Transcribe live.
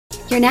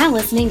You're now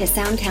listening to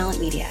Sound Talent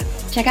Media.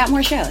 Check out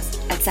more shows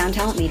at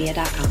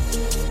soundtalentmedia.com.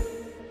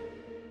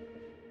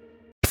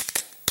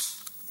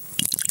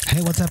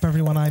 Hey, what's up,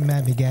 everyone? I'm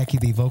Matt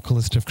McGachy, the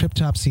vocalist of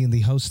Cryptopsy and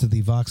the host of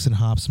the Vox and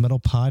Hops Metal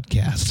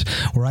Podcast,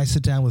 where I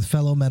sit down with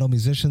fellow metal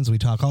musicians. We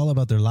talk all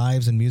about their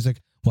lives and music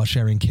while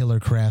sharing killer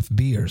craft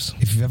beers.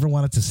 If you've ever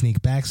wanted to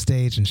sneak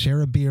backstage and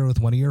share a beer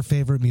with one of your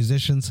favorite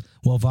musicians,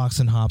 well, Vox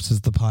and Hops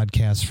is the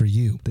podcast for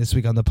you. This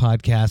week on the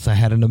podcast, I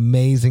had an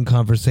amazing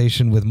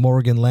conversation with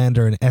Morgan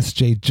Lander and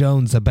S.J.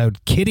 Jones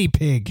about Kitty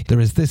Pig.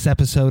 There is this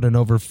episode and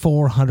over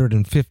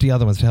 450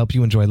 other ones to help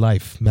you enjoy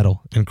life,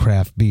 metal, and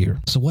craft beer.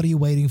 So what are you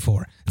waiting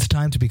for? It's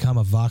time to become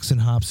a Vox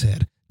and Hops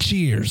head.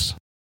 Cheers!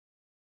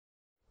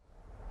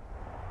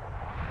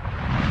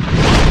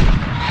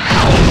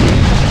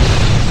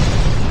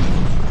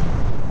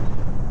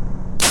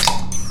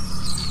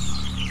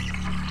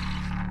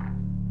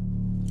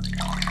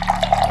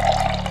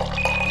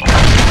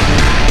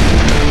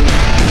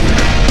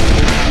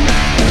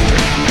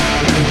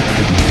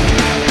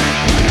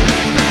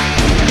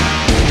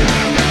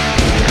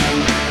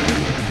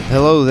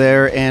 Hello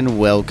there and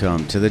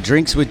welcome to the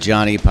Drinks with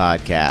Johnny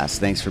podcast.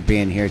 Thanks for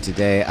being here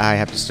today. I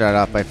have to start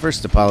off by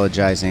first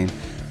apologizing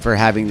for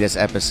having this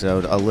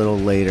episode a little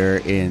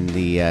later in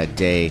the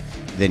day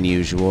than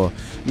usual.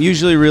 I'm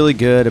usually really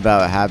good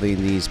about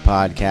having these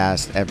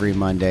podcasts every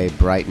Monday,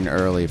 bright and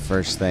early,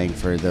 first thing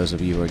for those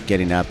of you who are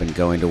getting up and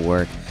going to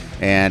work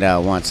and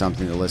want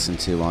something to listen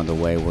to on the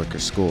way, work or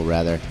school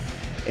rather.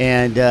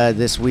 And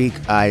this week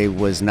I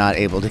was not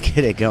able to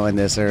get it going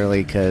this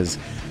early because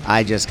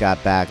I just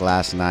got back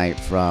last night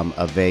from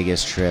a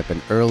Vegas trip,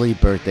 an early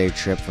birthday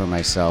trip for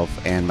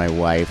myself and my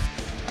wife,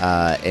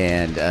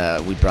 and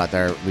we brought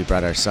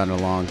our son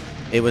along.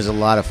 It was a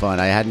lot of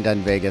fun. I hadn't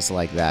done Vegas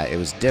like that. It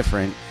was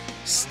different,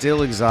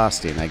 still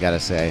exhausting, I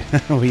gotta say.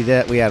 We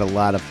had a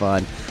lot of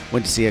fun.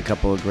 Went to see a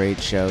couple of great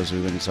shows.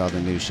 We went and saw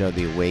the new show,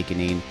 The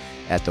Awakening,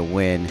 at the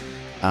Wynn,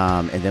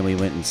 and then we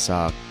went and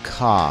saw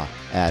Ka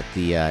at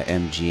the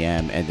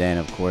MGM, and then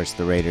of course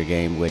the Raider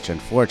game, which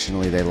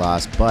unfortunately they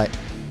lost, but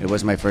it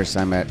was my first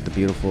time at the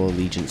beautiful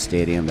Allegiant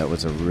Stadium. That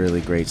was a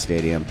really great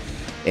stadium.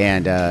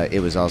 And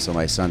it was also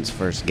my son's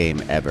first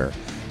game ever.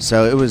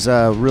 So it was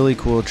a really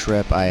cool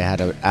trip. I had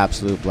an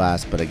absolute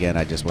blast. But again,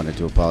 I just wanted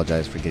to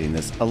apologize for getting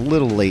this a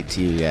little late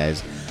to you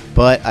guys.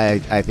 But I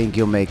think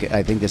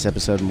I think this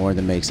episode more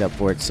than makes up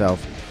for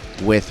itself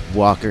with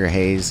Walker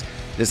Hayes.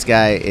 This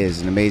guy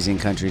is an amazing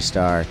country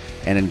star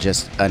and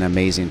just an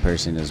amazing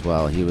person as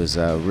well. He was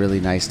really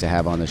nice to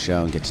have on the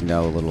show and get to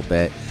know a little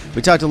bit.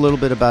 We talked a little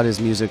bit about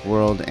his music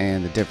world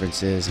and the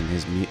differences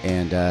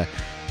and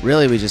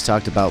really we just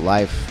talked about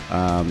life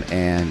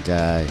and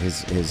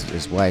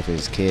his wife,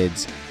 his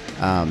kids.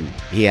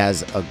 He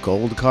has a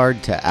gold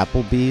card to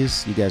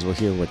Applebee's. You guys will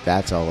hear what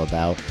that's all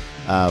about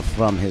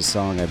from his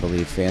song, I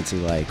believe, Fancy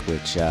Like,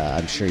 which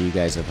I'm sure you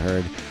guys have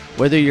heard.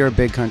 Whether you're a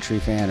big country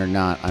fan or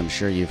not, I'm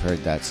sure you've heard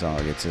that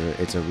song. It's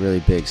a really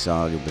big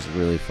song. It was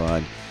really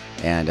fun,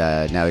 and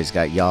now he's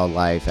got Y'all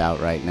Life out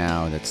right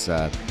now. That's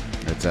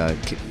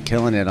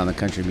killing it on the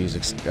country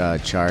music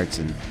charts,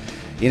 and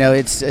you know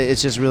it's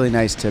just really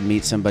nice to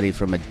meet somebody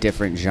from a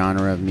different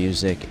genre of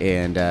music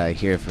and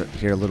hear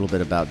a little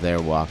bit about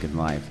their walk in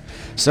life.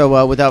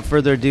 So without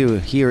further ado,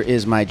 here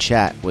is my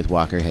chat with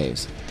Walker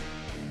Hayes.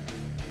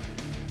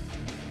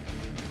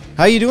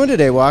 How you doing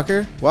today,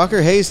 Walker?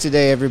 Walker Hayes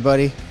today,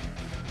 everybody.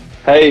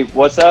 Hey,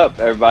 what's up,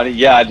 everybody?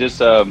 Yeah,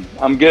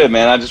 I'm good,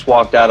 man. I just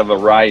walked out of a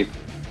write.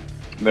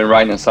 Been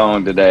writing a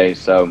song today,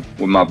 so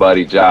with my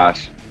buddy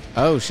Josh.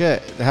 Oh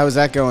shit! How was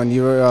that going?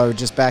 You were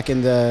just back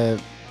in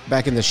the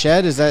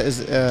shed. Is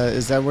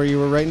that where you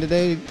were writing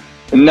today?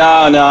 No,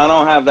 I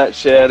don't have that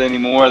shed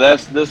anymore.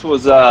 This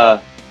was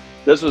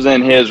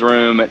in his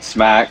room at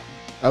Smack.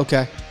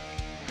 Okay.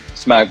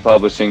 Smack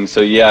Publishing.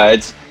 So yeah,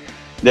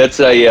 that's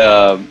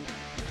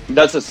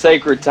a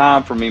sacred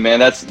time for me, man.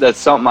 That's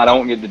something I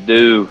don't get to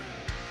do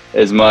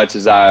as much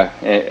as I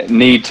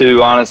need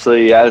to.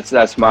 Honestly, that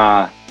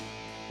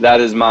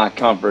is my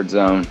comfort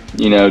zone.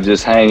 You know,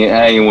 just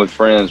hanging with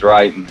friends,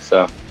 writing.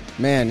 So,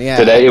 man, yeah.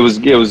 Today it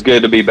was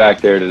good to be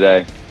back there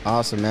today.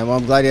 Awesome, man. Well,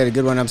 I'm glad you had a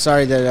good one. I'm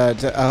sorry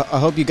that I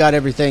hope you got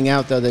everything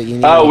out though that you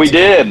needed. Oh, we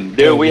did,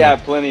 dude. We have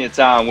plenty of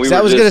time. I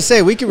was gonna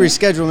say we could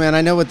reschedule, man. I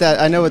know what that's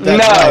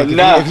like.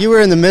 No. If you were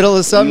in the middle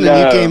of something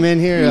and you came in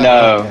here,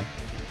 no.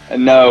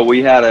 No,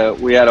 we had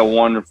a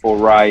wonderful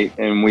write,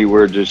 and we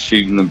were just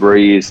shooting the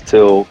breeze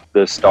till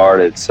this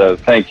started. So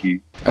thank you.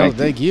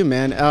 Thank you,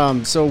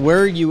 man. So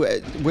where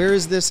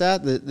is this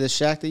at? The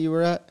shack that you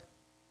were at?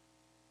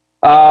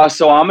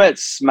 So I'm at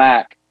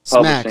Smack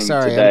Publishing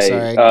today. I'm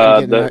sorry.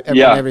 I'm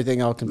getting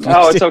everything all confused.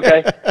 Oh, it's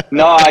okay.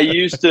 No, I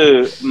used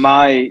to.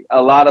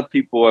 A lot of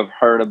people have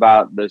heard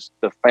about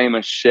the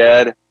famous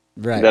shed.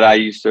 Right. That I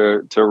used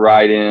to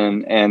write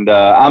in, and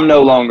I'm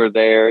no longer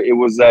there. It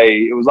was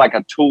like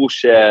a tool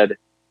shed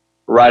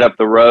right up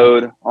the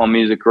road on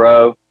Music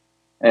Row,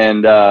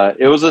 and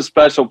it was a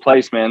special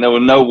place, man. There were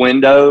no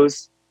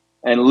windows,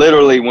 and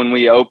literally when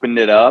we opened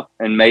it up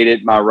and made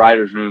it my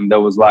writer's room, there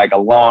was like a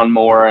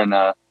lawnmower and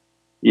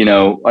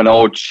an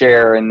old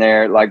chair in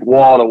there, like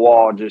wall to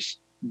wall, just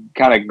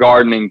kind of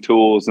gardening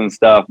tools and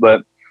stuff.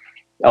 But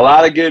a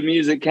lot of good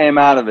music came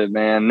out of it,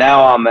 man.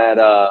 Now I'm at,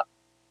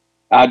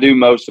 I do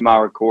most of my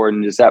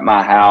recording just at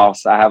my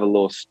house. I have a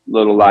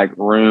little like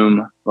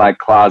room, like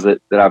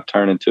closet that I've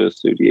turned into a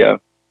studio.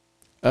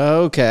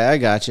 Okay, I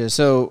got you.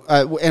 So,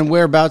 and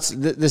whereabouts?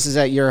 This is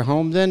at your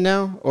home then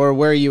now, or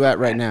where are you at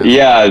right now?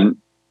 Yeah,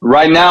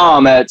 right now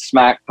I'm at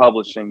Smack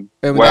Publishing,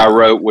 where I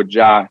wrote with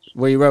Josh.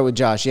 Where you wrote with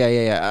Josh?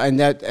 Yeah.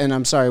 And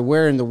I'm sorry,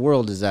 where in the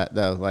world is that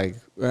though? Like,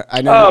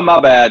 I know. Oh, my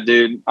bad,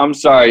 dude. I'm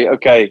sorry.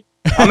 Okay,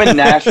 I'm in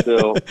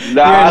Nashville.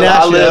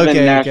 I live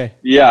in Nashville. Okay.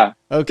 Yeah.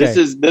 Okay.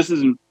 This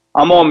is.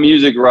 I'm on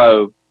Music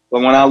Row,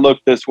 but when I look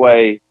this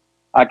way,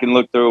 I can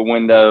look through a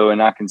window and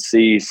I can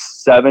see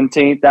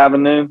 17th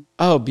Avenue.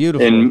 Oh,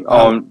 beautiful.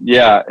 And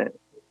yeah,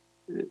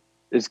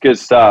 it's good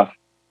stuff.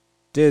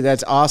 Dude,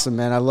 that's awesome,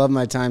 man. I love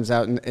my times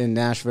out in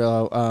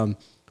Nashville.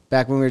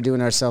 Back when we were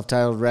doing our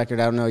self-titled record,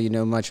 I don't know you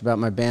know much about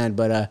my band,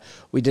 but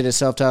we did a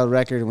self-titled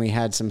record and we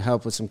had some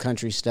help with some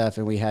country stuff,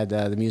 and we had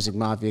the Music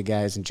Mafia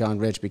guys, and John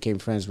Rich became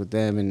friends with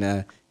them,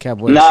 and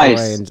Cowboy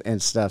Troy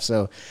and stuff.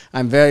 So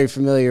I'm very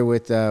familiar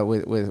with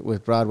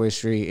Broadway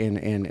Street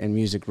and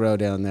Music Row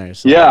down there.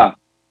 So. Yeah.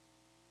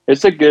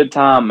 It's a good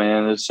time,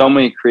 man. There's so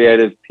many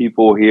creative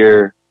people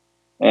here,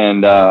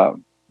 and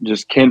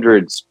just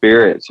kindred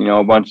spirits.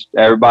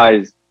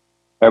 Everybody's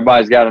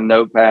got a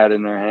notepad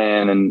in their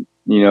hand and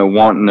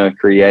wanting to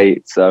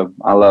create. So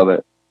I love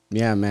it.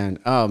 Yeah, man.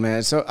 Oh,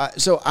 man. So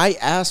I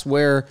asked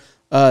where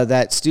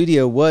that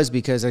studio was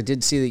because I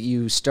did see that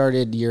you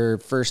started your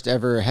first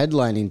ever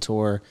headlining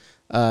tour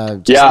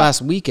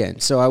last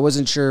weekend. So I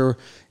wasn't sure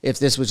if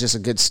this was just a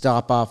good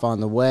stop off on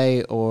the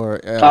way or.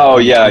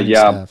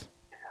 Yeah.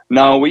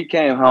 No, we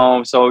came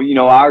home. So,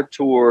 our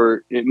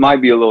tour, it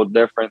might be a little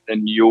different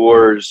than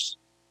yours.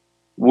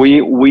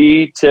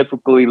 We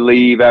typically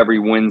leave every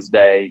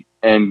Wednesday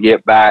and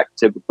get back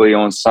typically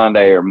on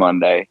Sunday or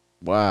Monday.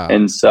 Wow.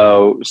 And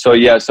so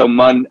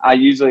I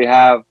usually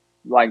have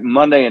like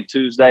Monday and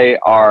Tuesday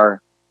they're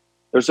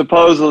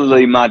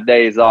supposedly my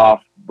days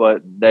off,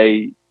 but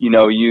they,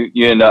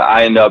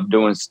 I end up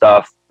doing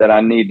stuff that I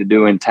need to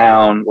do in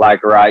town,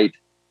 like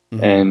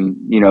and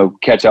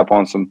catch up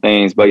on some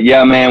things. But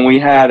yeah, man, we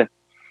had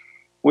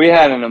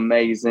an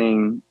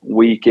amazing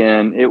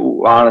weekend. It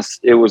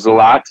was a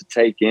lot to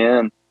take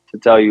in, to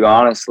tell you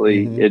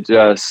honestly. Mm-hmm. It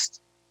just,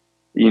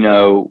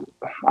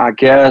 I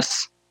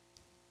guess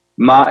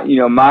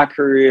my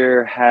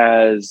career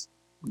has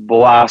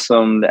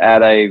blossomed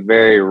at a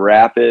very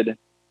rapid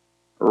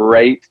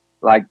rate,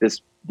 like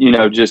this,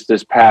 just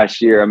this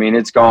past year. I mean,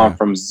 it's gone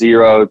from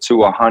 0 to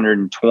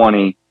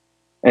 120.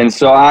 And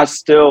so I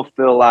still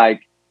feel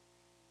like,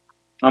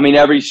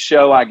 every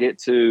show I get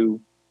to,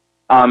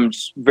 I'm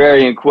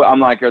very I'm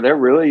like, are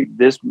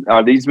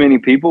these many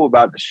people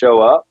about to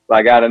show up?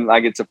 Like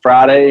it's a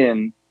Friday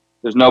and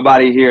there's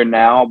nobody here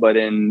now, but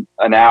in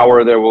an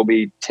hour there will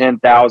be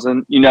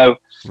 10,000,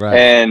 right.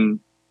 And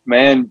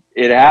man,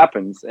 it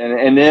happens.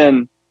 And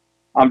then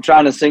I'm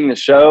trying to sing the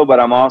show, but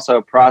I'm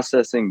also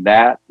processing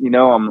that,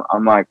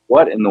 I'm like,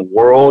 what in the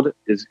world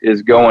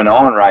is going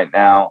on right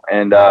now?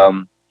 And,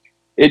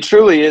 it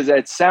truly is.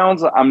 It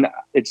sounds,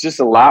 it's just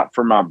a lot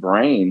for my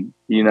brain,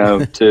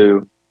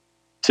 to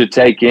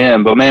take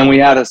in. But man, we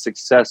had a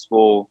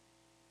successful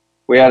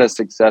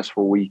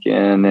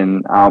weekend,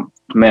 and I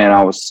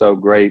was so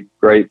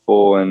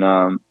grateful,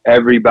 and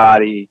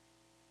everybody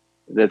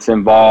that's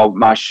involved.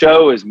 My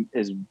show is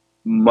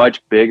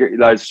much bigger.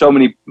 There's so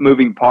many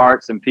moving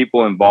parts and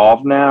people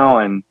involved now,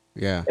 and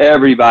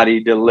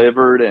everybody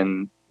delivered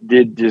and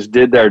did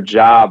their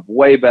job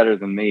way better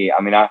than me.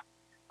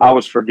 I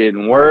was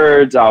forgetting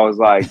words. I was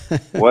like,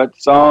 what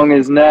song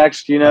is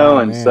next,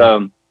 and man.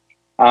 So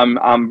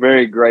I'm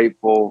very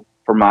grateful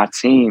for my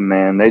team,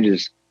 man.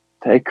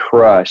 They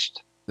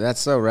crushed.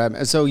 That's so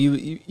rad. So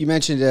you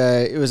mentioned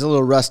it was a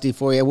little rusty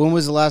for you. When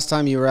was the last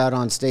time you were out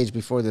on stage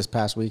before this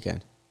past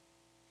weekend?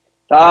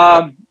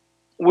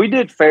 We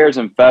did fairs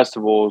and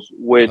festivals,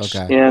 which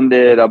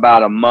ended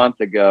about a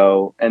month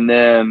ago. And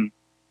then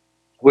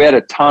we had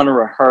a ton of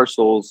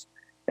rehearsals.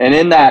 And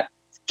in that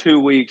 2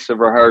 weeks of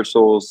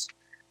rehearsals,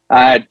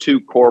 I had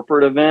 2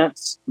 corporate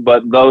events,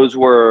 but those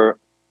were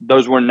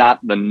not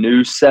the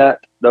new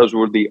set. Those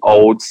were the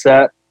old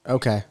set.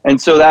 Okay.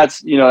 And so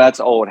that's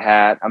old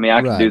hat.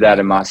 I can do that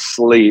in my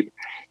sleep.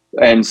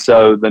 And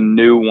so the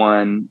new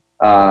one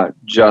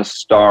just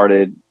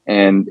started,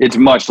 and it's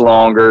much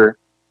longer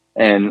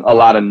and a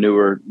lot of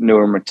newer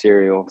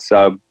material.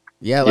 So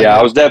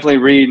I was definitely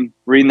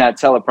reading that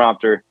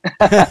teleprompter.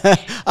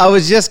 I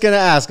was just going to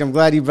ask. I'm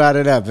glad you brought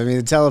it up. The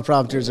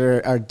teleprompters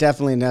are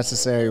definitely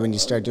necessary when you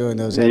start doing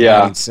those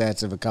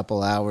sets of a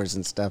couple hours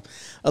and stuff.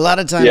 A lot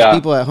of times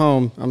people at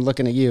home, I'm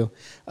looking at you,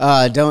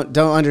 don't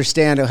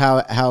understand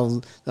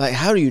how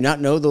do you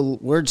not know the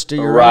words to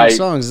your own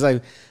songs? It's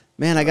like,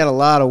 man, I got a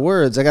lot of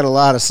words. I got a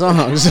lot of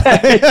songs.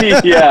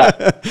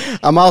 Yeah.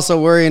 I'm also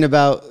worrying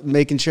about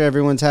making sure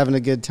everyone's having a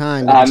good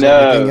time. I know.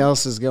 Everything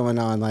else is going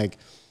on. Like,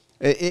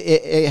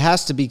 It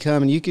has to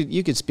become, and you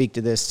could speak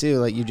to this too,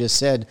 like you just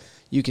said,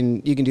 you can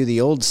do the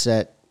old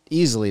set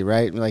easily,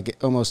 right? Like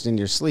almost in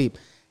your sleep.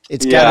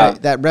 It's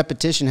that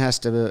repetition has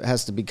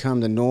to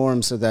become the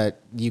norm, so that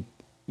you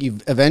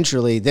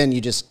eventually then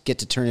you just get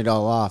to turn it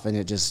all off, and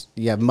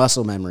you have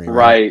muscle memory.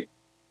 Right.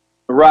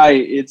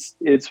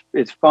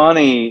 It's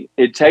funny.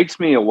 It takes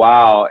me a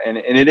while, and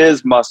it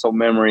is muscle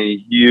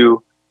memory.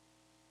 You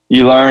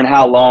learn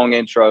how long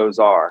intros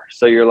are.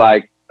 So you're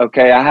like,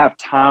 okay, I have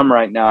time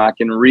right now. I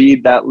can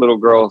read that little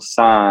girl's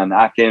sign.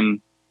 I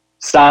can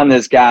sign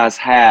this guy's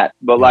hat.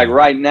 But like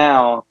right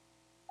now,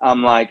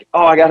 I'm like,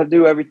 oh, I got to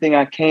do everything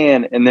I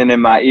can. And then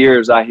in my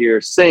ears, I hear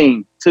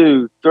sing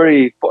 2,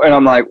 3, 4. And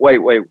I'm like, wait,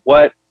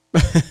 what?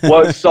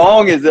 What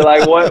song is it?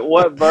 Like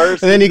what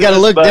verse? And then you got to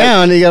look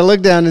down. You got to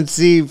look down and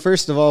see,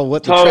 first of all,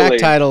 what the track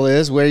title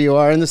is, where you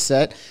are in the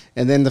set.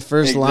 And then the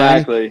first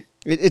line.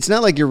 It's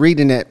not like you're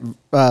reading it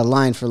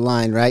line for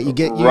line, right? You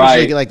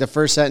usually get like the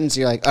first sentence.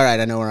 You're like, all right,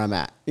 I know where I'm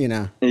at. You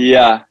know?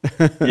 Yeah.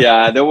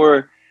 There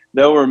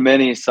were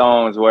many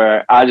songs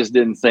where I just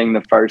didn't sing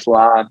the first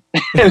line.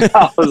 And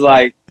I was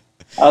like,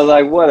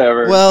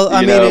 whatever. Well,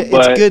 I mean,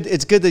 it's good.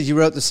 It's good that you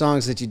wrote the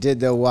songs that you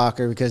did, though,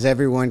 Walker, because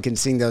everyone can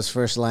sing those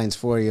first lines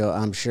for you,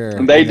 I'm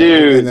sure. They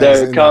do.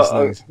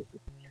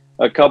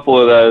 A couple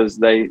of those,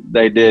 they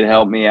did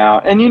help me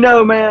out. And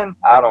man,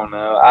 I don't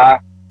know.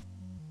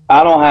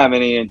 I don't have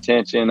any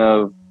intention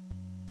of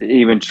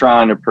even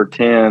trying to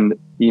pretend,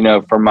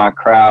 for my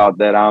crowd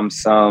that I'm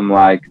some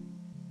like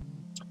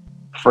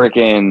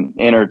freaking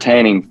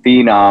entertaining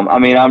phenom. I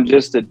mean, I'm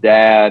just a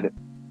dad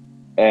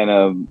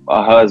and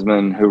a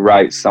husband who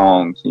writes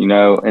songs,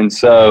 and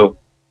so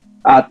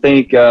I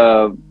think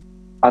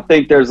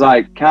there's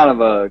like kind of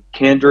a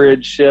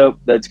kindredship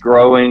that's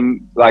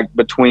growing like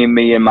between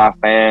me and my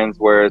fans,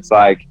 where it's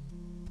like,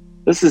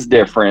 this is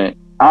different.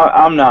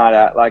 I'm not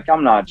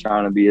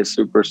trying to be a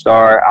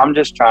superstar. I'm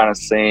just trying to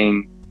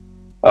sing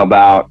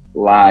about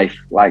life,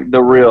 like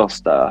the real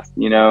stuff,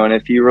 and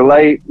if you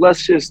relate,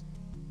 let's just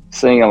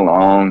sing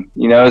along.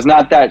 It's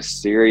not that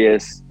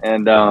serious.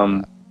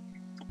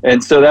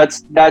 And so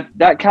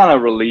that kind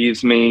of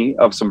relieves me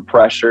of some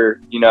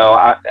pressure.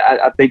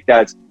 I think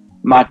that's,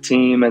 my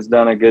team has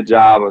done a good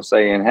job of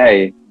saying,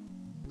 hey,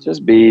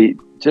 just be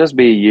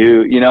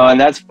you, and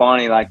that's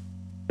funny. Like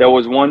there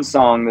was one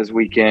song this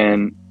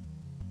weekend,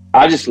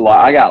 I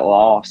got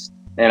lost,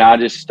 and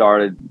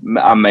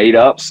I made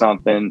up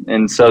something.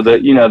 And so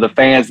the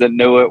fans that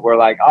knew it were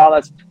like, oh,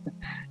 that's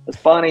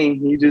funny.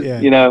 You just,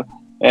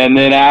 and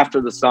then after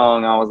the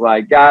song, I was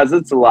like, guys,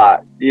 it's a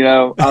lot.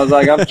 I was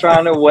like, I'm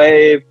trying to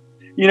wave,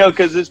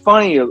 because it's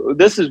funny.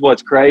 This is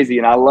what's crazy,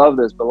 and I love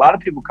this, but a lot of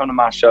people come to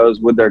my shows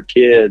with their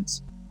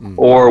kids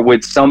or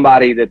with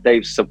somebody that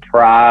they've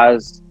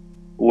surprised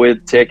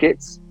with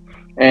tickets.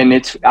 And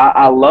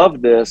I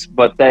love this,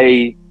 but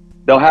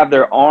they'll have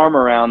their arm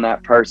around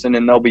that person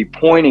and they'll be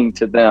pointing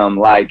to them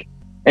like,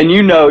 and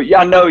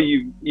I know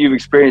you've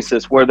experienced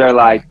this, where they're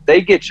like,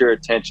 they get your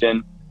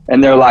attention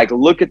and they're like,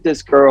 look at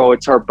this girl,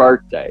 it's her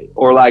birthday.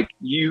 Or like,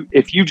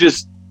 if you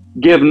just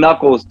give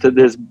knuckles to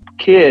this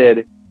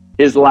kid,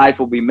 his life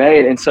will be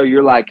made. And so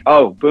you're like,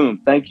 oh,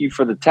 boom, thank you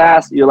for the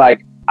task. You're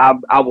like,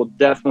 I will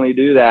definitely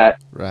do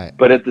that. Right.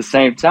 But at the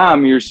same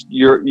time, you're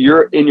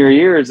in your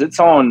ears, it's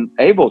on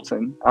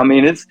Ableton. I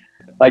mean, it's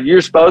like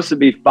you're supposed to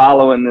be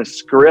following this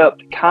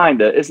script,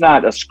 kind of. It's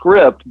not a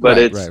script, but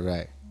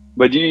right.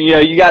 But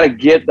you got to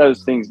get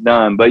those things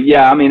done. But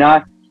yeah, I mean,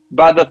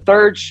 by the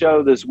third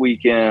show this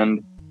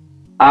weekend,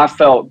 I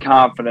felt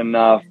confident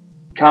enough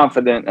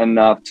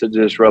to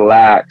just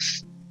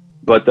relax.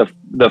 But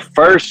the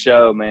first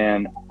show,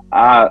 man,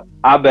 I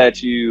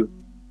bet you,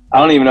 I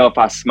don't even know if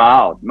I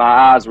smiled. My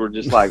eyes were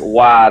just like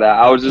wide.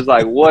 I was just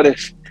like, what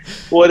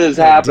is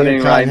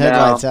happening right now?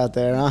 Headlights out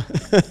there, huh?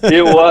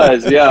 It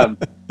was, yeah.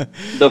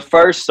 The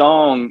first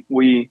song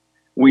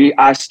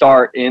I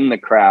start in the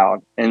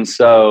crowd, and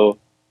so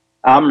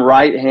I'm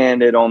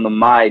right-handed on the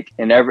mic,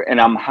 and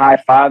I'm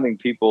high-fiving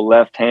people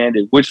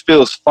left-handed, which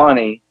feels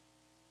funny.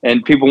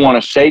 And people want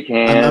to shake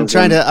hands.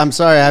 I'm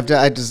sorry. I have to.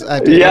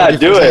 Yeah,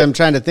 do it. I'm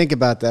trying to think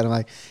about that. I'm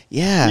like,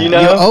 yeah,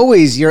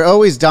 you're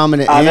always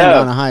dominant hand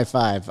on a high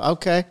five.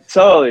 Okay.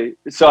 Totally.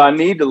 So I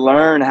need to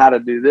learn how to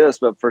do this,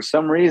 but for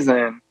some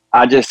reason,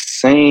 I just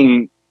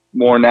sing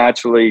more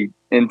naturally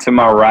into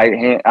my right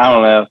hand. I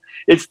don't know.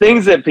 It's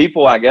things that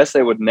people, I guess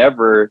they would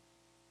never,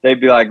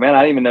 they'd be like, man,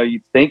 I didn't even know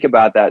you think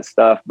about that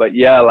stuff. But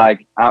yeah,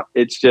 like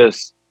it's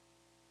just,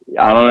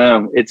 I don't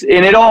know.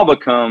 And it all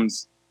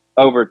becomes,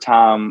 over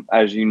time,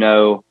 as you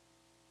know,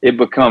 it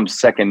becomes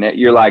second.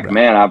 You're like, right.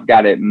 Man, I've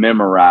got it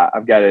memorized.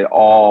 I've got it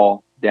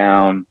all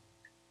down.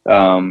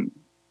 But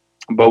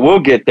we'll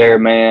get there,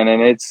 man.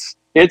 And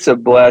it's a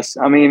bless.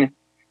 I mean,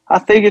 I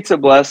think it's a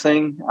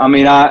blessing. I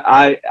mean,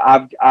 I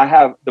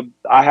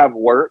have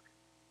work.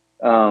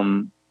 I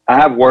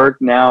have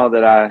work now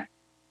that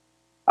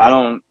I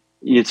don't.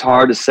 It's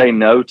hard to say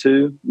no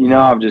to.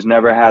 I've just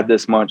never had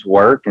this much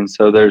work, and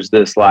so there's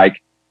this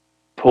like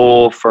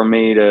pull for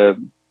me to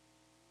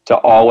to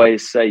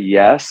always say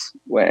yes.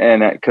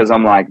 And because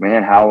I'm like,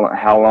 man,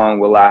 how long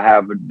will I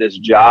have this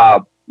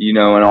job, you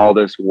know, and all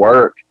this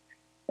work?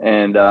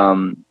 And,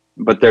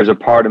 but there's a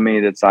part of me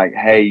that's like,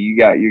 hey,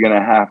 you're going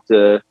to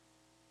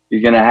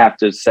have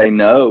to say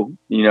no,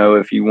 you know,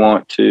 if you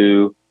want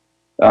to,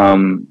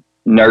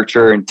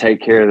 nurture and take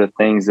care of the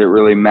things that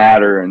really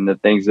matter and the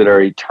things that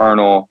are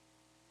eternal.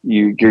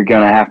 You're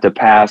going to have to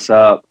pass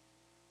up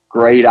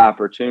great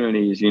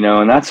opportunities, you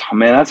know, and that's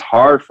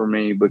hard for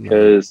me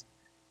because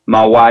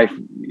my wife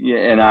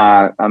and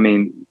I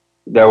mean,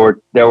 there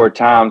were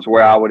times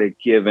where I would have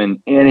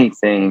given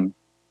anything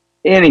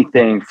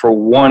for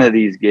one of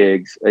these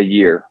gigs a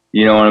year,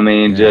 you know what I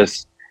mean? Yeah.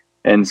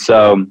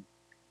 So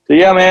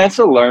yeah, man, it's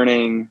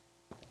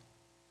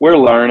we're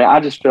learning.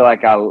 I just feel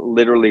like I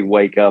literally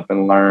wake up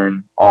and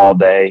learn all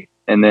day.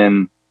 And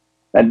then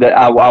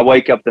I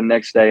wake up the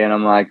next day and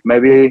I'm like,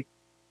 maybe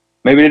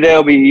today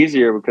will be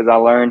easier because I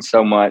learned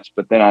so much,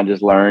 but then I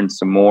just learned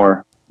some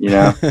more, you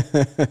know?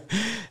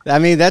 I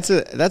mean, that's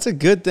a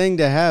good thing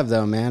to have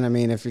though, man. I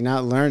mean, if you're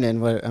not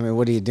learning, what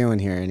are you doing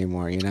here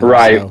anymore? You know?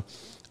 Right. So,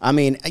 I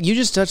mean, you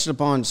just touched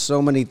upon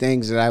so many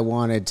things that I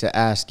wanted to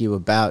ask you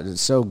about.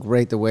 It's so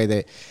great the way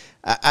that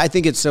I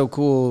think it's so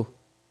cool.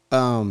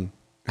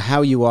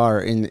 How you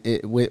are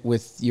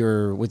with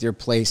your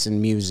place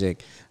in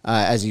music,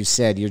 as you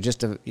said, you're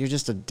just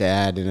a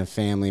dad and a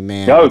family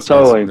man. Oh,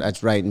 totally.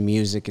 That's writing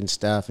music and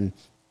stuff. And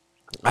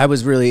I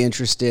was really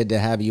interested to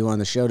have you on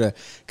the show to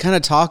kind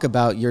of talk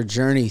about your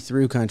journey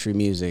through country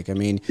music. I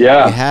mean,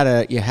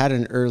 yeah, you had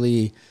an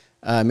early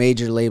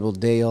major label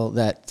deal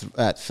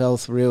that fell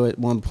through at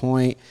one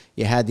point.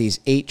 You had these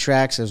 8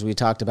 tracks, as we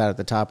talked about at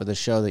the top of the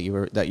show, that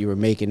you were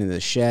making in the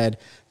shed.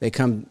 They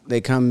come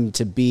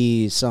to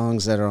be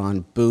songs that are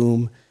on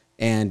Boom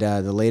and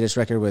the latest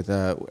record with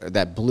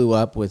that blew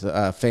up with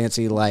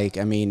Fancy Like.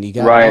 I mean, you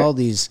got all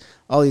these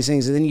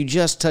things, and then you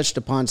just touched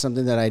upon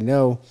something that I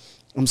know.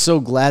 I'm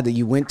so glad that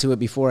you went to it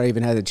before I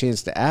even had a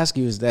chance to ask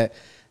you. Is that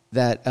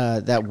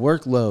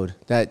workload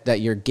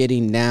that you're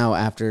getting now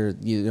after,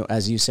 you know,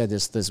 as you said,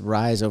 this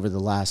rise over the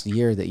last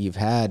year that you've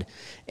had.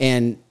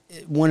 And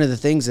one of the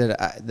things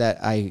that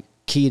I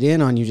keyed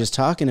in on you just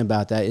talking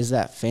about that is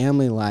that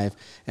family life.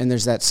 And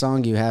there's that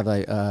song you have,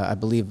 I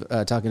believe,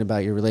 talking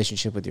about your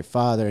relationship with your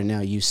father, and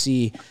now you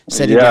see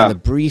setting down the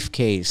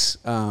briefcase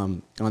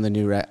on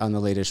the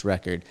latest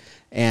record,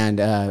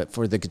 and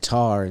for the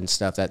guitar and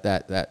stuff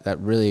that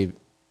really.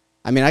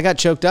 I mean, I got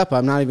choked up.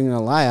 I'm not even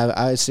gonna lie.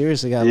 I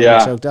seriously got a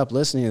little choked up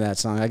listening to that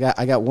song. I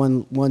got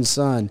one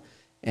son,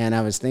 and I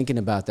was thinking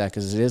about that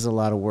because it is a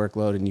lot of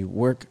workload, and you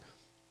work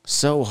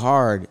so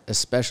hard,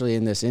 especially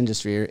in this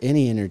industry or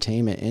any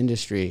entertainment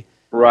industry,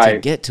 to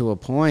get to a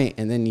point,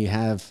 and then you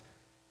have,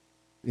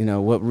 you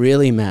know, what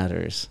really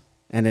matters,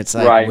 and it's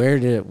like where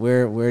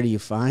do you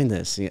find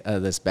this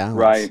balance?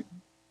 Right.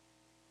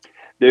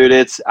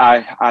 Dude,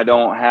 I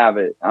don't have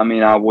it. I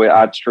mean,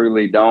 I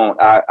truly don't.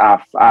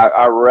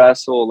 I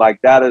wrestle like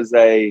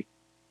that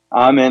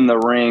I'm in the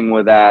ring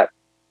with that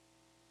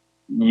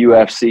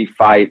UFC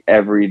fight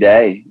every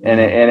day.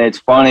 And it's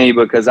funny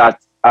because I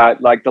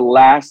like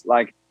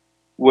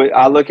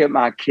I look at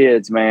my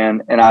kids,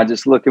 man, and I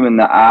just look them in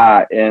the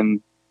eye,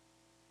 and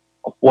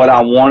what I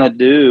want to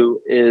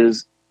do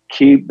is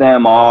keep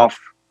them off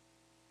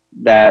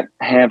that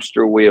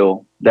hamster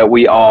wheel that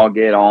we all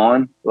get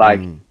on. Like,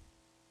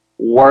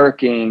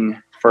 working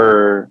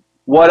for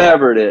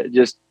whatever it is,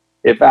 just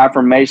if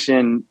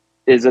affirmation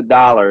is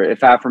 $1,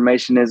 if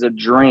affirmation is a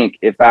drink,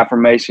 if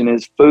affirmation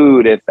is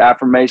food, if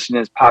affirmation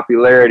is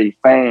popularity,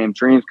 fame,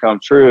 dreams come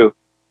true,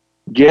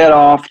 get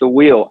off the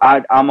wheel.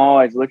 I'm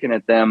always looking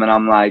at them and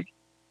I'm like,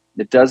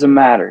 it doesn't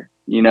matter.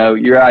 You know,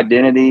 your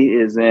identity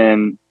is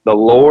in the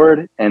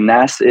Lord, and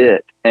that's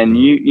it. And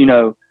you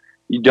know,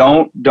 you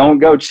don't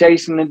go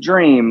chasing the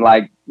dream.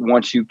 Like,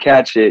 once you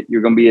catch it,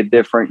 you're going to be a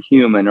different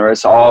human, or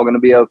it's all going to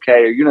be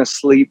okay, or you're going to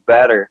sleep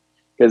better,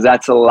 because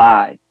that's a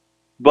lie.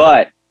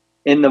 But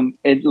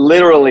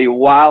literally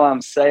while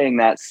I'm saying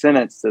that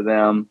sentence to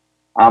them,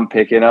 I'm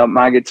picking up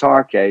my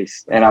guitar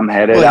case and I'm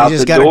headed out the door. You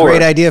just got a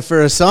great idea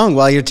for a song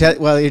while you're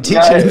teaching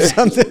them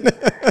something.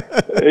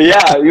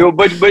 Yeah,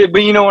 but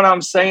you know what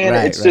I'm saying?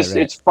 Right,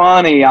 it's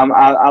funny.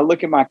 I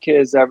look at my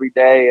kids every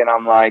day and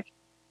I'm like,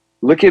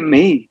 look at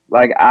me.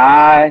 Like,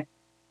 I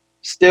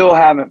still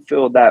haven't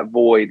filled that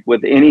void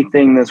with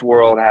anything this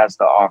world has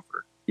to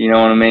offer. You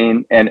know what I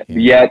mean? And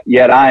yet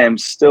I am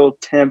still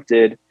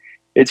tempted.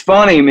 It's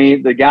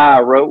funny, the guy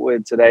I wrote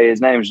with today,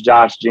 his name is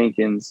Josh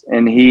Jenkins,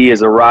 and he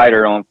is a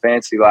writer on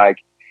Fancy Like.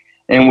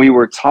 And we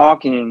were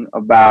talking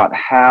about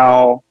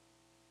how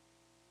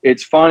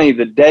it's funny,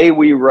 the day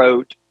we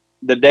wrote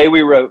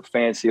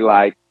Fancy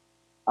Like,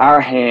 our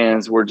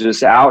hands were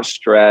just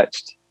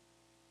outstretched,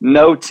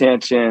 no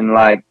tension,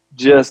 like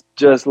just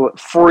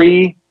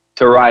free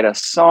to write a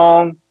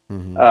song,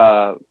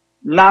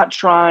 not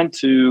trying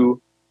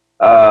to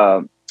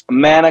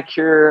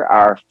manicure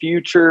our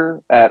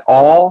future at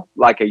all,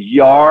 like a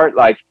yard.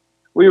 Like,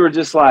 we were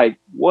just like,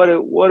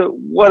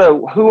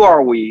 who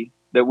are we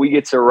that we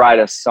get to write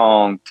a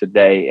song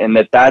today, and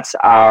that's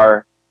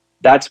our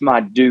that's my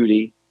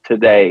duty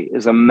today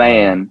as a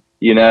man,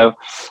 you know?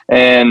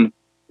 And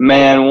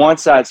man,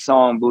 once that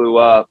song blew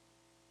up,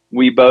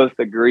 we both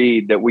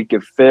agreed that we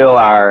could feel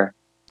our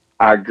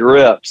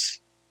grips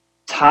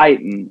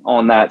tighten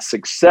on that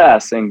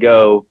success and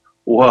go,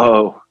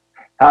 whoa,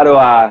 how do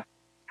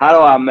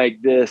I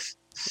make this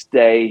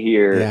stay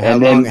here? Yeah,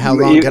 and how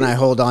long can I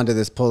hold on to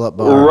this pull-up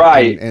bar?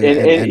 Right.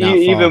 And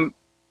even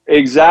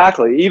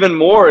exactly, even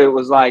more, it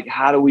was like,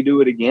 how do we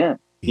do it again?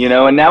 You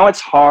know, and now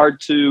it's hard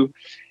to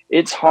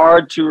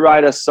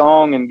write a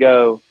song and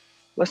go,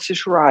 let's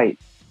just write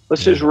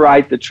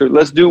the truth.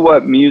 Let's do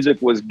what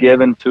music was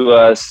given to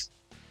us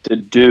to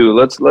do.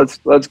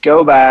 Let's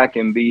go back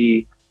and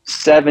be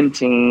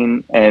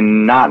 17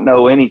 and not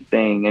know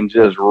anything and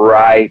just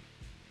write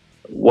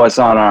what's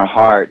on our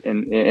heart.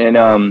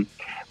 And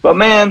but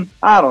man,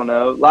 I don't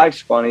know.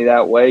 Life's funny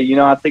that way. You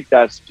know, I think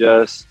that's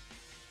just,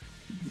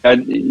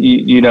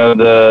 we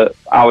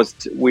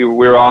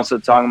were also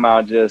talking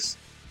about just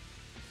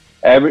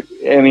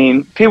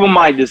people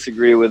might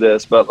disagree with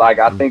this, but like,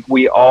 I think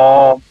we're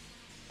all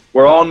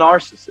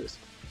narcissists.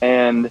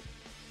 And,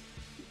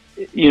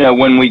 you know,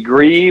 when we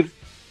grieve,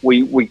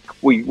 we're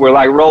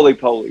like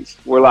roly-polies.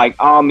 We're like,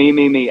 oh,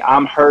 me,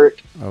 I'm hurt.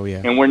 Oh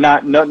yeah. And we're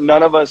not,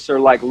 none of us are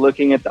like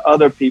looking at the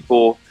other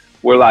people.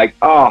 We're like,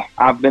 oh,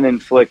 I've been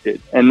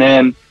inflicted. And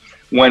then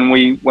when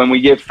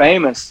we get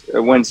famous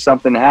or when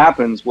something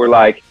happens, we're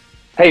like,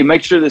 hey,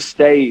 make sure this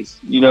stays,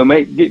 you know,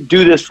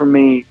 do this for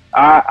me.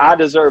 I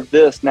deserve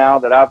this now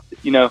that I've,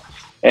 you know.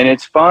 And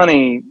it's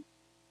funny,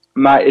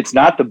 it's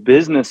not the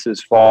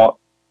business's fault,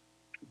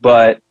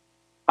 but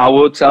I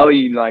will tell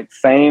you, like,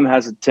 fame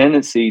has a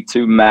tendency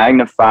to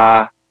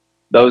magnify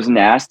those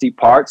nasty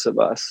parts of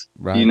us,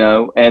 right. You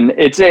know. And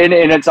it's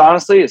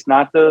honestly, it's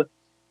not the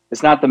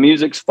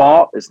music's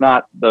fault. It's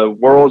not the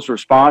world's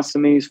response to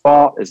me's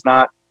fault. It's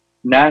not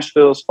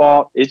Nashville's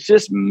fault. It's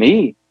just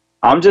me.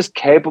 I'm just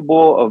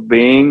capable of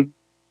being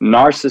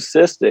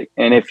narcissistic.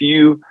 And if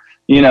you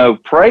know,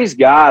 praise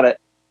God,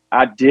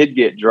 I did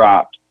get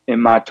dropped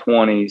in my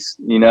 20s,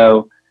 you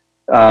know.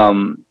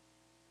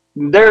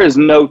 There is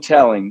no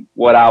telling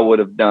what I would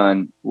have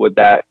done with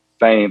that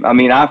fame. I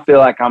mean, I feel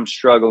like I'm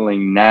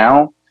struggling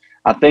now.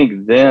 I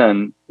think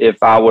then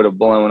if I would have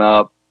blown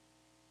up,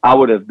 I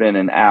would have been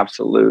an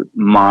absolute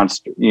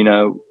monster, you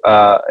know.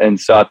 And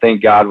so I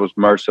think God was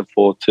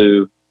merciful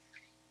to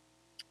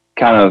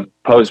kind of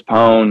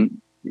postpone,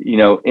 you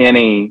know,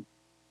 any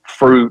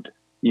fruit,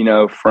 you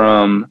know,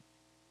 from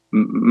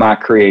my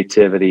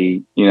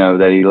creativity, you know,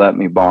 that he let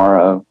me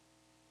borrow,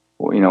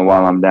 you know,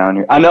 while I'm down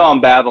here. I know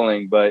I'm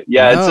babbling, but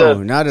yeah,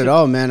 not at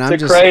all, man.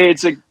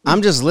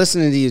 I'm just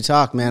listening to you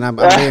talk, man. I'm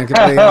being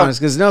completely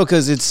honest,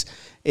 because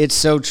it's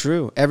so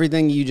true.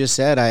 Everything you just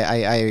said,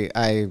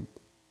 I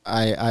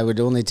would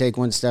only take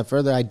one step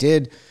further. I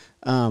did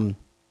go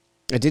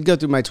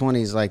through my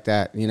 20s like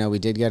that. You know, we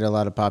did get a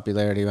lot of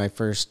popularity. My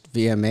first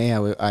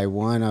VMA, I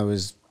won. I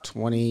was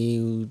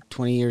 20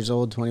 years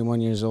old, 21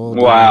 years old.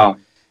 Wow.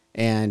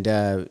 And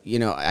you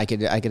know, I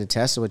could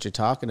attest to what you're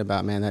talking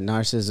about, man. That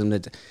narcissism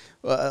that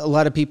a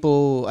lot of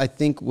people, I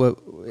think, what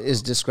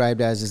is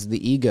described as is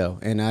the ego.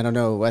 And I don't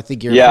know. I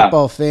think you're a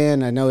football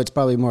fan. I know it's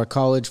probably more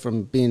college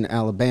from being in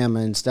Alabama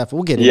and stuff.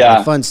 We'll get into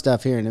the fun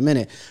stuff here in a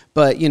minute.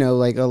 But you know,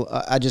 like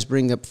I just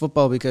bring up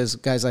football because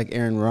guys like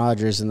Aaron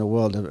Rodgers in the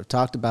world have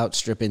talked about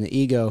stripping the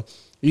ego,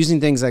 using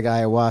things like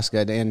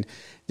ayahuasca, and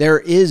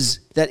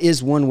that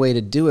is one way to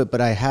do it,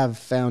 but I have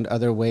found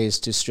other ways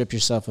to strip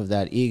yourself of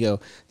that ego.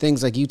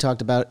 Things like you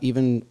talked about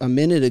even a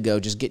minute ago,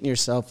 just getting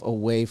yourself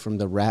away from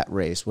the rat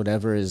race,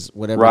 whatever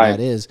that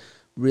is,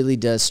 really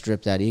does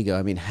strip that ego.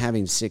 I mean,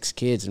 having 6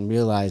 kids and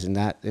realizing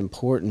that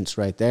importance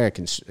right there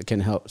can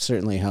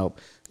certainly help.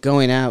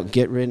 Going out,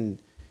 getting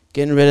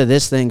rid of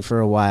this thing for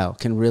a while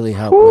can really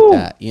help with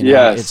that. You know,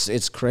 yes.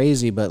 It's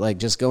crazy, but like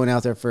just going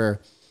out there for,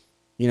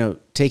 you know,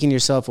 taking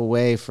yourself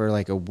away for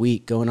like a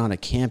week, going on a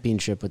camping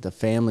trip with the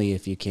family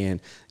if you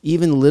can,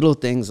 even little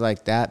things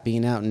like that,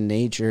 being out in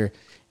nature.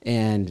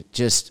 And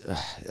just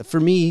for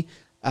me,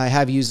 I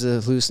have used the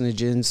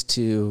hallucinogens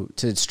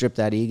to strip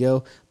that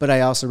ego, but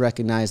I also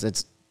recognize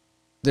that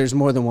there's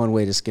more than one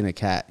way to skin a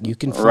cat. You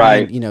can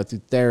find, you know,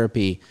 through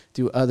therapy,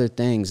 through other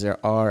things.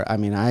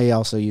 I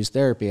also use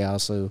therapy. I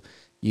also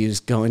use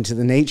going to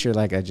the nature,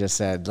 like I just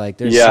said. Like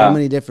there's so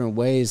many different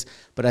ways,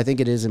 but I think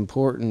it is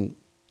important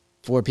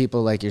for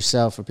people like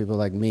yourself, for people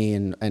like me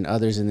and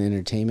others in the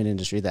entertainment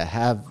industry that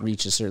have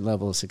reached a certain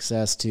level of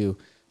success to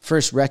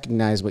first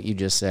recognize what you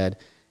just said,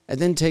 and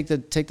then take the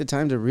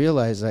time to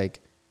realize, like,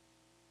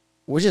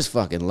 we're just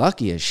fucking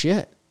lucky as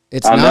shit.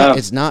 It's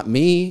not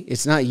me,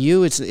 it's not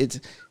you,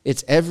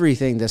 it's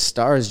everything. The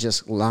stars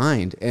just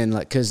lined, and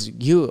like, cause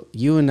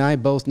you and I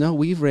both know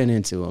we've ran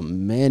into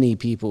many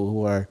people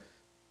who are,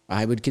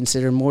 I would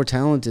consider, more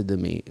talented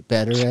than me,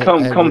 better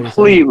at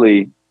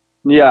completely.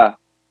 Yeah.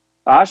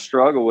 I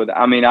struggle with it.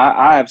 I mean,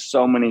 I have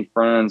so many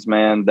friends,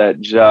 man,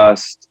 that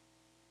just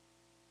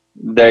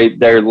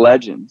they're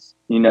legends,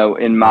 you know,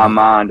 in my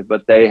mind,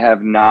 but they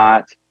have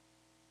not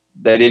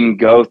they didn't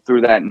go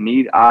through that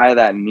eye of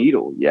that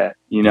needle yet,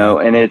 you know.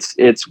 And it's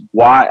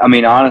why, I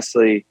mean,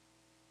 honestly,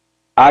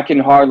 I can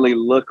hardly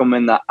look them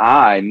in the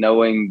eye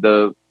knowing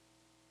the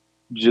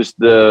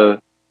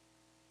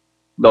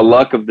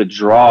luck of the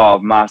draw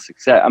of my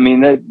success. I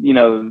mean, that, you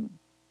know,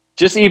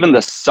 just even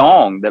the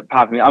song that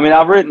popped me. I mean,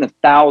 I've written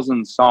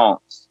 1,000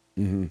 songs,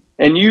 and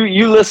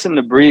you listen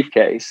to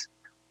Briefcase,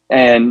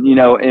 and, you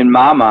know, in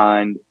my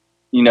mind,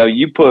 you know,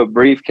 you put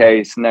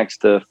Briefcase next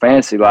to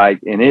Fancy Like,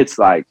 and it's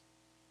like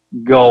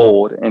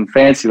gold, and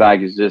Fancy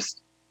Like is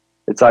just,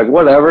 it's like,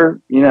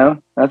 whatever, you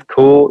know, that's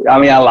cool. I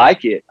mean, I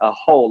like it a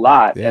whole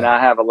lot, and I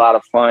have a lot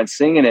of fun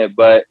singing it.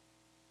 But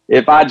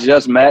if I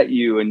just met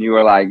you and you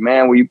were like,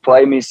 man, will you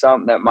play me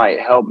something that might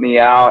help me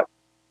out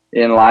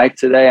in life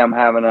today? I'm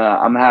having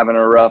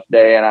a rough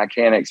day and I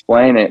can't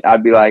explain it.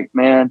 I'd be like,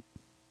 man,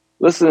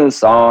 listen to the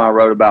song I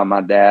wrote about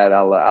my dad.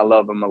 I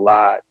love him a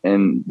lot,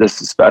 and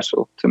this is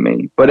special to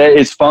me. But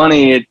it's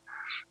funny,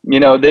 you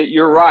know, that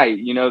you're right.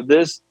 You know,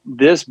 this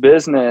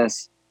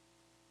business,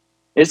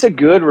 it's a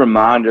good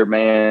reminder,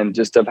 man,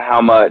 just of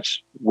how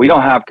much we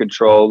don't have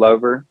control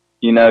over.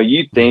 You know,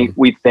 we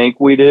think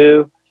we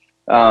do,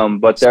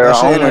 but there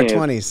are only in our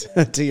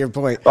 20s. To your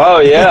point. Oh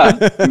yeah,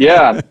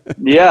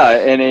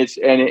 and it's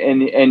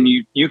and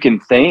you can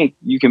think,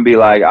 you can be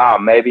like, oh,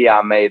 maybe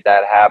I made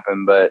that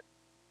happen, but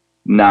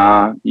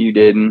nah, you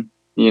didn't.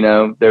 You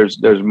know, there's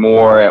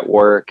more at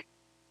work,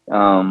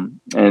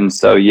 and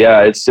so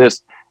yeah,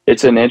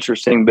 it's an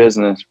interesting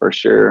business for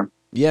sure.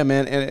 Yeah,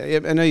 man,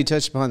 and I know you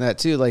touched upon that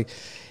too. Like,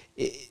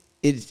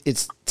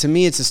 it's to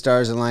me, it's the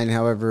stars align.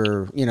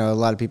 However, you know, a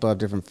lot of people have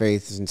different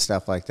faiths and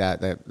stuff like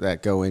that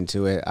go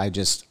into it. I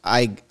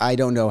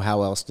don't know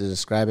how else to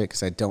describe it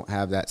because I don't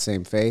have that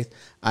same faith.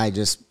 I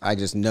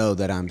just know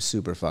that I'm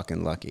super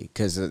fucking lucky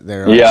because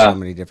there are so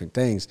many different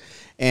things,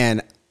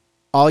 and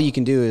all you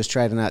can do is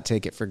try to not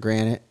take it for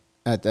granted.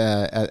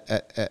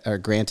 Or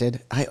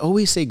granted. I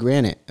always say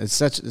granted.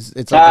 It's like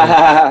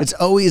it's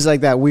always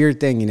like that weird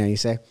thing, you know, you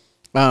say.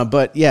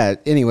 But yeah,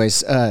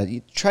 anyways,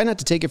 you try not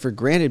to take it for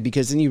granted,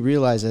 because then you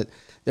realize that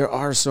there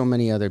are so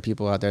many other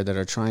people out there that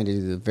are trying to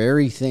do the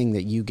very thing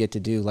that you get to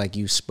do, like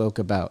you spoke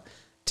about.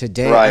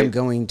 Today, I'm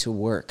going to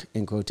work,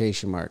 in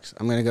quotation marks.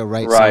 I'm going to go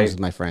write songs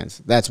with my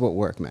friends. That's what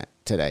work meant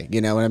today.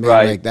 You know what I mean?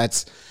 Like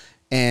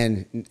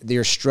and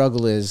your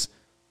struggle is,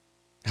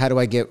 how do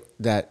I get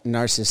that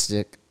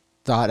narcissistic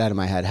thought out of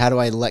my head? How do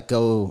I let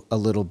go a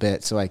little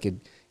bit so I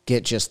could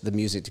get just the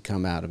music to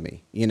come out of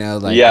me? You know,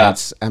 like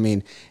that's, I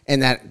mean,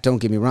 and that, don't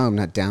get me wrong, I'm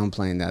not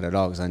downplaying that at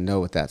all, because I know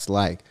what that's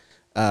like.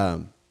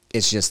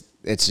 It's just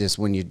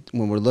when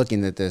we're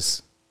looking at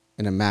this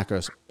in a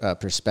macro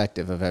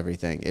perspective of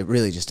everything, it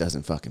really just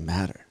doesn't fucking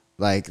matter.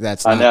 Like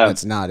that's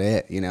not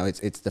it. You know,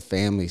 it's the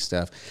family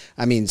stuff.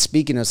 I mean,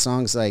 speaking of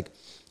songs, like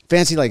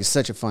Fancy Like is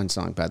such a fun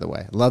song, by the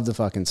way. Love the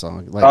fucking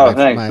song. Like,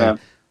 thanks, man.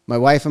 My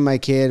wife and my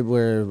kid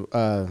were,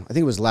 I think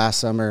it was last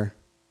summer,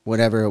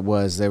 whatever it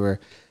was,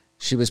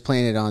 she was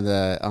playing it on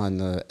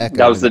the Echo.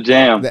 That was the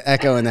jam. The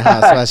Echo in the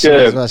house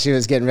while she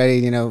was getting ready,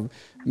 you know,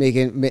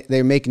 they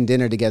were making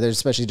dinner together,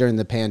 especially during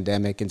the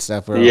pandemic and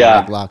stuff, where it was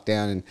like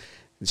lockdown. And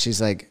she's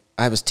like,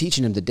 I was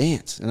teaching him to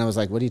dance. And I was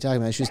like, what are you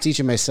talking about? She was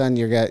teaching my son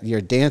your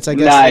dance, I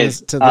guess.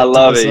 Nice. I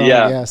love it.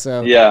 Yeah.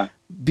 So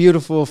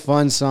beautiful,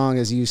 fun song,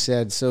 as you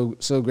said. So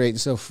great,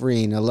 so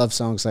freeing. I love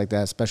songs like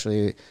that,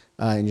 especially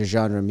in your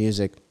genre of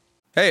music.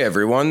 Hey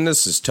everyone,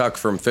 this is Tuck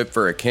from Fit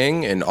for a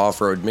King, an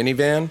off-road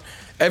minivan.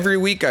 Every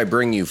week I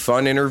bring you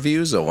fun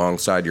interviews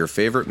alongside your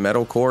favorite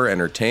metalcore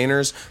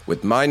entertainers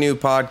with my new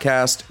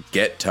podcast,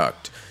 Get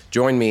Tucked.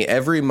 Join me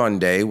every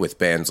Monday with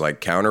bands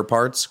like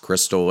Counterparts,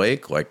 Crystal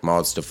Lake, like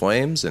Moths to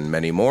Flames, and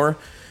many more.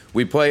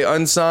 We play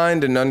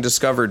unsigned and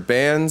undiscovered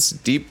bands,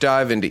 deep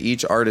dive into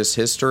each artist's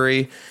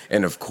history,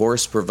 and of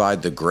course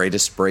provide the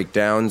greatest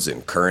breakdowns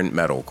in current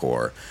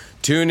metalcore.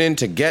 Tune in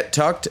to Get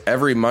Tucked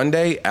every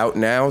Monday, out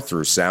now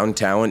through Sound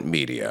Talent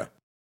Media.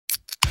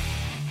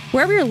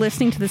 Wherever you're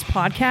listening to this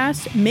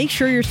podcast, make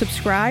sure you're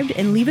subscribed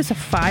and leave us a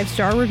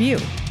 5-star review.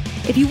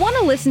 If you want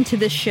to listen to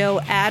this show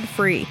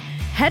ad-free,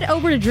 head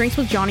over to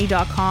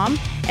drinkswithjohnny.com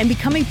and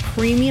become a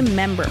premium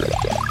member.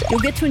 You'll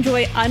get to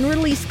enjoy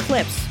unreleased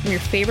clips from your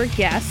favorite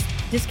guests,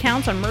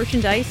 discounts on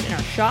merchandise in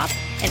our shop,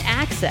 and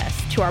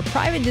access to our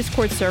private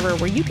Discord server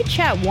where you can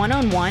chat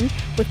one-on-one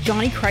with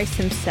Johnny Christ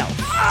himself.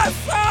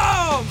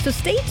 Awesome! So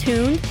stay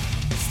tuned,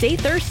 stay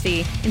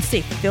thirsty, and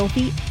stay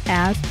filthy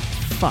as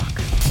fuck.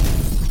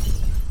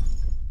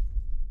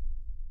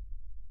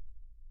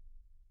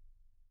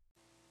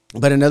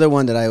 But another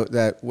one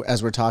that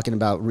as we're talking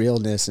about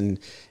realness and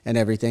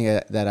everything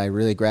that I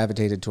really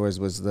gravitated towards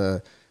was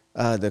the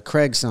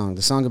Craig song,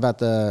 the song about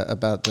the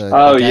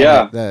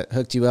guy that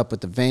hooked you up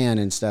with the van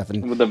and stuff.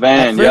 And with the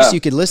van, at first you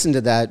could listen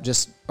to that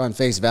just on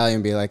face value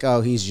and be like,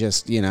 oh, he's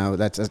just, you know,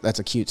 that's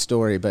a cute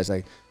story. But it's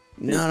like,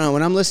 no,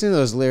 when I'm listening to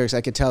those lyrics,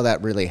 I could tell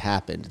that really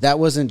happened. That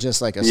wasn't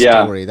just like a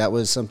story. That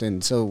was something.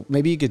 So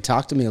maybe you could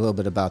talk to me a little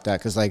bit about that,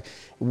 because like,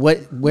 where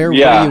were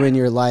you in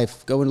your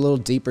life? Going a little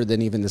deeper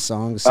than even the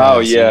song says. Oh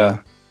yeah, you know?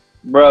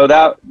 Bro,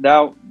 that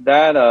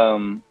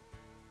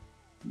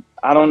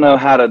I don't know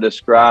how to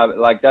describe it.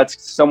 Like,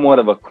 that's somewhat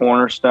of a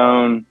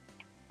cornerstone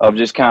of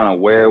just kind of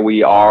where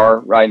we are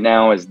right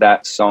now, is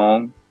that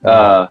song.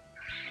 I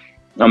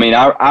mean,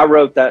 I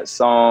wrote that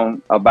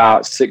song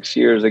about 6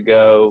 years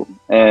ago.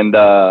 And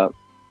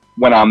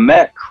when I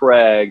met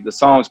Craig, the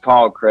song's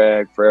called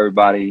Craig for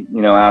everybody,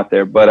 you know, out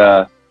there.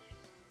 But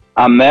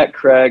I met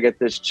Craig at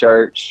this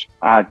church.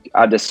 I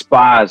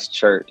despise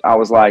church. I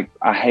was like,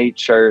 I hate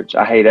church.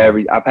 I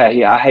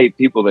hate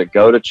people that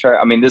go to church.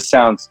 I mean, this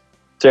sounds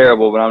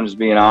terrible, but I'm just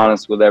being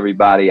honest with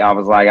everybody. I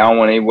was like, I don't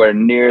want anywhere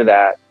near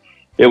that.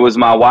 It was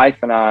my wife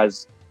and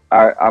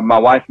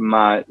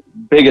my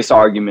biggest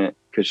argument,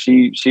 because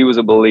she was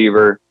a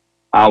believer,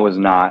 I was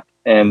not.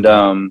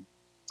 And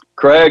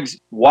Craig's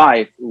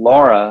wife,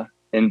 Laura,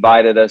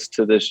 invited us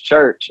to this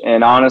church.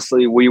 And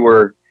honestly,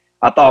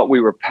 I thought we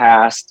were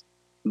past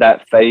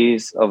that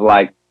phase of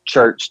like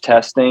church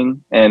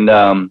testing. And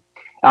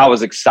I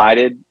was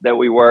excited that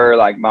we were.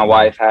 Like, my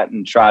wife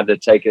hadn't tried to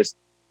take us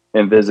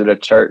and visit a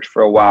church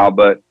for a while.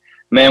 But,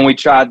 man, we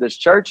tried this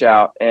church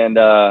out, and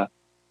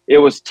it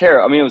was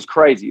terrible. I mean, it was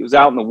crazy. It was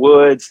out in the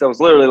woods. There was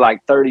literally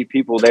like 30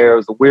 people there. It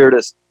was the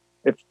weirdest.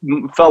 It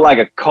felt like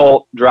a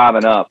cult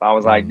driving up. I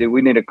was like, dude,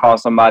 we need to call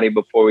somebody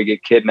before we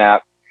get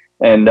kidnapped.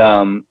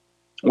 And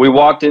we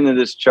walked into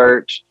this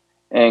church,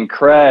 and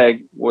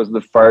Craig was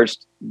the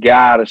first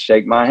guy to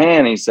shake my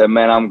hand. He said,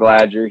 man, I'm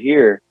glad you're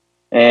here.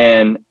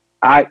 And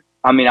I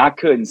mean, I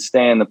couldn't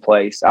stand the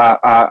place.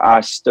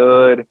 I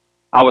stood.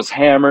 I was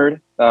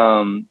hammered.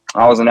 I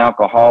was an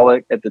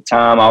alcoholic at the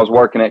time. I was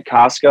working at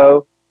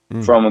Costco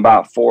from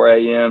about 4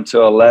 a.m.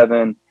 to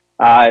 11.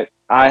 I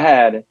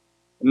had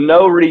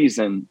no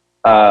reason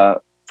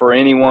for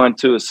anyone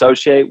to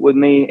associate with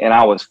me, and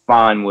I was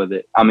fine with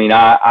it. I mean,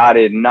 I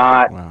did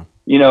not,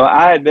 you know,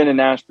 I had been in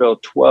Nashville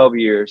 12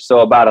 years. So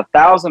about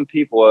 1,000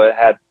 people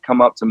had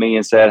come up to me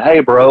and said,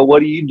 hey, bro, what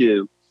do you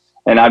do?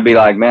 And I'd be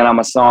like, man, I'm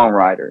a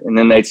songwriter. And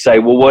then they'd say,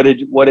 well, what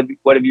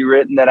have you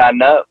written that I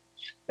know?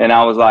 And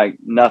I was like,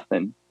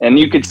 nothing. And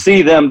you could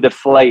see them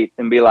deflate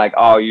and be like,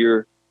 oh,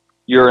 you're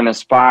an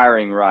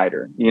aspiring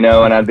writer, you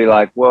know? And I'd be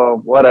like, well,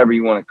 whatever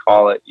you want to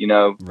call it, you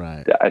know,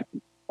 right.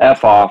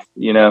 F off,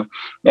 you know?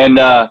 And,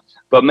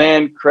 but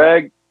man,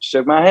 Craig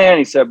shook my hand.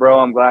 He said, bro,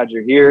 I'm glad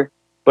you're here.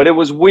 But it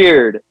was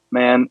weird,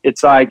 man.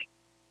 It's like,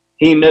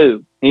 he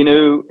knew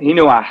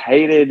I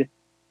hated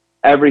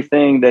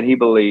everything that he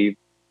believed.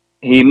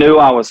 He knew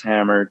I was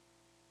hammered.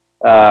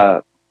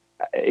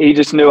 He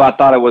just knew I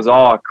thought it was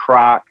all a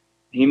crock.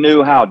 He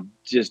knew how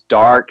just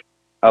dark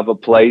of a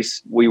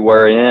place we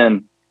were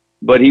in,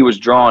 but he was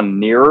drawn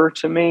nearer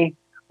to me,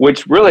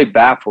 which really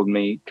baffled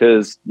me,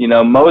 because, you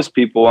know, most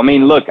people, I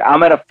mean, look,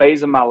 I'm at a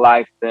phase of my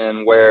life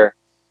then where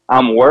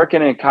I'm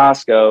working in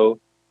Costco,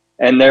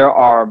 and there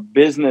are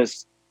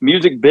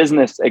music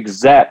business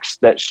execs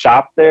that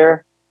shop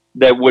there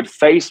that would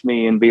face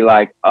me and be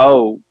like,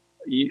 oh,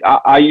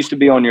 I used to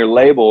be on your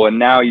label, and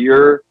now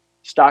you're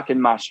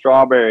stocking my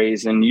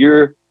strawberries, and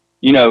you're,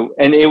 you know,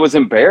 and it was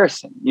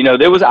embarrassing. You know,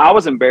 I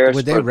was embarrassed.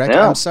 Would they for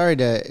them. I'm sorry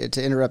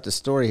to interrupt the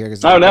story here,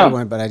 because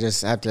but I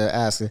just have to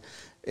ask.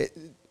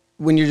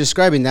 When you're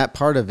describing that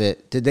part of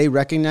it, did they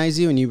recognize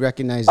you, and you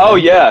recognize them? Oh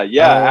yeah,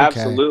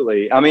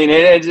 absolutely. I mean,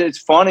 it's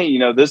funny. You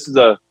know, this is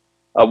a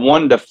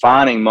one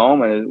defining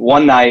moment.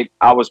 One night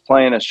I was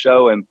playing a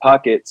show in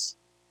Puckett's,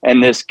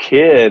 and this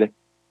kid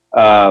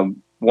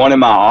wanted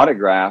my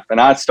autograph, and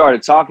I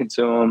started talking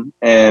to him,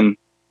 and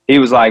he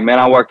was like, man,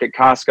 I work at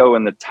Costco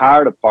in the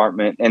tire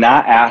department. And I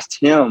asked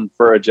him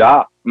for a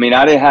job. I mean,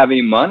 I didn't have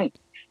any money.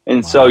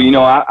 And so, you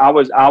know, I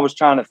was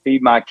trying to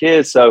feed my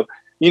kids. So,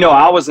 you know,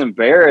 I was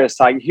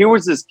embarrassed. Like, here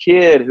was this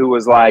kid who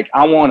was like,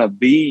 I want to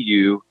be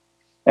you.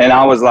 And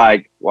I was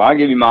like, well, I'll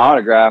give you my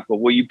autograph, but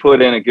will you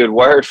put in a good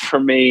word for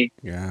me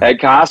at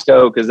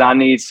Costco? Because I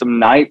need some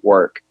night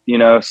work, you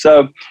know?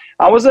 So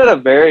I was at a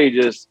very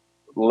just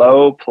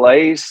low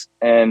place,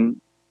 and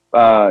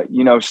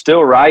you know,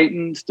 still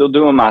writing, still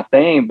doing my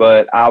thing,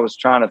 but I was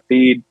trying to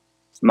feed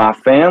my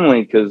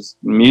family because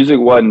music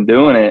wasn't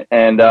doing it.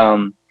 And,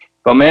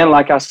 but man,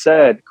 like I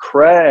said,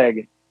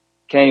 Craig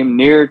came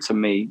near to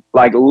me,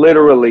 like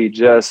literally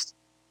just,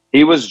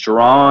 he was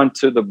drawn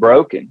to the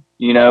broken,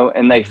 you know,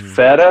 and they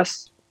fed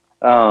us.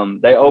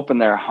 They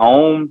opened their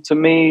home to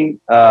me.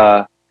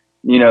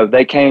 You know,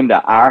 they came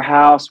to our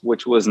house,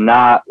 which was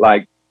not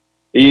like,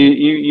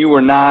 you were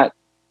not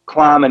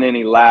climbing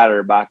any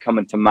ladder by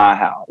coming to my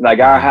house. Like,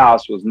 our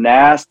house was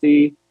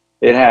nasty.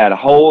 It had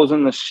holes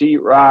in the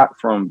sheetrock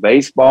from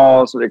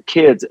baseballs. There were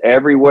kids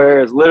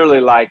everywhere. It's literally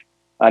like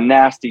a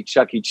nasty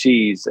Chuck E.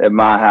 Cheese at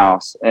my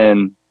house.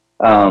 And,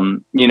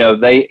 you know,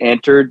 they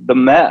entered the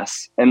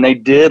mess, and they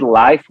did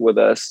life with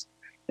us.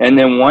 And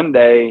then one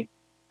day,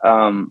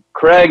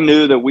 Craig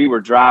knew that we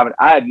were driving.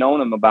 I had known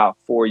him about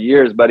 4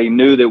 years, but he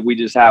knew that we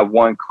just had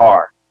one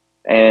car.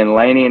 And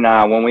Lainey and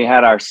I, when we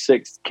had our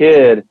sixth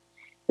kid,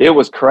 it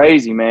was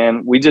crazy,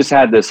 man. We just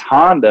had this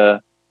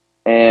Honda,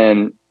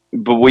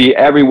 but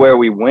everywhere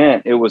we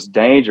went, it was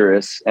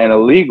dangerous and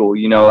illegal.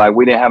 You know, like,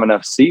 we didn't have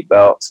enough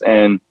seatbelts.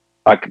 And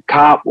like a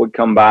cop would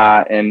come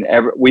by and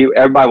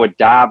everybody would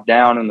dive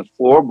down in the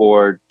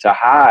floorboard to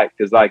hide.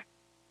 Cause like,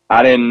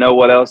 I didn't know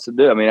what else to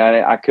do. I mean,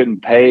 I couldn't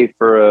pay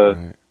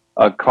for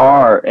a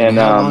car. And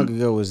how long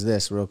ago was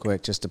this, real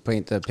quick, just to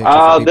paint the picture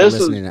for people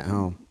listening at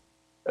home?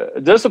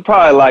 This was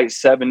probably like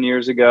 7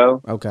 years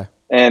ago. Okay.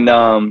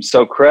 And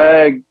so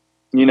Craig,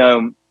 you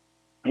know,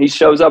 he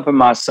shows up in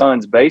my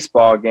son's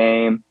baseball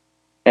game,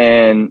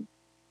 and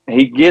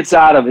he gets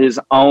out of his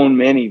own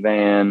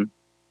minivan,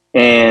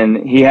 and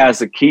he has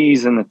the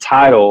keys and the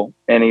title,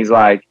 and he's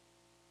like,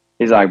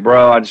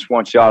 bro, I just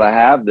want y'all to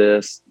have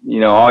this. You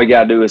know, all you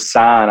gotta do is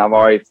sign. I've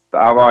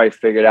already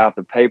figured out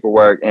the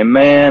paperwork. And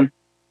man,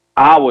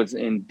 I was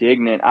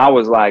indignant. I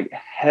was like,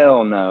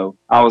 hell no.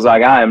 I was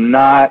like, I am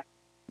not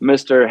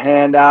Mr.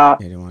 Handout.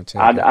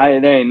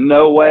 There ain't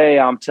no way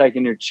I'm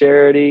taking your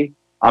charity.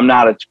 I'm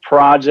not a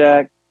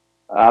project.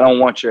 I don't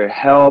want your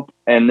help.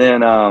 And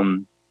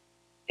then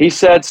he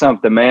said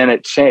something, man.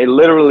 It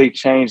literally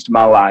changed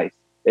my life.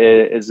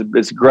 It's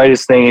the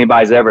greatest thing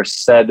anybody's ever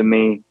said to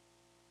me.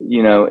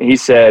 You know, he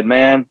said,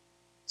 man,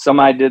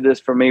 somebody did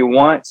this for me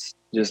once.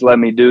 Just let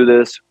me do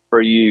this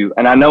for you.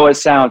 And I know it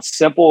sounds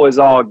simple as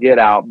all get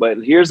out, but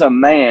here's a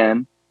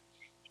man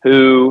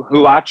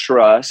who I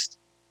trust,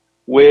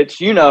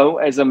 which, you know,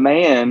 as a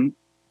man,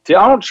 I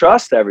don't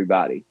trust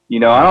everybody. You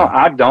know,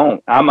 I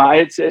don't.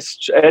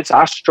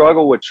 I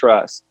struggle with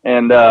trust.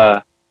 And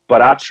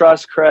but I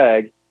trust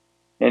Craig.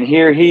 And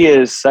here he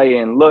is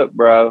saying, look,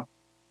 bro,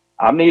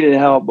 I've needed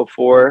help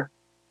before.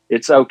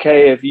 It's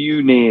okay if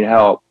you need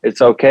help.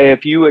 It's okay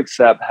if you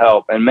accept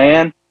help. And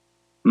man,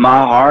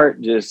 my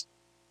heart just,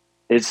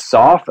 it's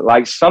soft.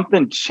 Like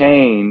something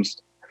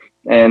changed.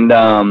 And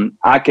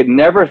I could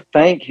never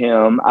thank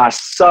him. I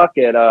suck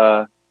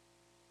at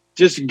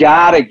just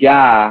guy to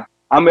guy.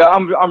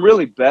 I'm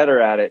really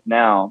better at it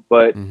now.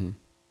 But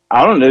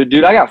I don't know,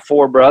 dude. I got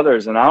 4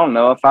 brothers, and I don't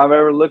know if I've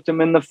ever looked them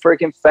in the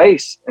freaking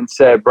face and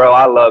said, bro,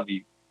 I love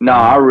you. No,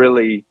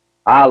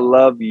 I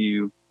love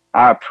you.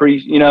 I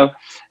appreciate, you know,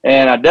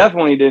 and I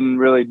definitely didn't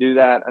really do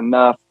that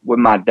enough with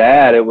my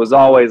dad. It was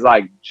always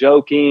like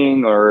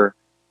joking or,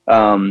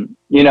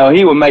 you know,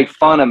 he would make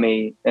fun of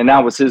me, and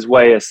that was his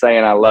way of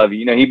saying I love you.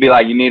 You know, he'd be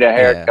like, you need a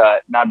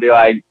haircut. And I'd be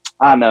like,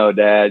 I know,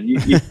 Dad,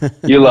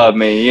 you love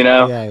me, you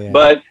know,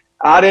 but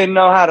I didn't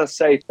know how to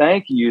say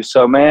thank you.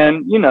 So,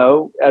 man, you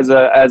know, as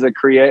an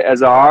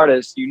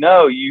artist, you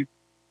know, you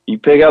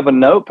pick up a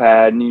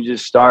notepad and you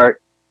just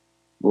start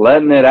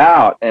letting it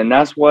out. And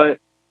that's what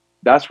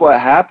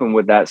happened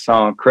with that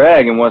song,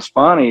 Craig. And what's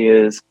funny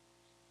is,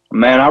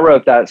 man, I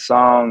wrote that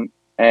song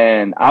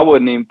and I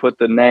wouldn't even put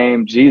the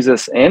name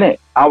Jesus in it.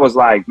 I was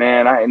like,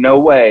 man, no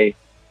way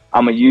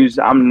I'm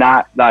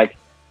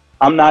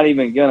not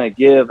even going to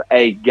give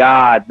a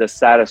God the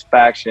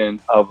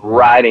satisfaction of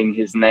writing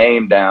his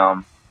name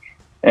down.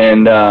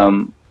 And,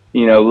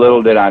 you know,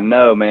 little did I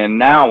know, man,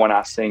 now when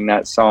I sing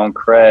that song,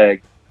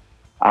 Craig,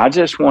 I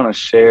just want to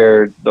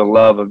share the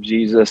love of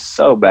Jesus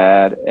so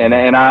bad. And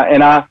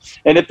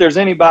if there's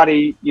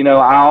anybody, you know,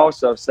 I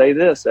also say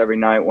this every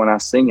night when I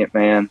sing it,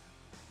 man.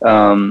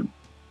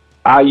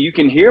 You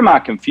can hear my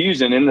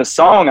confusion in the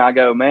song. I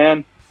go,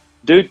 man,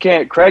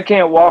 Craig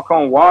can't walk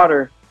on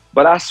water,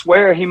 but I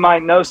swear he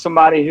might know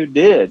somebody who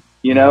did,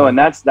 you know, and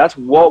that's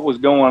what was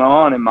going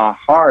on in my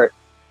heart.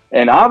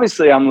 And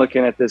obviously I'm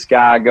looking at this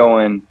guy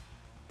going,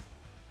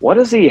 what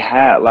does he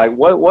have? Like,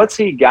 what's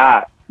he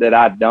got that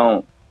I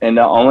don't? And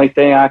the only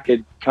thing I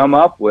could come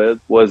up with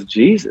was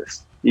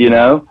Jesus, you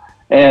know?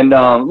 And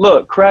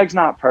look, Craig's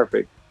not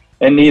perfect,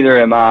 and neither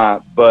am I.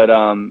 But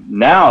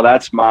now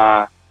that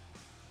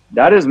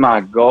is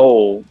my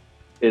goal,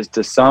 is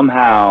to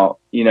somehow,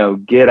 you know,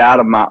 get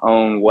out of my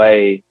own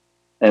way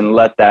and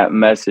let that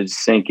message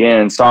sink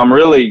in. So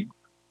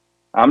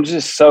I'm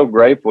just so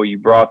grateful you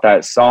brought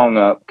that song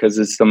up, because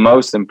it's the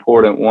most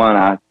important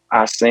one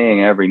I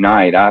sing every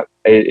night.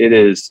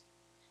 It's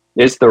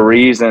the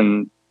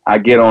reason I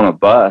get on a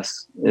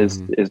bus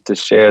is to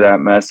share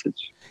that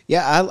message.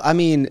 Yeah. I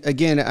mean,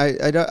 again,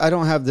 I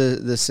don't have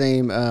the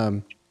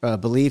same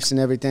beliefs and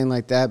everything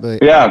like that,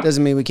 but it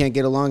doesn't mean we can't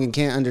get along and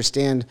can't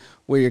understand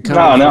where you're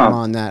coming from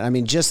on that. I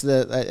mean, just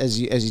as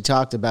you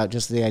talked about,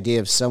 just the idea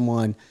of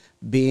someone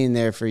being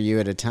there for you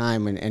at a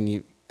time, and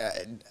you,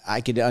 I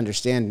could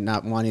understand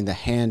not wanting to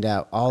hand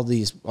out all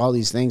these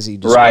things that you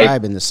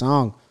describe in the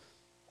song.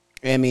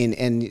 I mean,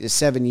 and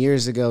 7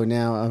 years ago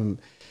now,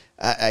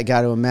 I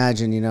got to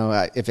imagine, you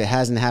know, if it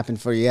hasn't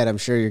happened for you yet, I'm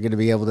sure you're going to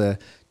be able to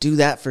do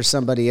that for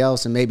somebody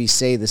else and maybe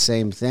say the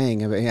same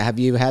thing. I mean, have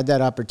you had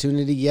that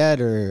opportunity yet,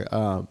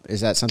 or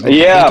is that something?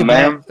 Yeah,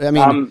 man. I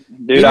mean,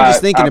 dude,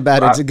 just thinking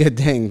about it's a good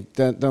thing.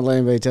 Don't let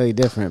anybody tell you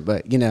different,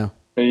 but you know.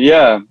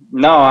 Yeah,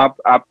 no,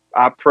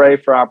 I pray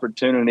for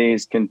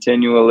opportunities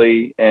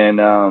continually, and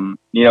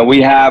you know,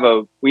 we have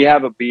a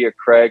Be a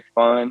Craig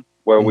fund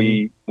where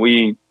we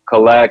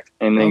collect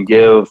and then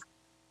give,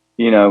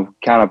 you know,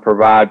 kind of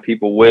provide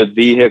people with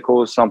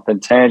vehicles,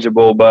 something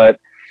tangible. But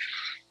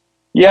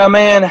yeah,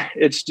 man,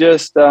 it's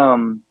just,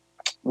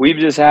 we've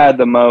just had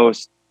the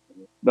most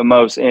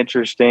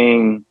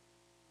interesting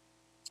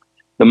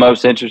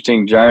most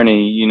interesting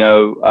journey. You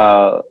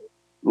know,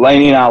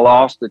 Lainey and I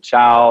lost a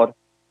child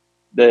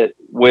that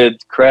with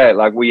Craig,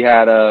 like we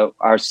had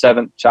our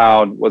seventh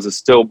child was a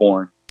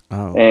stillborn.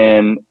 Oh,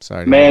 and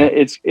sorry, man,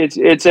 it's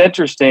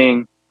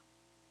interesting.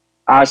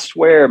 I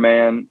swear,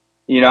 man,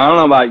 you know, I don't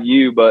know about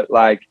you, but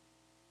like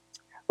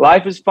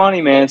life is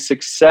funny, man.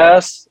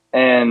 Success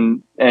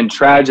and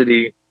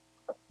tragedy,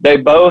 they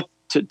both,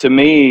 to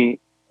me,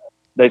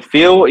 they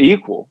feel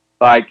equal.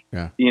 Like,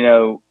 you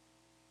know,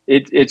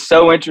 it's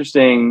so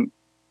interesting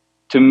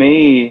to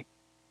me,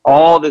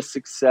 all the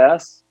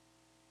success,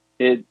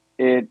 it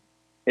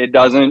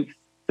doesn't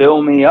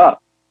fill me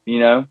up, you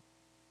know.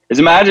 As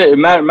a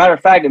matter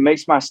of fact, it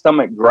makes my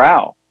stomach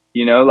growl,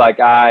 you know, like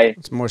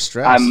it's more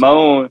stress. I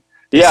moan.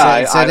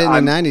 I said in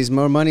the 90s,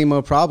 more money,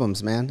 more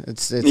problems, man.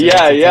 It's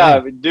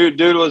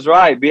Dude was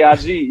right.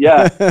 B.I.G.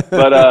 Yeah.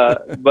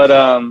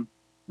 but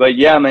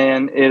yeah,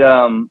 man,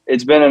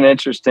 it's been an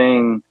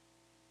interesting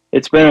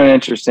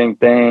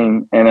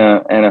thing and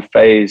a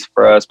phase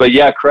for us. But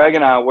yeah, Craig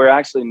and I, we're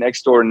actually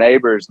next door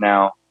neighbors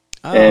now.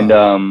 Oh. And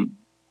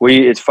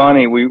it's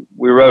funny, we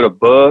wrote a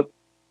book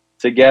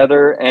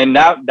together, and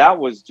that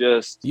was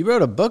just, you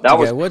wrote a book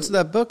together. What's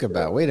that book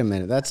about? Wait a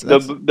minute, that's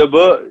the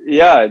book.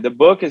 Yeah, the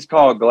book is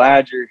called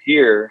Glad You're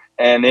Here,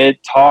 and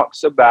it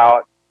talks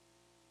about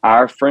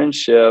our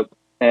friendship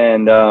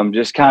and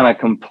just kind of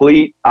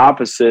complete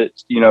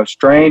opposites, you know,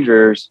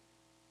 strangers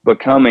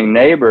becoming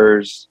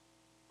neighbors,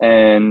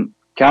 and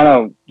kind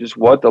of just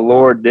what the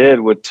Lord did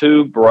with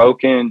two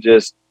broken,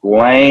 just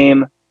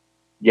lame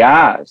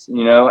guys,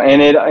 you know.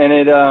 And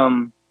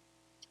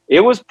it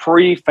was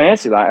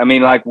pre-Fancy Life. I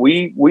mean, like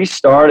we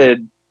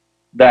started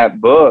that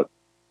book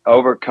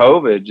over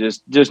COVID,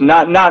 just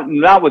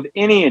not with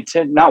any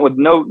intent, not with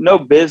no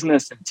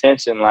business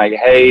intention. Like,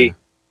 hey,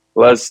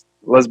 let's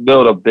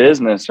build a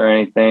business or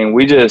anything.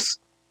 We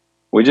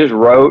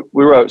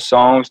wrote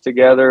songs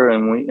together,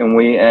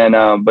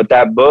 and but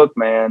that book,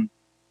 man,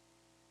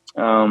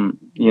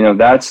 you know,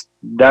 that's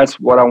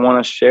what I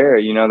want to share.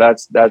 You know,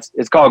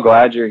 it's called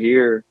Glad You're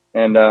Here.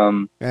 And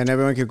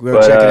everyone could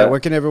go check it out. Where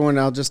can everyone?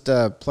 I'll just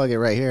plug it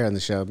right here on the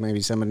show.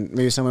 Maybe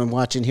someone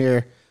watching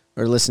here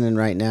or listening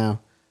right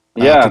now,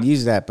 could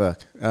use that book.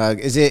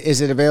 Is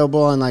it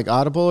available on like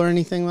Audible or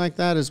anything like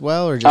that as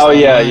well, or just?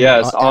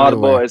 It's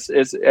Audible.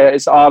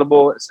 It's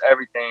Audible. It's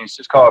everything. It's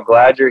just called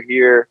Glad You're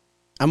Here.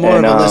 I'm more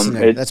of a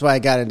listener. That's why I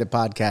got into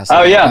podcasting.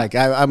 Oh yeah, like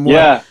I'm more.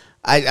 Yeah.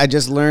 I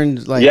just learned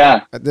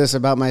this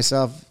about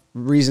myself.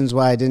 Reasons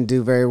why I didn't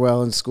do very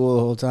well in school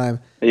the whole time.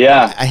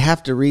 Yeah. I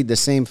have to read the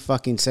same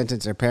fucking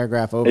sentence or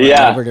paragraph over and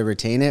over to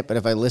retain it. But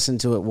if I listen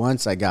to it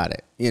once, I got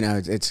it. You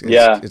know,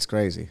 it's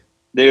crazy.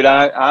 Dude,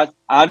 I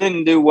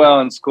didn't do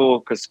well in school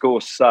because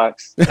school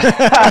sucks.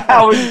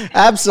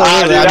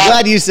 Absolutely. I'm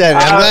glad you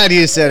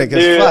said it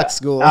because fuck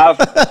school.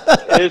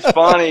 It's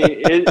funny.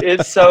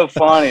 It's so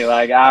funny.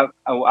 Like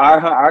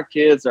our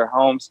kids are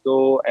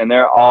homeschooled and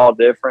they're all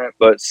different.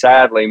 But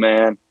sadly,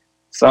 man,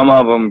 some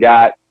of them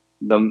got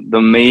the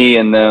me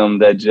and them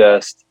that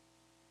just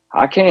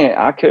I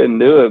couldn't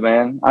do it,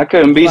 man. I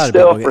couldn't be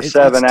still for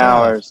 7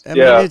 hours. I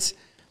mean,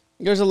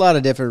 there's a lot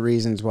of different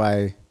reasons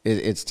why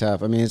it's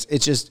tough. I mean,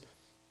 it's just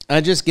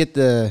I just get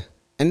and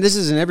this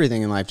isn't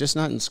everything in life, just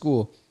not in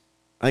school.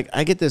 Like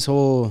I get this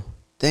whole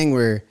thing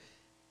where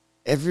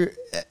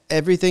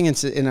everything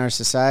in our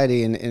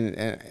society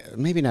and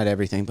maybe not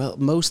everything, but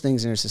most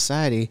things in our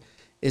society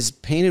is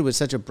painted with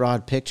such a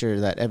broad picture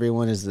that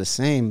everyone is the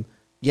same,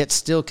 yet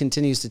still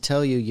continues to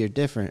tell you you're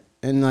different.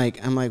 And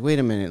like, I'm like, wait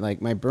a minute,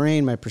 like my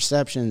brain, my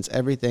perceptions,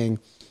 everything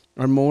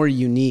are more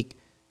unique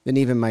than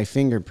even my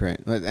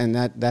fingerprint. And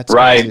that's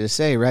right. Crazy to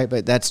say, right?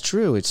 But that's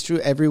true. It's true.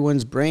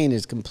 Everyone's brain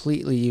is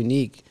completely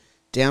unique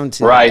down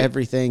to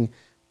everything,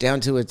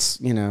 down to its,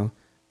 you know,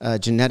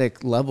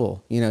 genetic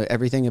level. You know,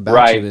 everything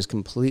about you is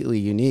completely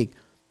unique.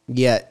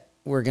 Yet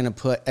we're going to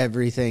put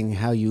everything,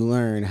 how you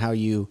learn, how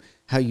you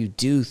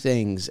do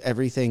things,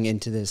 everything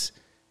into this.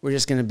 We're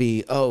just going to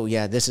be, oh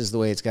yeah, this is the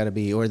way it's got to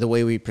be, or the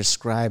way we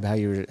prescribe how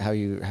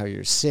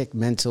you're sick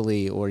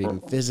mentally or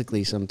even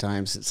physically.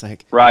 Sometimes it's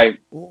like, right,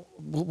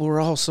 we're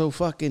all so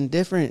fucking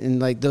different,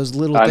 and like those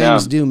little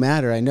things do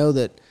matter. I know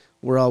that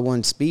we're all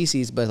one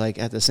species, but like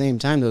at the same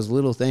time, those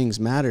little things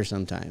matter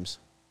sometimes.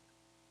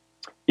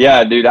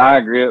 Yeah, dude, I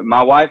agree.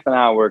 My wife and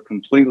I were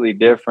completely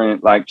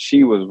different. Like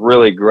she was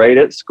really great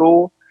at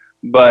school,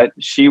 but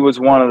she was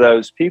one of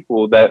those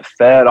people that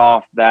fed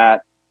off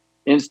that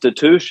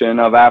institution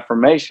of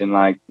affirmation.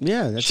 Like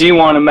she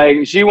wanted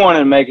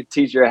to make a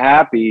teacher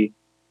happy.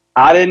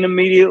 I didn't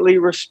immediately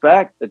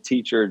respect a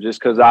teacher just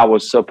because I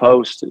was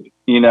supposed to,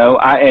 you know.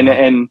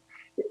 And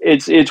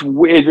it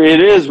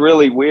is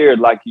really weird,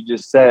 like you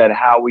just said,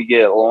 how we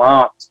get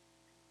lumped.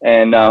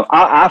 And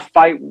I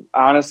fight,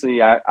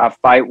 honestly, I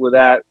fight with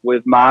that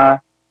with my,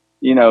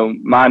 you know,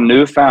 my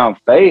newfound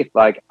faith.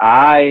 Like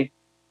I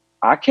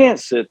can't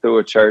sit through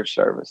a church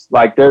service.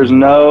 Like there's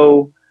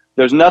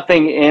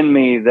nothing in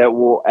me that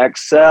will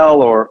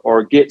excel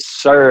or get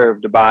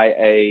served by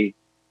a,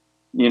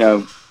 you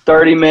know,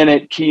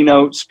 30-minute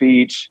keynote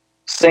speech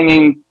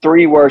singing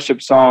 3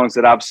 worship songs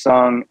that I've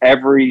sung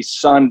every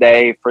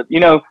Sunday for,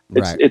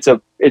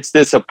 it's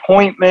this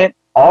appointment.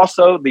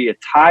 Also the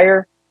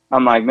attire.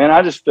 I'm like, man,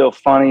 I just feel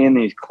funny in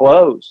these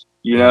clothes,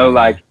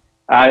 so,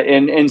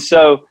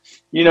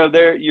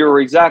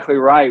 you're exactly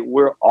right.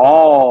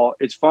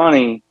 It's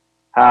funny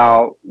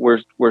how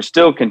we're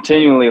still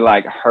continually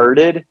like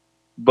hurted,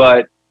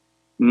 but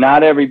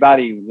not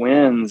everybody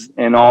wins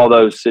in all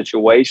those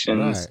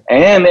situations.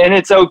 Right. And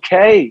it's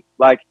okay.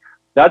 Like,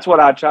 that's what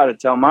I try to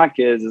tell my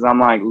kids is I'm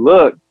like,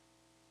 look,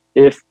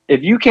 if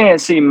you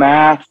can't see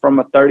math from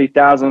a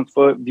 30,000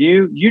 foot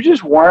view, you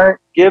just weren't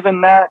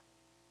given that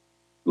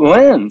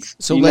lens.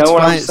 So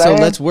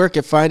let's work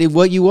at finding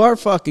what you are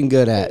fucking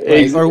good at,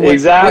 right? Or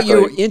what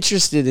you're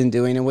interested in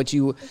doing,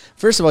 and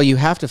first of all, you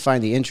have to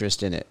find the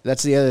interest in it.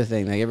 That's the other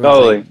thing. Like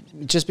totally.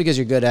 Just because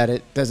you're good at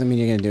it doesn't mean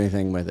you're going to do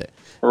anything with it.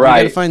 Right.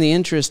 You got to find the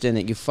interest in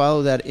it. You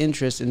follow that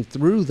interest, and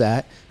through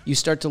that, you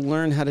start to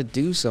learn how to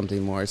do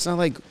something more. It's not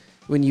like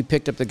when you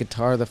picked up the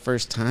guitar the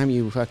first time,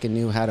 you fucking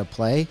knew how to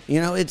play.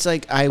 It's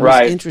like I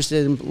was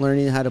interested in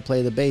learning how to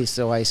play the bass,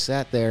 so I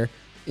sat there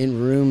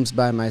in rooms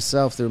by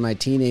myself through my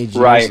teenage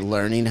years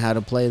learning how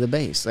to play the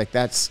bass. Like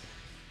it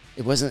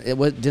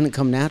didn't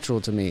come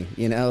natural to me,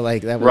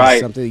 like that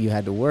was something that you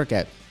had to work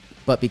at.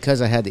 But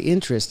because I had the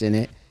interest in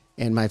it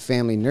and my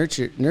family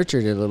nurtured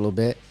it a little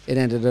bit, it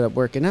ended up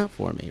working out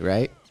for me,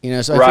 right? So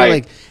I feel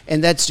like,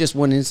 and that's just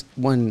one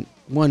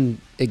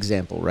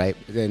example, right?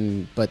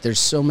 But there's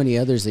so many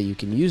others that you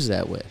can use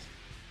that with.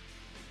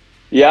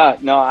 Yeah,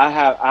 no, I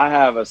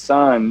have a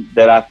son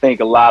that I think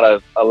a lot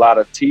of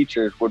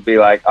teachers would be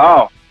like,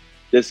 oh,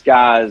 this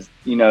guy is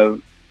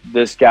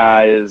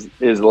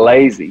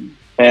lazy.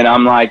 And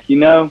I'm like, he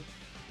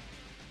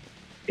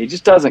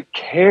just doesn't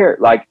care.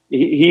 Like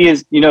he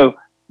is,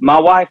 my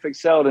wife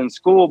excelled in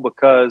school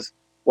because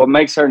what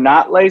makes her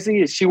not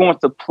lazy is she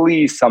wants to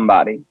please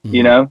somebody, And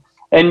I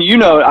don't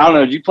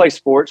know, did you play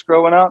sports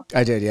growing up?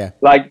 I did, yeah.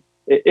 Like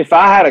if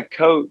I had a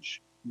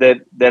coach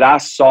that I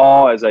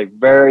saw as a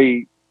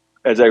really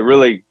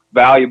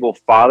valuable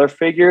father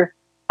figure,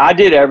 I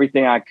did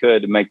everything I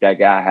could to make that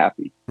guy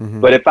happy.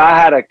 Mm-hmm. But if I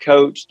had a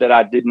coach that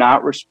I did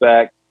not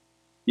respect,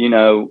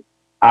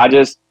 I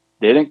just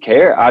didn't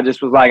care. I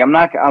just was like, I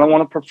don't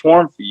want to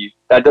perform for you.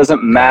 That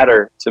doesn't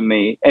matter to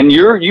me. And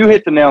you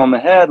hit the nail on the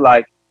head.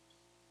 Like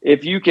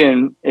if you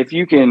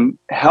can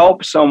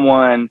help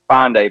someone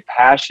find a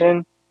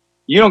passion,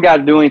 you don't got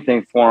to do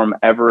anything for them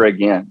ever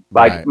again.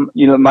 Like,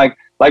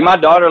 like my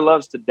daughter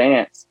loves to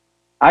dance.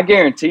 I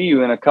guarantee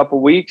you in a couple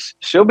weeks,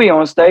 she'll be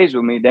on stage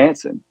with me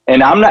dancing.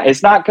 And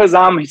it's not because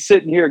I'm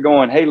sitting here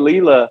going, hey,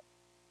 Leela,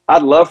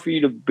 I'd love for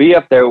you to be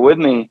up there with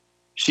me.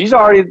 She's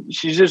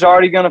just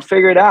already going to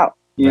figure it out.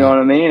 You know what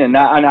I mean? And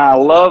I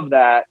love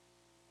that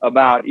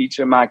about each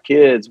of my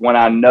kids when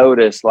I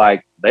notice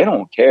like, they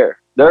don't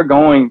care. They're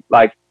going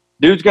like,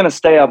 dude's going to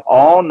stay up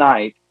all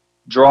night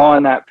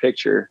drawing that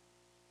picture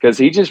because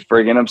he's just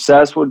friggin'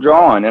 obsessed with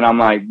drawing. And I'm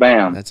like,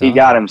 bam, That's awesome.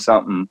 Got him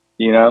something,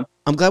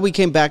 I'm glad we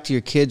came back to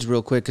your kids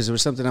real quick because there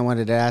was something I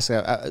wanted to ask.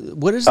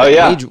 What's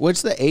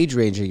the age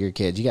range of your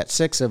kids? You got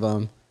 6 of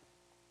them.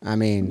 I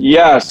mean,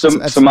 yeah. So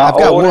my I've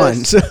got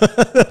oldest, one.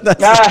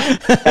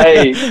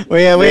 Hey, we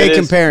ain't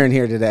comparing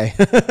here today.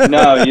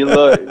 No, you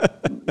look,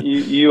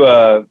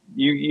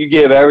 you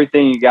give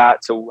everything you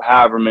got to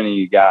however many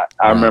you got.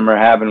 I remember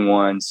having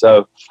one.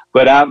 So,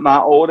 but my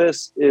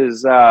oldest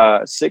is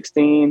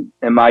 16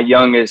 and my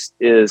youngest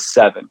is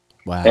 7.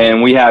 Wow.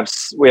 And we have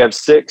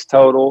 6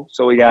 total.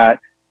 So we got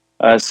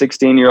a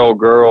 16-year-old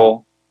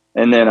girl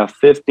and then a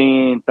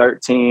 15,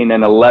 13,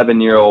 and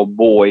 11-year-old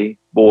boys.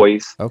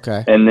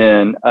 Okay. And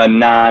then a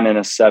 9 and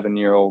a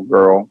 7-year-old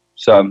girl.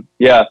 So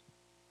yeah.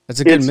 That's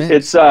a good mix.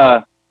 It's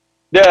yeah,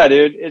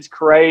 dude, it's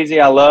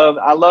crazy. I love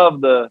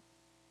the,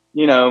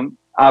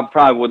 I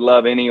probably would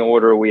love any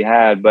order we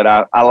had, but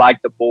I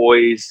like the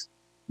boys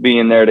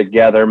being there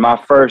together. My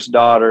first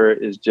daughter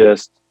is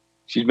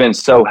she's been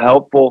so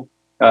helpful.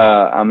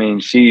 I mean,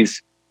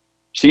 she's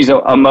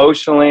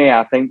emotionally,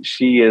 I think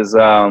she is,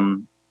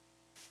 I'm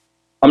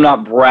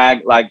not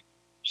like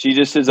she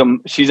just is,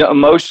 she's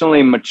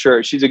emotionally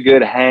mature. She's a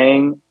good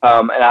hang.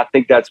 And I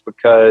think that's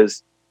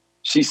because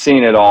she's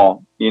seen it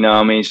all,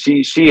 I mean,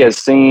 she's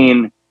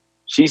seen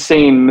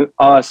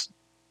us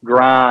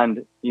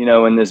grind,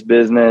 in this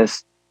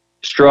business,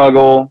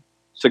 struggle,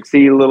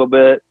 succeed a little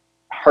bit,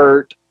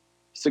 hurt,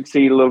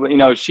 succeed a little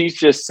bit, she's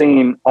just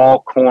seen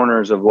all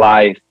corners of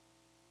life.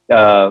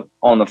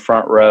 On the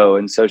front row,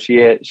 and so she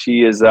is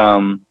she's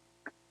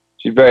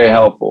very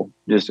helpful,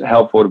 just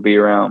helpful to be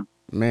around.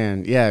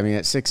 Man, yeah, I mean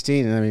at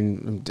 16, I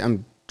mean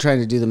I'm trying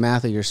to do the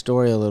math of your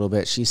story a little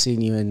bit. She's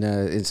seen you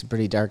in some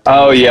pretty dark times.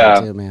 Oh yeah,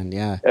 too, man,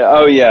 yeah.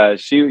 Oh yeah,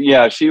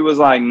 she was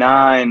like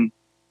 9,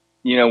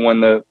 when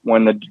the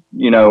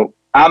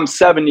I'm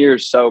 7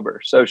 years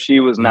sober, so she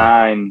was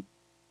 9,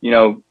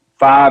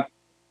 5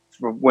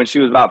 when she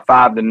was about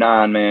 5 to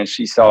 9. Man,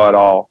 she saw it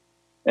all,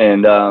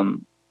 and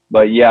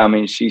but yeah, I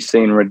mean, she's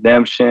seen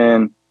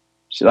redemption.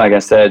 Like I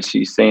said,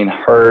 she's seen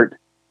hurt.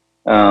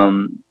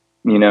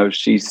 you know,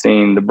 she's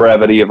seen the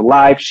brevity of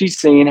life. She's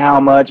seen how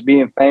much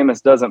being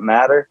famous doesn't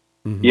matter.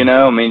 Mm-hmm. You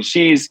know, I mean,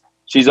 she's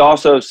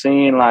also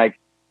seen like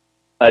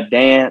a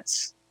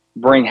dance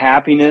bring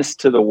happiness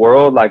to the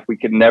world like we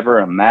could never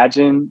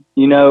imagine,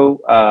 you know.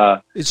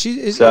 Is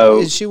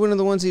she one of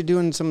the ones you're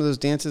doing some of those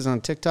dances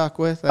on TikTok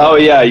with?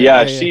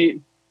 Yeah.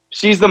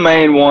 She's the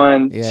main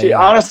one.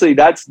 Honestly,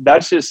 that's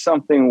just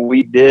something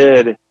we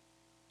did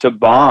to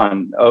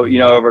bond. Oh, you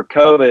know, over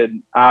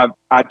COVID,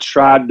 I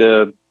tried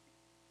to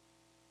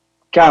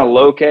kind of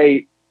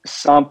locate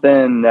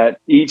something that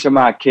each of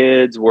my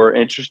kids were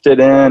interested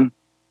in.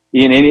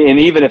 And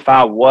even if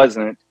I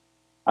wasn't,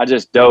 I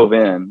just dove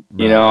in,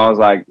 you know, I was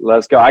like,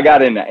 let's go. I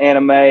got into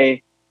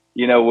anime,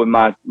 you know, with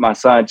my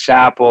son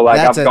Chapel. Like,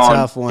 that's a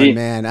tough one,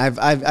 man.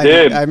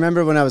 I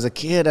remember when I was a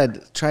kid,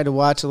 I'd try to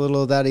watch a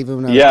little of that even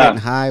when I was getting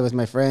high with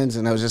my friends.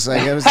 And I was just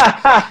like,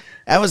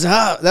 that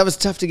was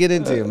tough to get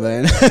into,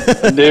 man.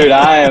 Dude,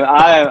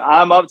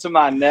 I'm up to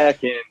my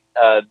neck in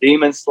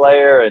Demon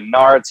Slayer and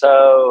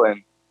Naruto,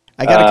 and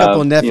I got a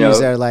couple of nephews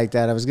that are like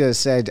that. I was gonna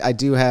say I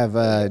do have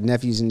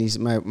nephews and nieces.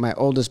 My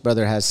oldest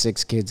brother has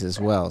 6 kids as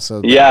well.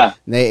 So they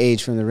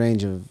age from the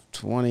range of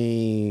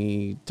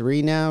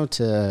 23 now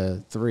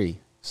to 3.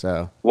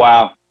 So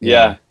wow,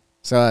 yeah.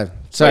 So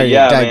sorry to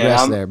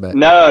digress there, but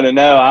no.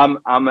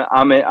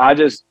 I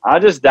just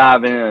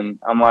dive in.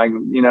 I'm like,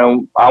 you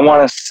know, I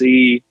want to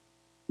see,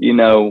 you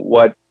know,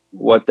 what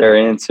they're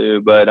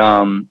into. But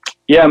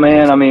yeah,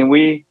 man. I mean,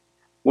 we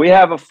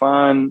have a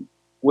fun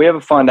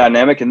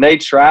dynamic, and they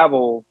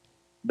travel.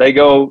 They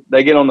get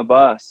on the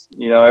bus,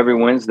 you know, every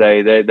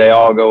Wednesday. They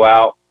all go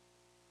out,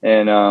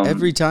 and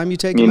every time you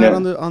take them out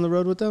on the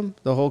road with them,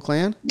 the whole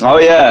clan. Oh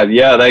yeah.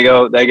 They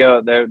go.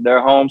 They're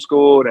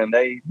homeschooled, and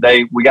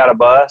we got a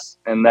bus,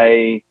 and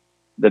we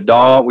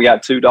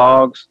got 2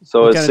 dogs,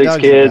 so it's 6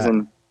 kids,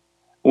 and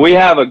we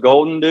have a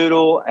golden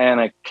doodle and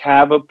a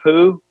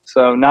Cavapoo.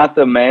 So not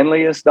the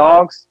manliest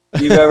dogs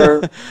you've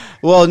ever.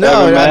 Well,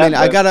 no, I mean,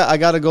 I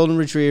got a golden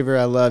retriever.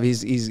 I love.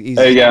 He's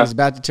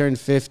about to turn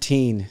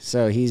 15,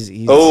 so he's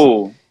he's an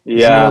old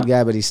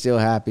guy, but he's still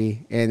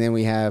happy. And then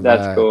we have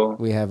that's cool.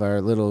 We have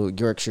our little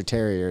Yorkshire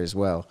Terrier as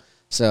well.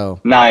 So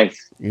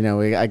nice. You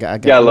know, I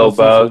got a little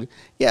both.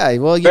 Yeah,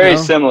 well, very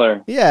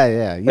similar.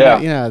 Yeah. You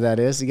know how that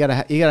is. You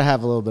gotta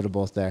have a little bit of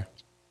both there.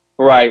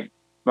 Right.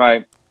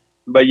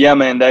 But yeah,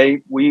 man,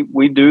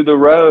 we do the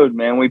road,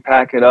 man. We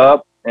pack it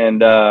up,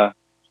 and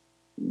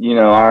you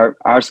know,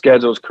 our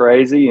schedule's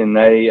crazy, and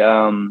they,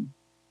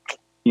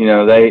 you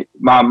know,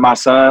 my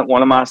son,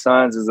 one of my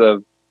sons is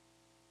a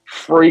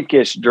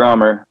freakish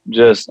drummer.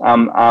 Just,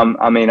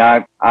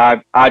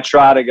 I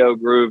try to go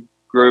groove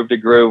to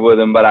groove with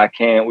him, but I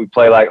can't. We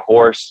play like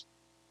horse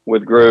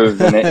with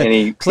grooves, and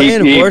he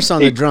playing horse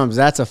on the drums.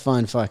 That's a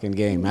fun fucking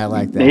game. I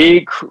like that.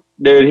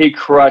 He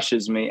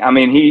crushes me. I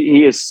mean,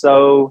 he is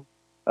so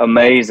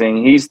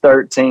amazing. He's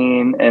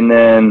 13, and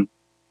then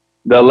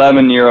the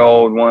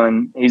 11-year-old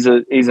one, he's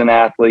an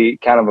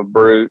athlete, kind of a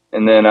brute.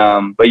 And then,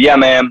 but yeah,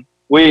 man,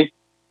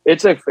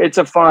 it's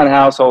a fun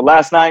household.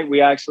 Last night we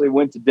actually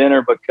went to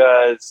dinner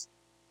because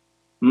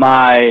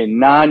my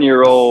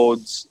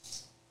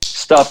 9-year-old's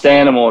stuffed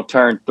animal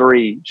turned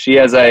 3. She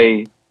has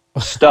a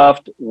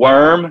stuffed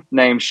worm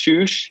named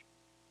Shoosh,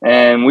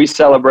 and we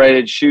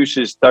celebrated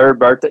Shoosh's 3rd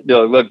birthday.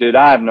 Look, dude,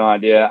 I have no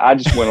idea. I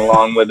just went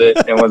along with it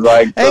and was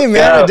like, hey,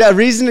 man, a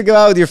reason to go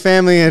out with your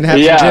family and have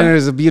some dinner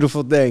is a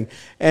beautiful thing.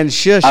 And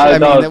Shush, I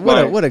mean,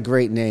 what a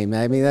great name.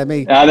 I mean,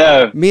 I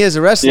know. Me as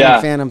a wrestling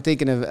fan, I'm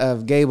thinking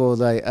of Gable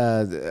like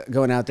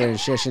going out there and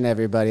shushing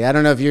everybody. I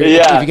don't know if you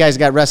guys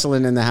got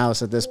wrestling in the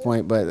house at this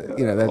point, but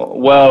you know that.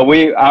 Well,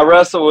 I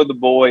wrestle with the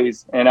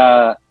boys, and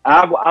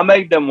I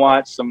made them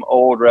watch some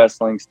old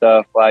wrestling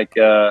stuff like.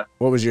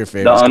 What was your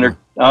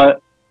favorite?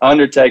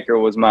 Undertaker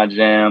was my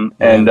jam,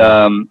 and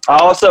I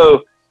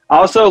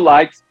also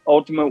liked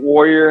Ultimate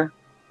Warrior.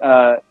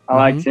 I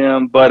liked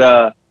him,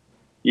 but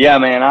yeah,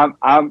 man,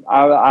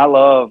 I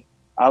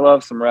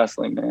love some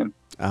wrestling, man.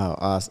 Oh,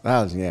 awesome!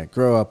 Oh, yeah,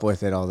 grow up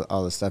with it,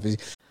 all the stuff.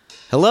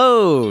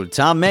 Hello,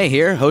 Tom May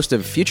here, host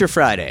of Future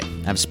Friday.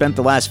 I've spent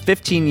the last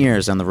 15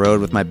 years on the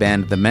road with my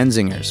band, The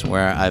Menzingers,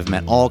 where I've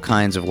met all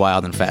kinds of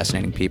wild and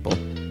fascinating people.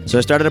 So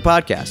I started a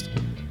podcast.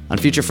 On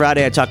Future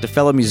Friday, I talk to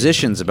fellow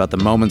musicians about the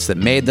moments that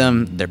made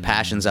them, their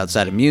passions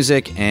outside of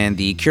music, and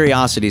the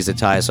curiosities that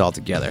tie us all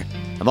together.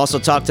 I've also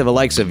talked to the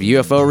likes of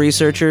UFO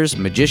researchers,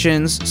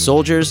 magicians,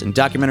 soldiers, and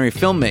documentary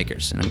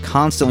filmmakers, and I'm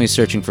constantly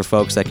searching for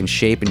folks that can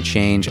shape and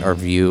change our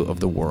view of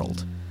the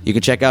world. You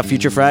can check out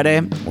Future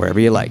Friday wherever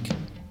you like.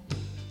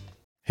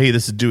 Hey,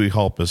 this is Dewey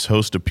Halpus,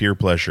 host of Peer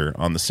Pleasure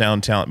on the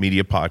Sound Talent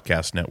Media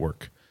Podcast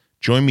Network.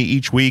 Join me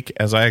each week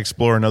as I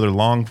explore another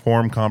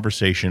long-form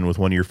conversation with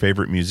one of your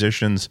favorite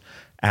musicians,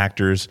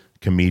 actors,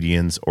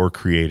 comedians, or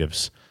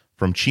creatives.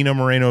 From Chino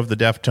Moreno of the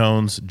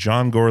Deftones,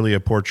 John Gorley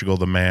of Portugal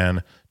the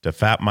Man, to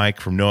Fat Mike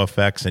from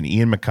NoFX and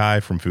Ian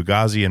MacKaye from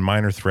Fugazi and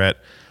Minor Threat,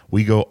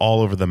 we go all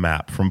over the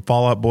map. From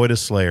Fall Out Boy to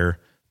Slayer,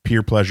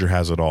 Peer Pleasure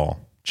has it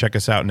all. Check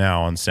us out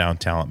now on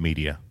Sound Talent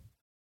Media.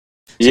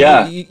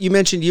 Yeah. You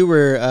mentioned you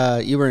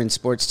were in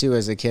sports too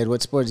as a kid.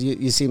 What sports?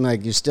 You seem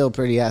like you're still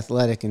pretty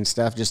athletic and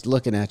stuff. Just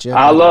looking at you.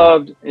 I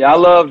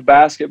loved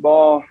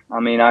basketball. I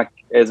mean,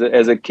 as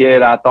a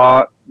kid, I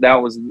thought I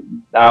was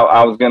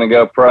going to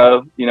go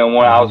pro. You know,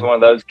 when I was one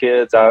of those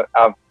kids,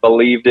 I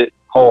believed it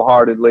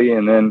wholeheartedly.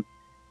 And then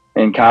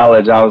in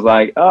college, I was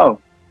like, oh,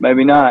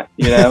 maybe not.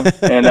 You know,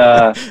 and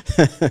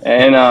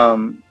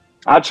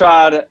I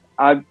tried.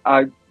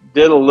 I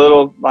did a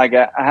little, like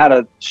I had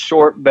a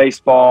short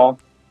baseball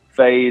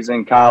phase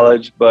in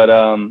college, but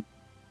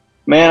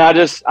man,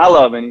 I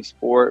love any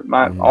sport.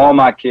 All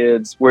my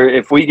kids,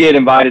 if we get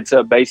invited to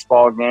a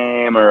baseball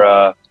game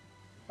or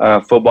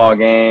a football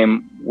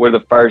game, we're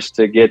the first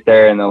to get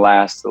there and the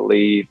last to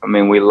leave. I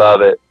mean, we love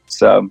it.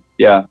 So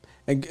yeah.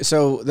 And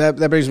so that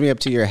brings me up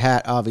to your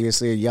hat,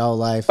 obviously, Y'all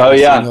Life. Oh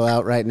yeah, single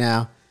out right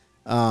now.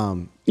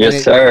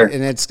 Yes, sir.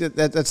 And it's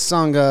that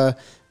song.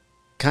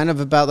 Kind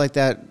of about like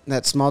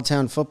that small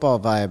town football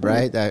vibe,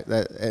 right?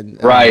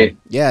 Right.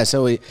 Yeah.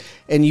 So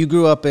you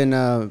grew up in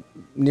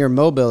near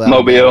Mobile.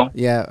 Alabama. Mobile.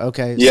 Yeah.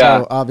 Okay. Yeah.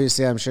 So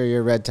obviously, I'm sure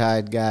you're a Red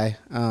Tide guy.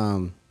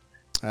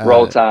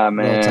 Roll Tide,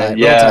 man.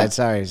 Roll Tide.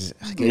 Sorry.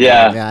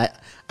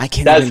 I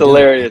can't. That's even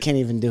hilarious. I can't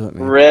even do it,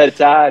 man. Red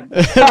Tide.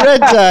 Red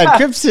Tide.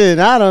 Crimson.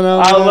 I don't know.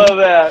 I love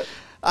that.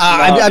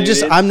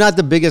 I'm not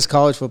the biggest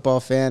college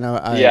football fan.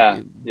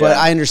 But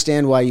I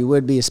understand why you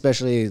would be,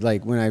 especially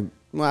like when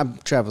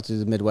I've traveled through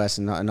the Midwest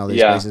and all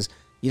these places.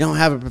 You don't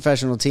have a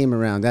professional team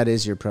around. That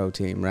is your pro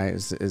team, right?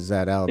 Is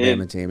that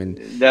Alabama team? And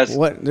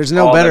there's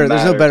no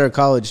better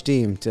college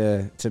team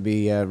to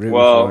be rooting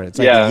for. It's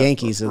like the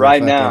Yankees of right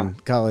the now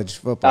college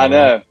football. I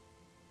know. Right?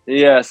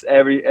 Yes,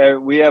 every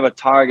we have a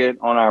target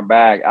on our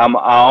back. I'm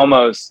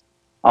almost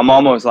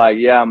like,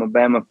 yeah, I'm a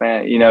Bama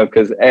fan, you know,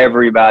 because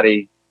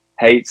everybody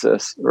hates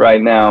us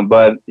right now.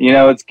 But you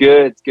know, it's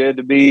good. It's good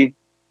to be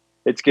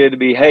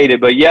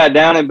hated. But yeah,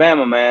 down in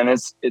Bama, man,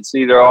 it's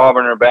either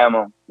Auburn or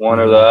Bama, one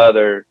or the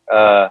other.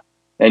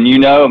 And you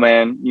know,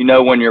 man, you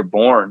know when you're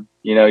born,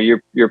 you know,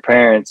 your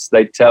parents,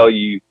 they tell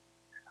you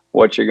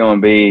what you're going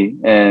to be,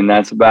 and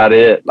that's about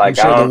it. Like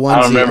I don't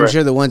remember. I'm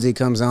sure the onesie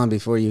comes on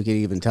before you can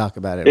even talk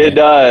about it. It right?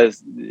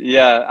 does.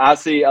 Yeah, I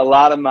see a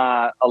lot of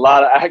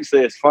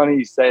actually, it's funny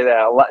you say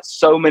that.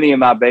 So many of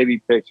my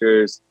baby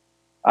pictures,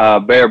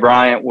 Bear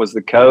Bryant was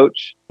the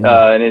coach, and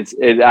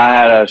I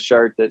had a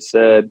shirt that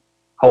said,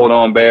 "Hold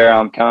on, Bear,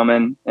 I'm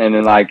coming," and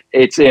then like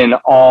it's in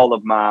all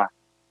of my,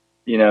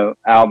 you know,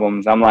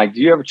 albums. I'm like, do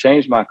you ever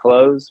change my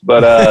clothes?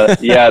 But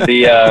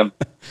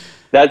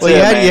that's well,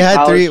 it. You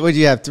had three. Would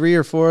you have 3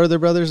 or 4 other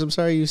brothers? I'm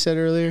sorry, you said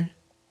earlier.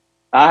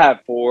 I have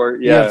 4.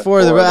 Yeah, you have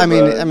 4 other. I mean,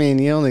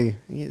 brothers.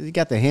 you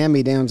got the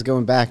hand-me-downs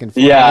going back and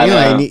forth.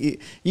 Yeah,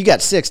 you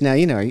got 6 now.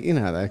 You know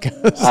how that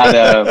goes. I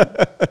know.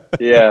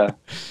 Yeah.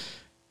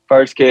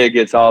 First kid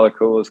gets all the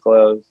coolest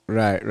clothes.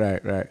 Right.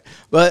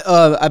 But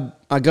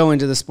I go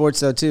into the sports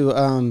though too.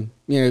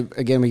 You know,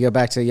 again, we go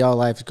back to Y'all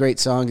Life. Great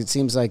song. It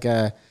seems like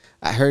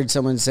I heard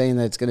someone saying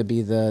that it's going to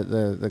be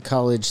the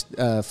college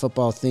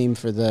football theme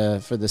for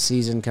the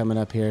season coming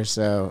up here.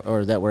 So,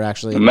 or that we're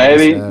actually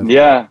maybe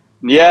yeah.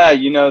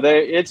 You know,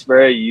 it's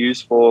very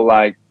useful,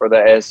 like for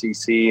the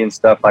SEC and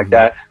stuff like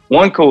that.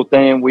 One cool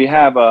thing we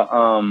have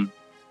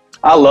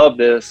I love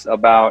this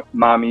about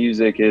my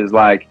music is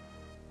like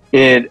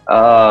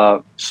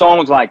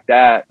songs like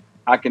that.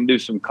 I can do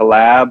some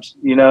collabs,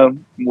 you know,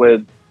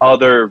 with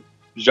other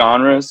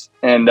genres.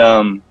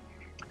 And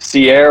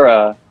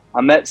Sierra,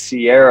 I met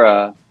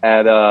Sierra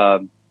at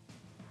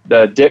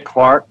the Dick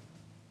Clark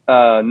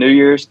New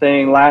Year's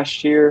thing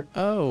last year.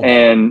 Oh.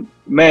 And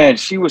man,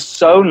 she was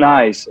so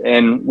nice,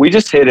 and we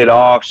just hit it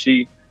off.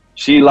 She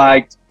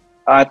liked,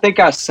 I think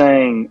I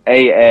sang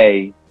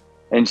AA,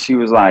 and she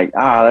was like,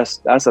 that's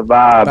a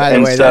vibe. By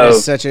the way, that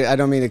is such a, I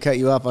don't mean to cut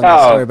you off on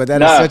that story, but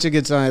that is such a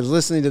good song. I was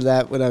listening to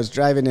that when I was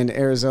driving in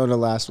Arizona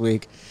last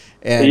week,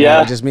 and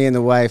just me and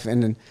the wife,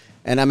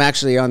 and I'm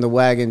actually on the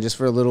wagon just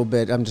for a little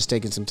bit. I'm just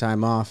taking some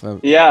time off.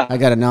 I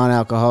got a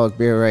non-alcoholic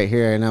beer right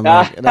here, and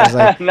I was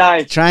like,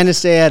 nice. Trying to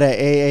stay at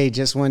a AA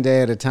just one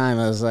day at a time.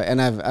 I was like,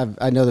 and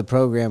I know the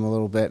program a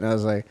little bit, and I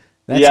was like,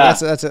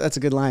 that's a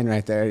good line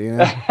right there, you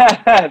know.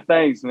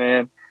 Thanks,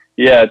 man.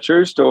 Yeah,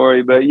 true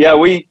story. But yeah,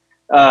 me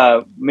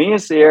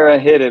and Sierra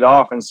hit it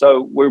off, and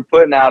so we're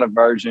putting out a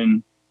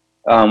version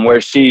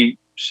where she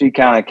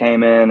kind of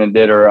came in and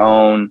did her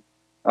own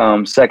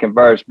second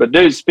verse. But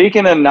dude,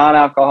 speaking of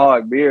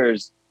non-alcoholic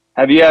beers,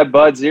 have you had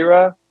Bud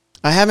Zero?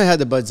 I haven't had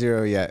the Bud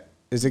Zero yet.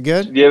 Is it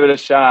good? Give it a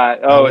shot.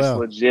 Oh, it's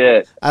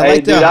legit.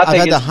 I've had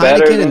the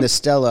Heineken and the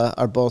Stella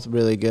are both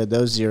really good.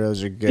 Those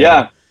zeros are good.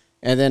 Yeah.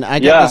 And then I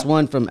got this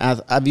one from,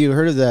 have you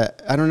heard of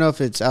I don't know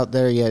if it's out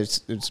there yet.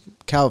 It's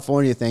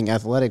California thing,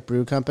 Athletic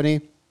Brew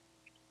Company.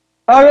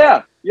 Oh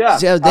yeah. Yeah.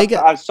 So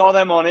I saw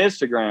them on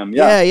Instagram.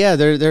 Yeah.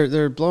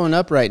 They're blowing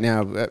up right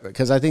now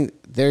because I think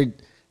they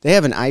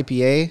have an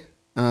IPA.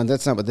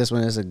 That's not what this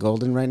one is, a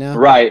golden right now.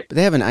 Right. But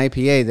they have an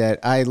IPA that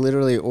I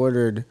literally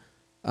ordered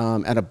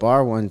at a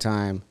bar one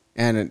time,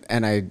 and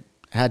I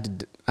had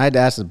to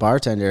ask the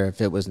bartender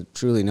if it was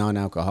truly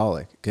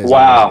non-alcoholic.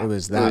 Wow. It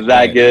was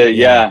that good.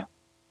 Yeah.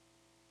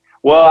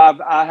 Well,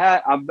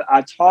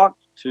 I talked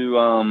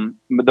to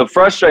but the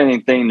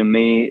frustrating thing to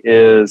me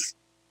is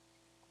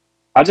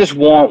I just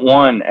want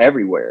one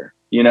everywhere,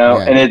 you know,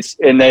 and it's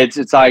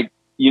like,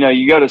 you know,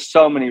 you go to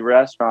so many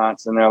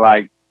restaurants and they're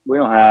like, we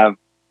don't have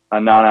a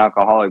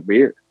non-alcoholic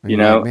beer, you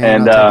know,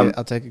 man, and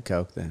I'll take a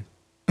Coke then.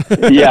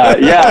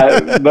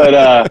 yeah,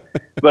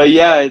 but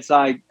yeah, it's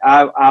like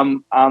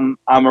I'm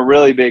a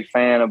really big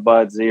fan of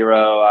Bud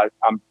Zero.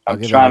 I'm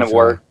trying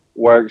to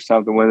work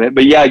something with it,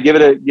 but yeah,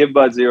 give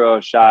Bud Zero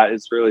a shot.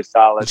 It's really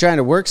solid. You're trying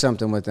to work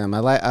something with them. I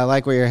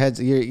like where your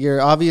head's.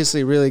 You're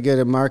obviously really good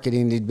at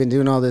marketing. You've been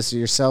doing all this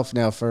yourself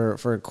now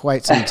for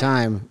quite some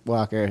time,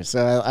 Walker.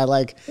 So I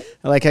like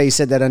how you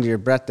said that under your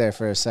breath there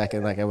for a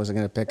second, like I wasn't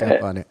going to pick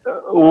up on it.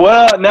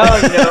 Well, no,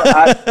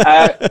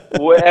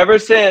 ever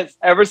since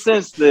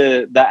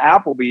the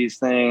Applebee's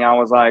thing, I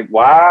was like,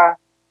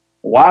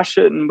 why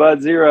shouldn't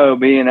Bud Zero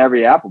be in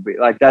every Applebee's?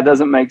 Like, that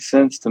doesn't make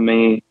sense to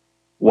me.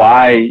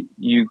 Why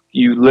you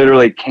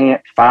literally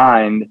can't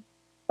find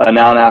a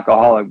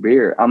non-alcoholic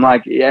beer? I'm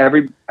like,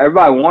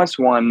 everybody wants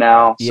one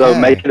now, so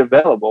make it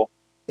available.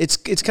 It's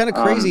kind of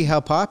crazy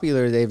how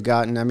popular they've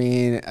gotten. I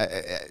mean,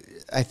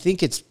 I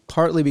think it's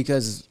partly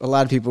because a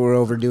lot of people were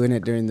overdoing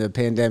it during the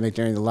pandemic,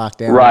 during the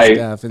lockdown and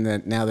stuff, and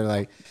then now they're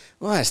like,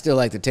 well, I still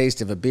like the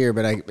taste of a beer,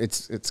 but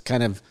it's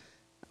kind of.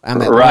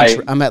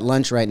 I'm at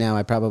lunch right now.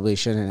 I probably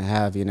shouldn't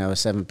have, you know, a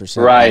 7%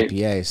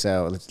 IPA.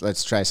 So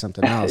let's try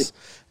something else.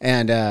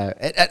 And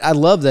I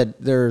love that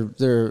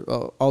they're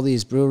all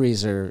these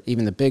breweries, or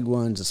even the big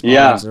ones, the small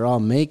ones, they're all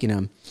making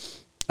them.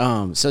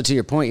 So to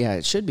your point, yeah,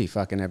 it should be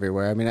fucking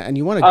everywhere. I mean, and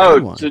you want a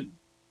good one.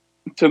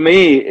 To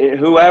me,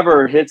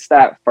 whoever hits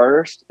that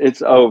first,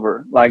 it's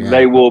over. Like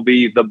they will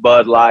be the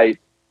Bud Light,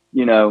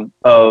 you know,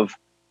 of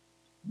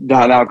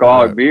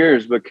non-alcoholic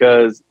beers,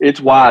 because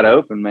it's wide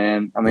open,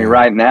 man. I mean,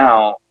 right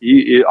now,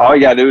 all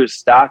you gotta do is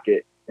stock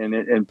it,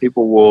 and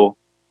people will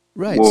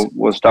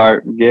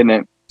start getting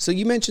it. So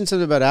you mentioned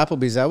something about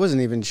Applebee's I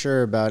wasn't even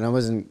sure about, and I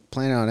wasn't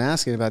planning on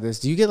asking about this.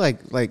 Do you get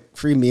like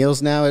free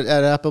meals now at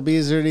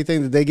Applebee's or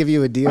anything? Did they give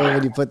you a deal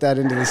when you put that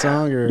into the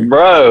song? Or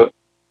bro,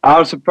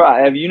 I'm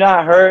surprised. Have you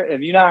not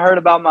heard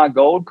about my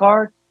gold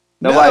card?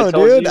 Nobody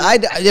told dude.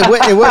 You?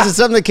 It wasn't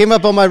something that came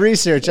up on my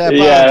research. I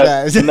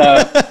apologize.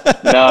 No,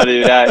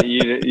 dude.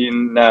 You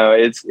know,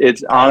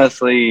 it's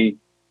honestly,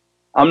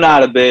 I'm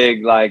not a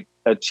big like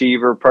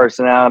achiever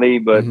personality,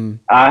 but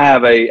I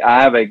have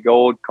a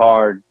gold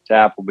card to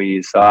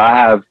Applebee's, so I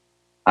have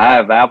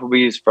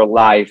Applebee's for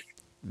life.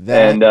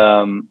 That's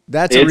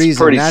a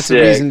reason. That's sick.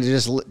 A reason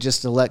to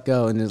just to let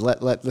go and to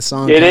let the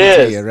song come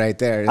to you right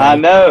there. I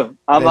know.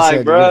 I'm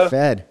like, bro,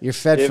 you're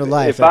fed for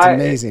life. That's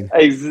amazing.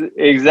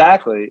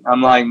 Exactly.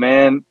 I'm like,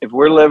 man, if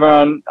we're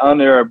living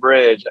under a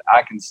bridge,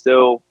 I can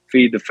still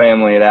feed the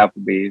family at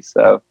Applebee's.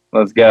 So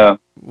let's go.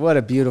 What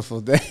a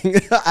beautiful thing.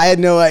 I had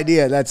no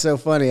idea. That's so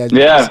funny. It's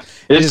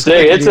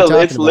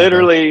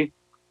literally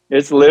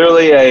it's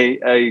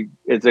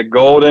a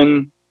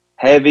golden.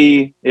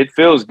 Heavy, it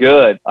feels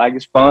good. Like,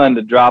 it's fun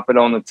to drop it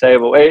on the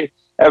table.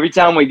 Every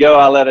time we go,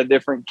 I let a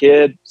different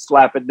kid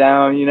slap it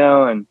down, you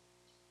know. And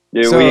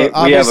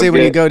obviously,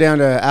 when you go down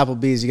to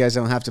Applebee's, you guys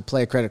don't have to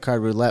play credit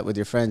card roulette with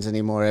your friends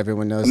anymore.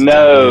 Everyone knows.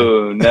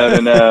 No.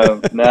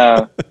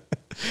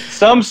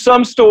 Some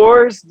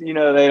stores, you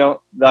know, they don't,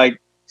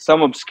 like,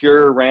 some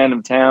obscure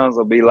random towns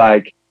will be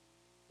like,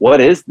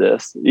 what is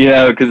this? You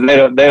know, because they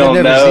don't know.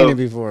 They've never seen it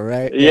before,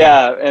 right?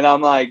 Yeah, and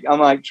I'm like,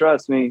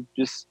 trust me,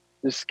 just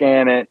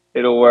scan it,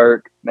 it'll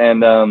work.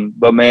 And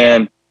but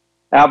man,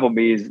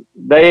 Applebee's,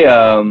 they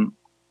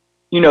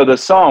you know, the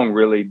song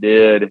really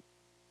did,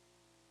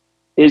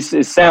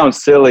 it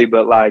sounds silly,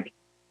 but like,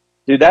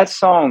 dude, that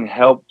song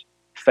helped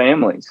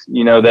families,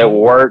 you know, that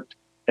worked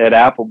at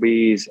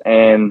Applebee's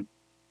and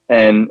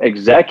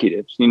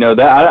executives, you know,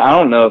 that I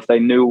don't know if they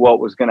knew what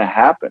was going to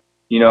happen,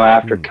 you know,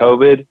 after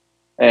COVID,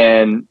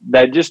 and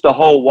that just the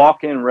whole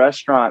walk-in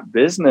restaurant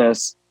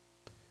business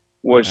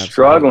was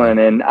struggling.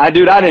 And I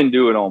didn't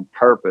do it on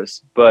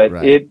purpose,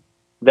 but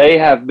they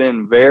have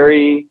been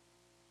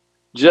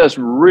just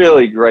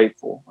really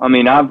grateful. I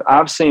mean,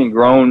 I've seen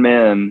grown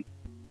men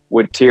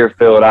with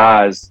tear-filled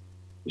eyes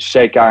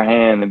shake our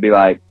hand and be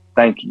like,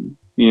 thank you,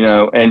 you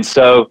know? And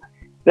so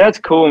that's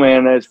cool,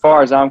 man. As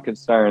far as I'm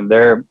concerned,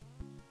 they're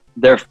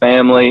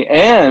family.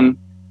 And,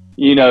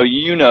 you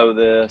know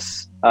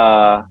this,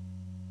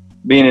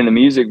 being in the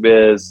music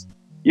biz,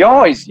 you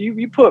always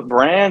you put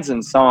brands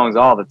in songs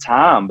all the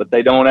time, but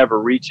they don't ever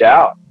reach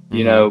out.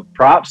 You know,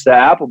 props to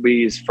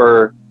Applebee's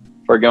for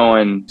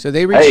going. So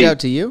they reached out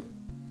to you?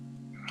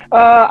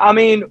 I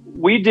mean,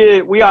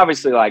 we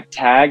obviously like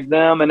tagged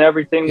them and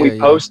everything. We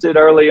posted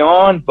early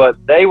on, but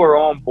they were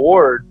on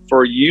board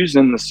for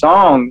using the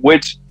song,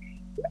 which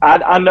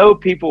I know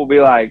people will be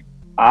like,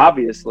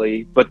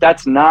 obviously, but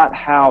that's not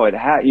how it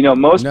you know,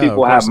 most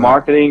people have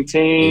marketing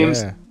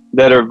teams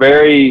that are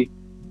very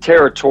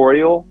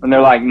territorial, and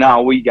they're like,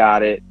 no, we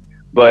got it.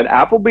 But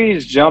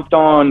Applebee's jumped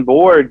on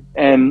board,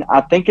 and I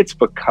think it's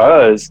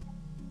because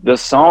the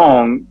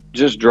song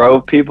just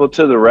drove people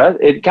to the rest.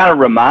 It kind of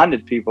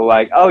reminded people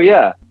like, oh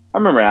yeah, I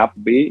remember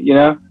Applebee, you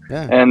know?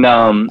 Yeah. And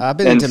I've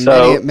been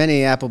into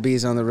many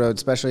Applebee's on the road,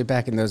 especially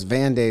back in those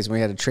van days when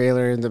we had a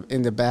trailer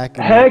in the back.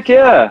 Heck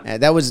yeah.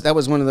 That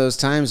was one of those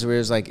times where it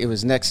was like it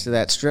was next to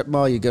that strip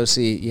mall. You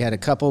had a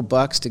couple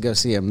bucks to go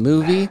see a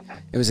movie.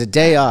 It was a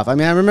day off. I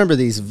mean, I remember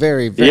these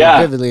very, very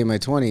vividly in my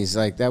 20s.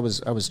 Like I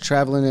was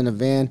traveling in a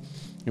van.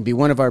 It'd be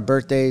one of our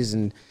birthdays,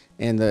 and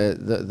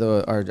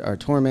our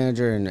tour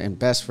manager and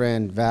best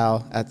friend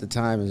Val at the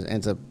time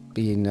ends up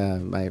being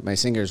my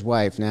singer's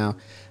wife now.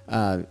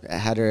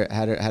 Had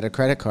a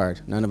credit card.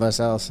 None of us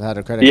else had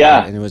a credit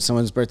card, and it was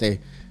someone's birthday.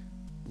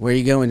 Where are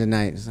you going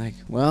tonight? It's like,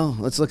 well,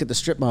 let's look at the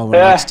strip mall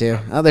we're next to.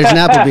 Oh, there's an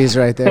Applebee's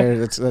right there.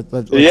 Let's do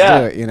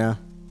it. You know.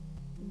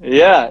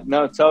 Yeah,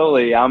 no,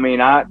 totally. I mean,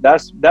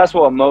 that's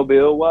what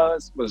Mobile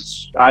was.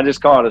 I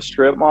just call it a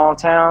strip mall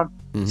town.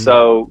 Mm-hmm.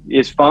 So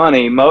it's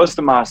funny. Most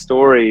of my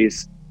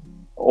stories,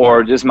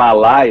 or just my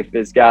life,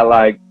 it's got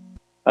like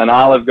an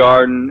Olive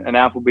Garden, an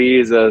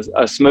Applebee's, a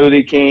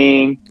Smoothie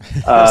King.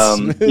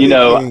 You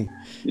know, King.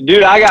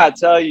 Dude, I gotta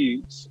tell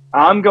you,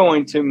 I'm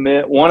going to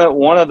admit one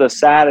of the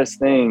saddest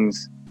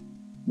things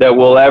that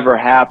will ever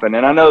happen,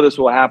 and I know this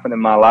will happen in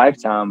my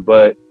lifetime,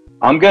 but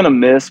I'm gonna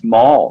miss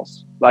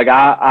malls. Like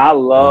I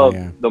love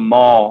the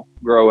mall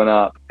growing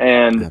up,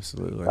 and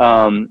absolutely.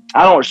 I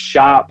don't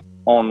shop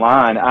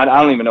online. I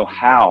don't even know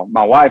how.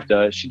 My wife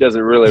does. She does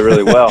it really,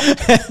 really well.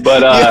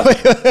 But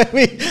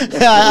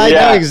I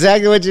know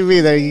exactly what you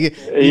mean. There, you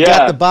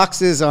got the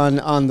boxes on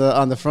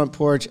the front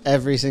porch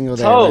every single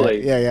day. Totally.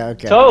 Right? Yeah.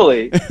 Okay.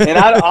 Totally. And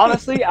I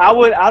honestly,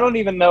 I don't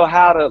even know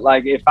how to,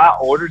 like, if I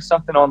ordered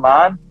something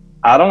online,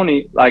 I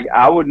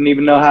wouldn't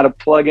even know how to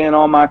plug in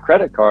on my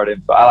credit card.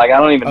 I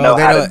don't even know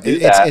how to do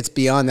that. It's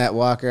beyond that,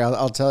 Walker.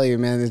 I'll tell you,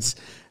 man.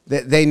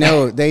 They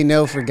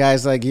know for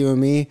guys like you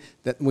and me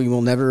that we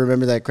will never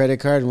remember that credit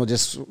card, and we'll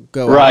just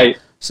go right.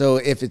 Out. So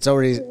if it's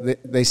already,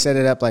 they set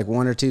it up like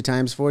 1 or 2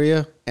 times for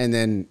you, and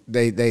then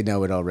they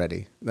know it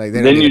already. Like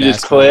they don't then you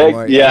just click.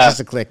 Yeah, it's just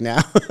a click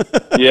now.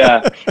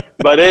 Yeah,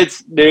 but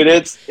it's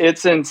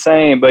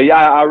insane. But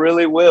yeah, I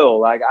really will.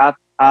 Like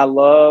I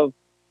love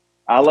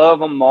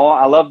a mall.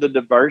 I love the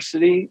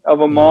diversity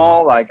of a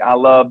mall. Like I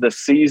love the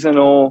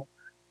seasonal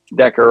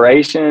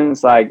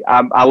decorations. Like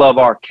I love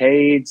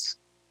arcades.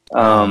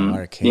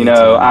 You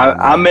know,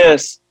 I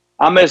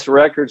miss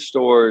record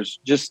stores,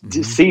 just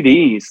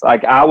CDs.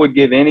 Like I would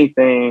give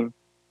anything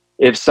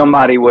if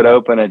somebody would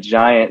open a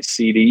giant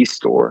CD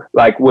store,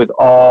 like with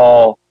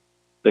all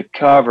the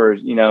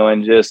covers, you know,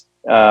 and just,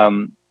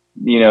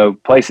 you know,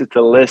 places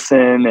to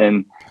listen.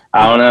 And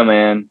I don't know,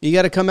 man. You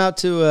got to come out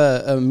to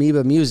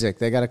Amoeba Music.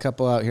 They got a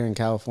couple out here in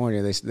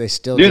California. They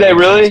still do. They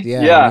really?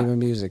 Yeah. Amoeba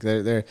Music.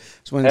 There's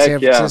one in San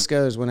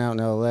Francisco. There's one out in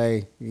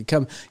LA. You're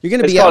going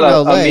to be out in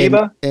LA.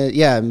 Amoeba?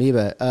 Yeah,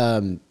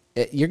 Amoeba.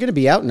 You're going to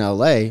be out in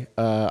LA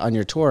on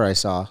your tour. I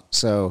saw.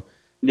 So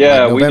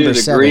yeah, we do the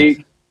 7th.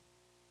 Greek.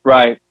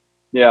 Right.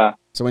 Yeah.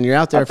 So when you're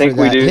out there for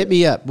that, hit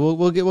me up.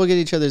 We'll get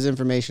each other's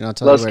information. I'll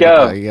tell you where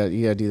to go.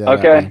 You got to do that.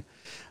 Okay.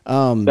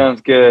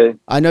 Sounds good.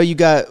 I know you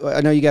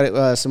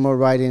got some more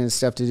writing and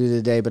stuff to do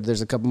today, but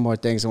there's a couple more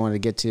things I wanted to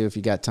get to if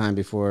you got time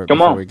before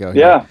we go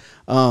here.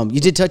 Yeah. You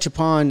did touch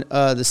upon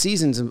the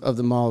seasons of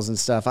the malls and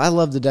stuff. I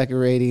love the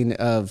decorating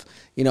of,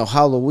 you know,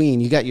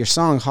 Halloween. You got your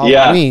song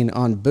Halloween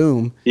on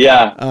Boom.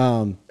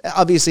 Yeah.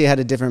 Obviously it had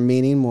a different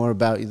meaning, more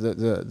about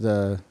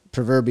the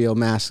proverbial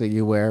mask that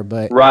you wear,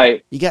 but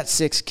right. You got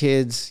 6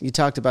 kids. You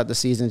talked about the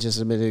season just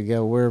a minute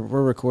ago. We're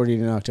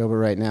recording in October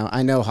right now.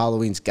 I know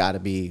Halloween's got to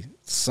be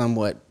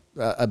somewhat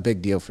a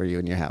big deal for you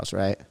in your house,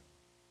 right?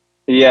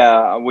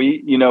 Yeah,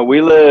 we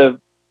live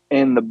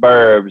in the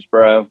burbs,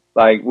 bro.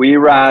 Like we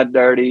ride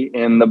dirty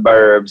in the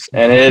burbs,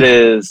 and it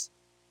is.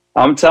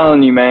 I'm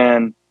telling you,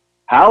 man,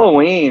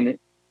 Halloween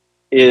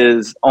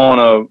is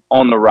on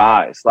the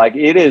rise. Like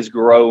it is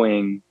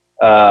growing.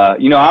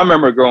 You know, I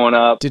remember growing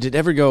up. Did it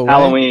ever go away?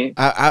 Halloween.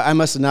 I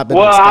must have not been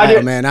in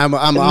style, man. I'm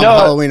on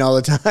Halloween all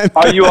the time.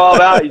 Are you all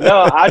about?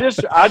 No, I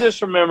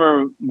just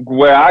remember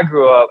where I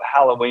grew up.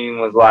 Halloween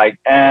was like,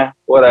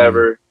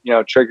 whatever. You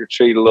know, trick or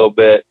treat a little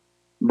bit,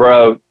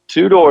 bro.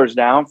 2 doors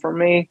down from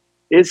me,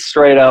 it's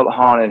straight up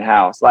haunted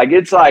house. Like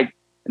it's like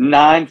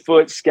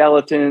 9-foot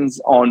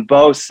skeletons on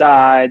both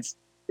sides.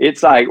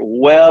 It's like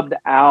webbed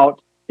out.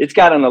 It's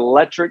got an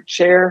electric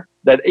chair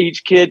that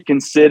each kid can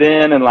sit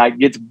in and like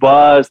gets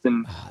buzzed,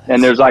 and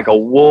there's like a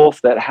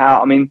wolf that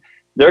I mean,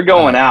 they're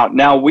going out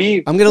now.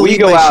 I'm gonna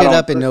leave my shit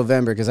up in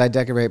November because I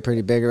decorate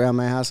pretty big around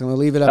my house. I'm gonna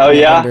leave it up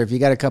in November. If you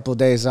got a couple of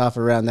days off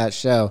around that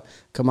show,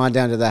 come on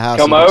down to the house.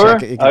 Come over.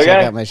 You can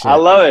check out my shit. I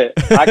love it.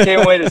 I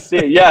can't wait to see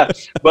it. Yeah,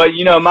 but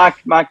you know, my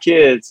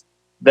kids,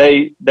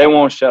 they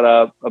won't shut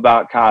up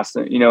about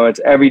costume. You know, it's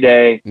every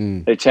day.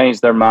 They change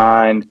their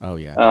mind. Oh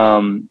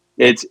yeah.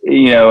 It's,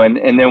 you know, and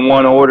then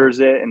one orders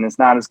it and it's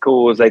not as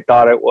cool as they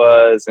thought it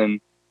was. And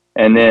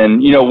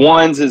then, you know,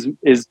 one's is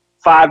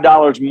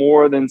 $5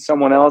 more than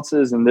someone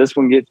else's, and this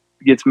one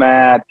gets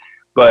mad.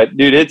 But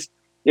dude,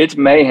 it's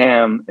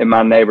mayhem in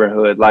my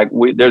neighborhood. Like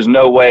there's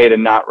no way to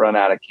not run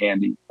out of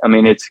candy. I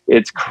mean,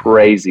 it's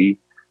crazy.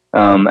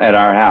 at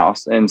our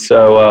house. And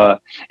so,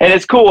 and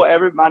it's cool.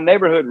 My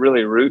neighborhood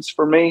really roots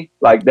for me.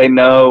 Like they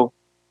know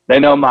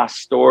my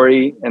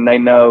story, and they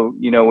know,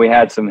 we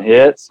had some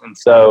hits. And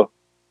so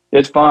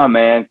it's fun,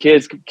 man.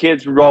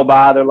 Kids roll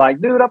by. They're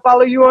like, dude, I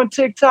follow you on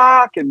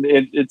TikTok. And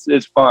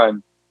it's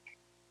fun.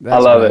 I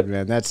love it,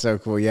 man. That's so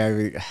cool.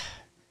 Yeah.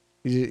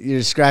 You're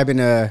describing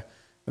a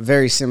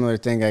very similar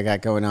thing I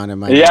got going on in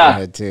my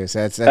neighborhood too. So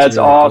that's really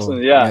awesome.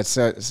 Cool. Yeah.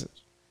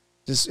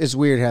 It's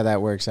weird how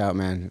that works out,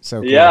 man. It's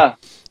so cool. Yeah.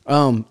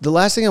 The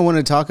last thing I want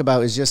to talk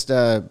about is just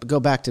go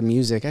back to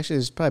music. Actually,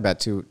 there's probably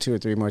about two or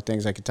three more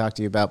things I could talk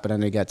to you about, but I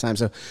know you got time.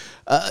 So,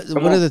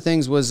 one of the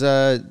things was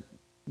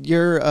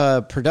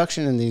your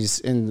production in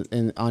these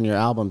on your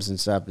albums and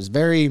stuff is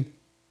very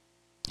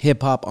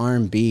hip hop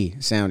R&B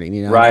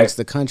sounding. Right? It's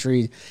the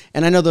country,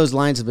 and I know those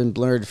lines have been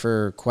blurred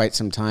for quite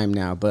some time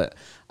now. But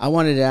I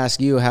wanted to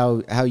ask you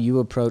how you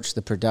approach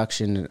the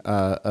production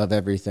of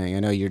everything. I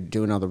know you're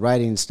doing all the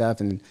writing and stuff,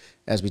 and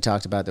as we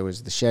talked about, there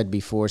was the Shed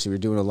before, so you were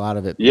doing a lot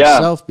of it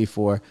yourself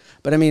before.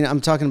 But I mean,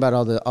 I'm talking about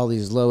all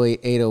these low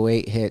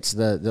 808 hits,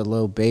 the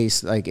low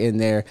bass like in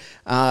there.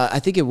 I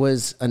think it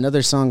was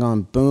another song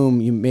on Boom.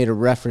 You made a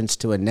reference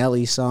to a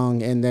Nelly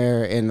song in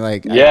there, and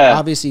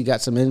obviously you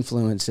got some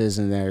influences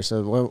in there.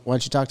 So why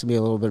don't you talk to me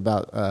a little bit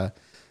about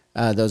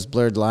those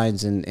blurred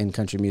lines in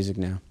country music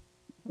now?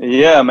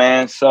 Yeah,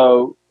 man.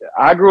 So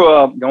I grew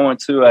up going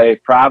to a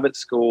private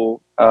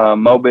school.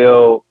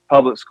 Mobile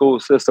public school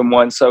system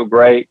wasn't so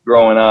great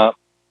growing up.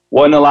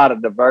 Wasn't a lot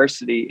of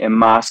diversity in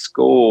my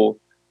school,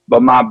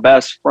 but my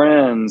best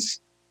friends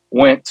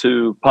went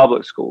to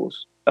public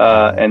schools,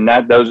 and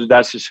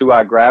that's just who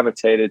I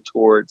gravitated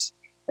towards.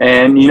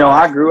 And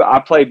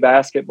I played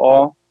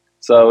basketball,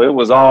 so it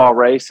was all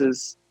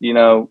races,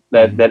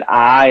 that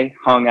I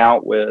hung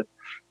out with,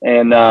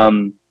 and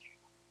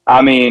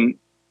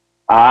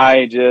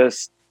I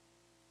just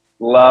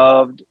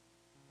loved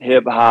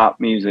hip hop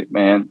music,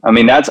 man. I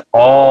mean, that's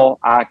all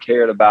I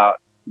cared about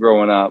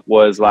growing up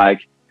was I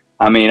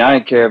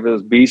didn't care if it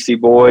was Beastie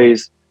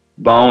Boys,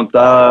 Bone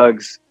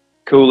Thugs,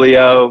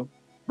 Coolio,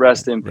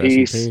 rest in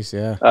peace.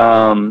 Yeah.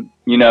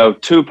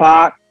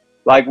 Tupac.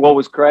 Like, what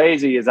was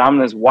crazy is I'm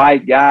this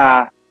white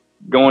guy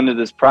going to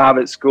this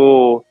private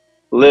school,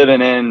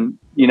 living in,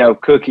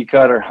 cookie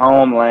cutter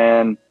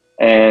homeland.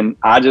 And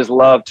I just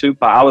love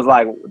Tupac. I was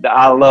like,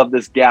 I love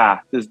this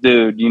guy, this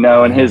dude,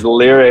 and his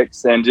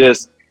lyrics, and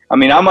just,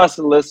 I must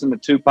have listened to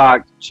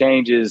Tupac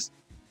Changes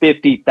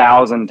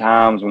 50,000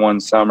 times one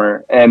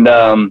summer. And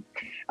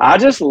I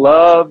just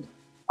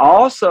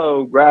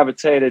also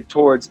gravitated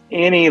towards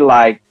any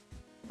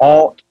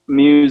alt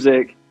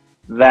music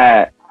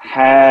that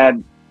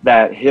had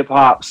that hip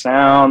hop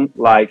sound,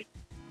 like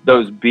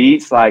those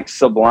beats like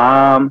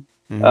Sublime,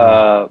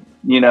 Sugar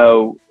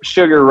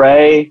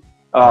Ray.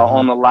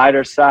 On the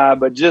lighter side,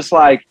 but just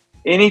like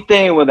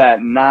anything with that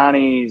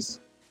 90s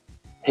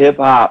hip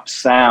hop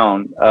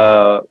sound,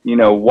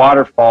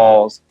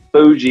 Waterfalls,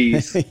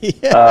 Fugees.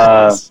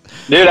 Yes.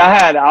 Dude,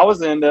 I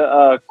was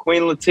into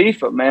Queen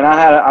Latifah, man.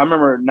 I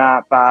remember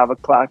at 5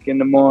 o'clock in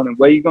the morning,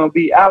 where you gonna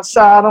be?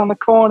 Outside on the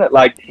corner.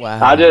 Like, wow.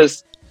 I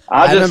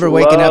remember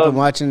waking up and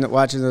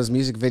watching those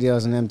music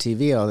videos on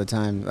MTV all the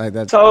time. Like,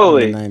 that's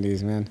totally in the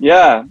 90s, man.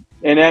 Yeah.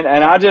 And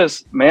I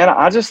just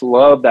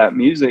love that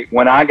music.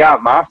 When I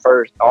got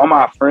all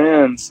my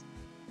friends,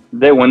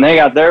 when they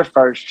got their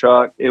first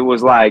truck, it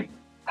was like,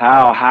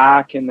 how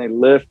high can they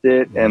lift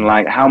it? And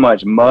like, how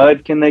much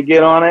mud can they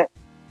get on it?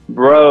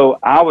 Bro,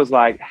 I was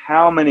like,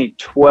 how many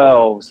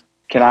 12s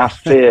can I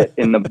fit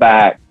in the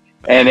back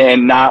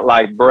and not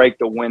like break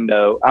the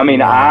window?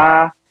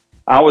 I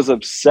was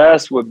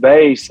obsessed with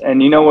bass.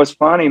 And you know what's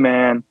funny,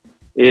 man,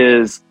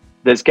 is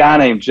this guy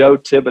named Joe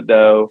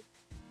Thibodeau.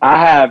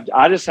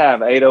 I just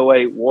have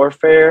 808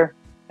 Warfare,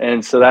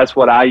 and so that's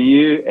what I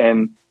use.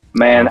 And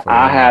man,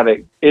 I have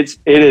it. It's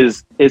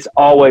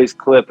always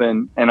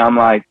clipping, and I'm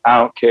like, I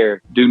don't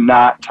care. Do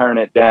not turn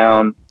it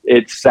down.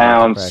 It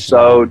sounds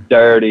so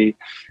dirty.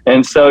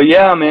 And so,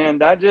 yeah, man,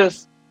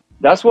 that's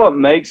what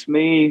makes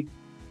me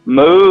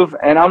move,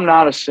 and I'm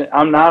not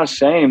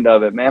ashamed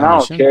of it, man. I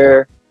don't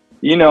care.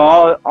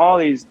 All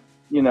these,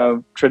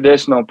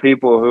 traditional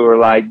people who are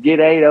like,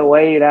 get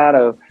 808 out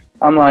of.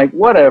 I'm like,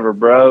 whatever,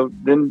 bro.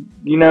 Then,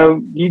 you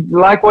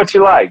like what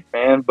you like,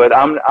 man. But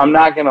I'm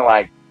not gonna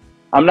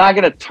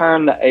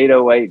turn the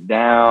 808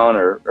 down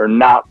or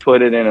not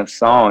put it in a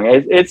song.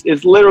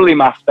 It's literally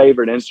my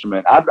favorite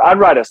instrument. I'd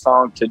write a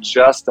song to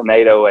just an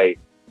 808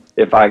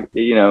 if I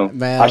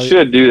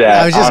should do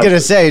that. I was just gonna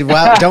say,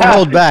 wow, don't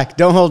hold back.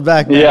 Don't hold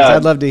back, man. Yeah.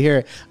 I'd love to hear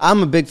it.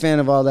 I'm a big fan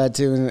of all that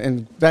too.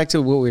 And back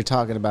to what we were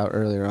talking about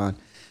earlier on.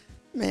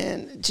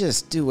 Man,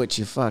 just do what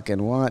you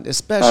fucking want.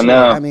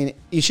 Especially,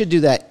 you should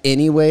do that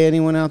anyway,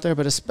 anyone out there,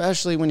 but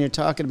especially when you're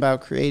talking about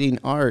creating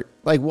art.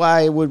 Like,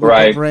 why would we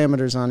put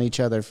parameters on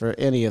each other for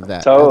any of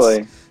that?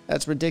 Totally.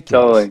 That's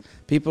ridiculous. Totally.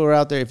 People are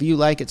out there. If you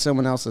like it,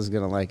 someone else is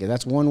going to like it.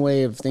 That's one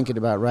way of thinking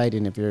about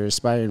writing if you're an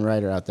aspiring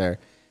writer out there.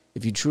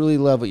 If you truly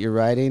love what you're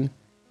writing,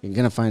 you're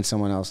going to find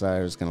someone else out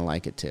there who's going to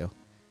like it too.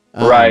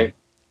 Right.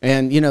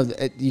 And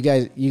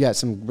you got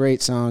some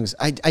great songs.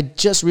 I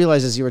just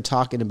realized as you were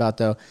talking about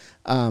though,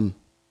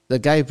 the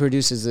guy who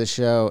produces the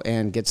show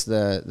and gets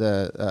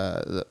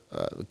the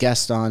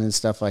guest on and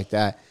stuff like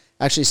that.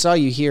 Actually saw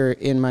you here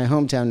in my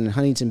hometown in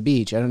Huntington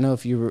Beach. I don't know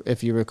if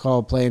you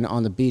recall playing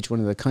on the beach, one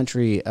of the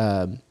country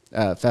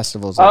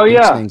festivals.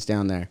 Beach things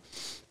down there.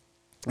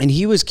 And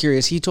he was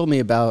curious. He told me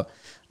about.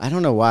 I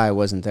don't know why I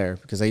wasn't there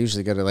because I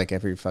usually go to like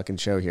every fucking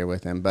show here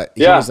with him. But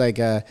he was like,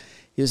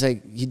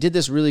 you did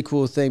this really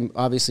cool thing.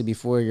 Obviously,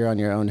 before you're on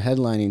your own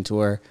headlining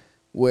tour,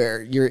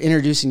 where you're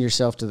introducing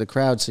yourself to the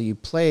crowd. So you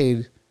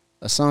played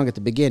a song at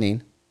the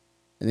beginning,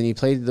 and then you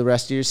played the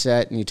rest of your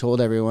set, and you told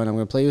everyone, "I'm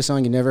going to play you a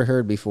song you never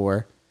heard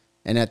before."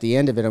 And at the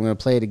end of it, I'm going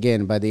to play it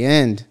again. By the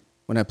end,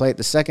 when I play it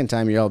the second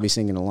time, you'll all be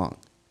singing along.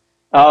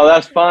 Oh,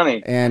 that's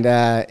funny. And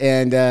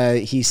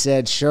he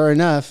said, sure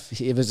enough,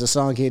 it was a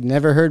song he had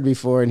never heard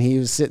before, and he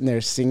was sitting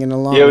there singing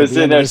along. He was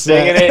sitting there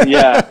singing it,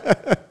 yeah.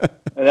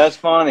 That's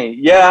funny.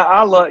 Yeah,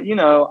 I love.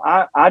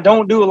 I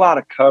don't do a lot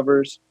of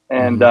covers,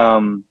 and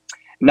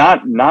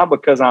not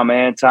because I'm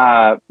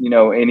anti,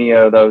 any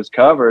of those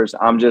covers.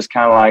 I'm just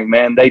kind of like,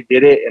 man, they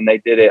did it, and they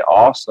did it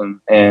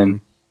awesome,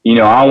 and.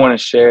 I want to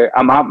share.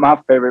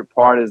 My favorite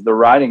part is the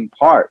writing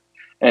part.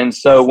 And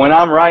so when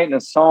I'm writing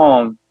a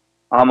song,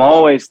 I'm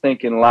always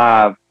thinking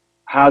live,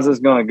 how's this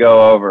going to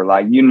go over?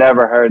 Like, you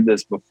never heard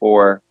this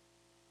before.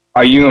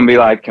 Are you going to be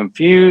like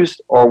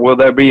confused, or will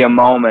there be a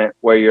moment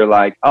where you're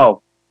like,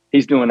 oh,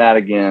 he's doing that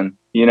again,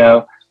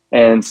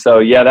 And so,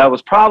 yeah, that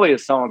was probably a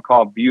song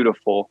called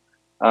Beautiful.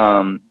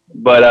 Yeah,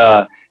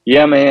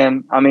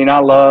 man, I mean, I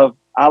love,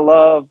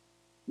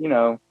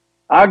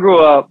 I grew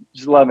up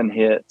just loving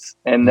hits,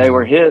 and they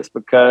were hits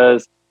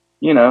because,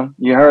 you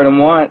heard them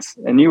once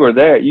and you were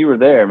there. You were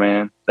there,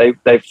 man.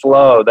 They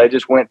flow. They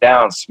just went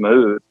down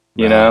smooth,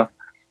 know?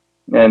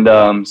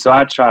 And so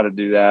I try to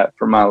do that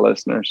for my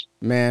listeners.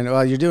 Man,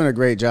 well, you're doing a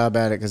great job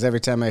at it because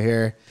every time I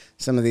hear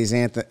some of these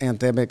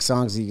anthemic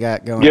songs you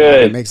got going,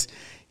 it makes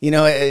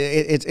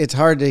it's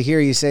hard to hear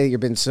you say you've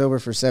been sober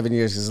for 7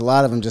 years because a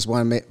lot of them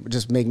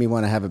just make me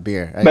want to have a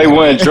beer. They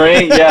want to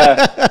drink,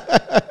 yeah.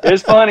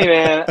 It's funny,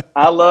 man.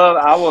 I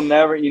will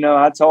never,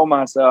 I told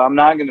myself I'm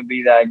not going to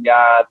be that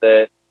guy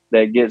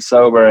that gets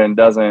sober and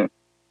doesn't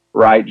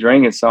write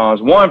drinking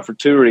songs. One, for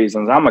two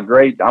reasons. I'm an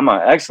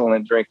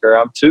excellent drinker.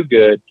 I'm too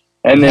good.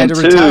 And you then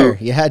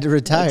you had to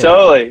retire.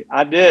 Totally.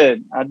 I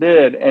did.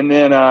 And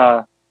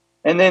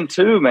then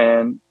two,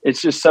 man,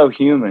 it's just so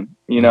human.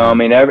 I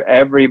mean,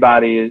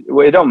 everybody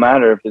it don't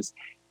matter if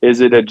is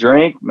it a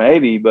drink?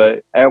 Maybe,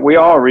 but we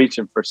all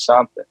reaching for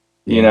something,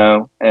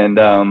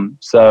 and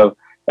so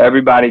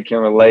everybody can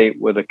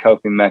relate with a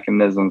coping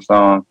mechanism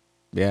song.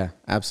 Yeah,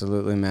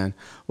 absolutely, man.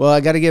 Well,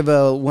 I got to give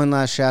one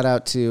last shout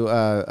out to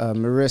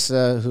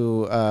Marissa,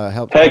 who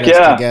helped put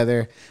us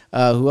together.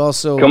 Who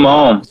also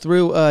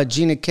through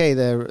Gina Kay,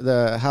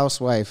 the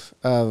housewife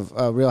of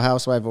Real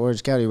Housewife of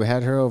Orange County. We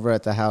had her over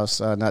at the house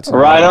not so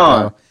long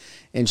ago.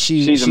 And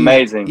she's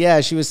amazing.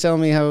 Yeah, she was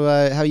telling me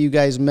how you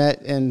guys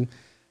met and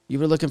you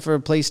were looking for a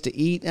place to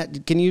eat.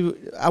 Can you?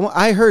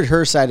 I heard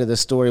her side of the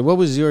story. What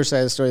was your side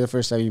of the story the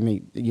first time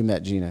you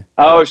met Gina?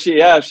 Oh, she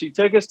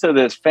took us to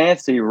this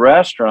fancy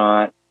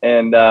restaurant,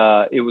 and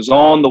it was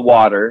on the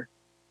water.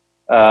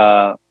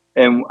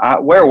 And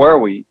where were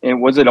we? And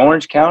was it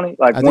Orange County?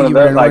 Like I think you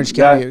were in Orange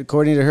County.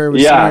 According to her, it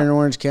was somewhere in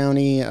Orange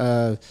County.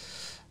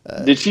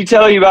 Did she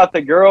tell you about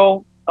the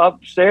girl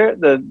upstairs,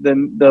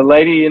 the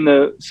lady in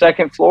the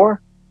second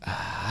floor?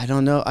 I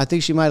don't know. I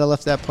think she might have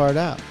left that part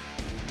out.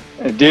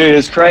 Dude,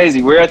 it's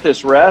crazy. We're at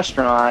this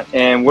restaurant,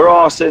 and we're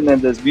all sitting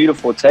at this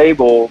beautiful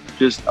table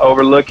just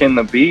overlooking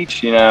the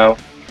beach,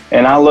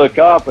 and I look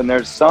up, and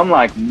there's some,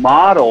 like,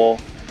 model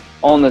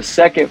on the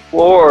second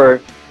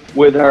floor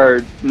with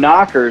her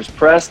knockers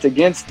pressed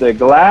against the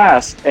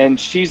glass, and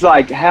she's,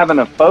 like, having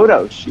a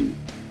photo shoot.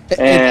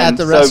 And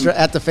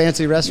at the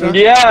fancy restaurant?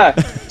 Yeah.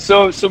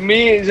 So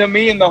me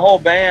and the whole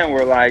band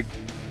were, like,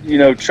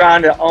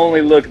 trying to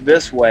only look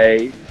this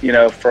way,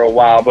 for a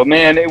while. But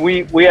man,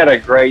 we had a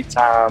great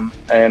time,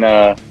 and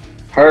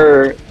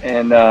her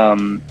and they're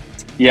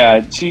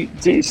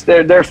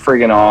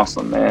friggin'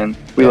 awesome, man.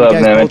 We love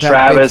them. And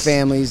Travis, big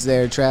families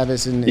there.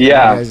 Travis and you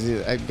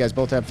guys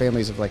both have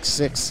families of like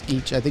 6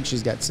 each. I think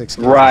she's got 6 kids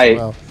as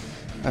well.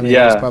 I mean,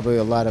 there's probably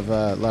a lot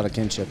of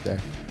kinship there.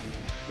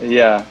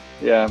 Yeah,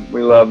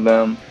 we love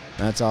them.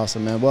 That's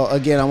awesome, man. Well,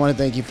 again, I want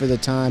to thank you for the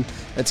time.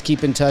 Let's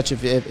keep in touch.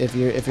 If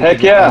you're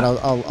Heck yeah,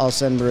 I'll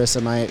send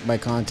Marissa my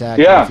contact.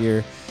 Yeah. If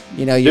you're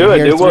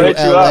here through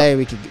LA,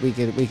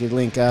 we could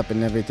link up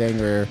and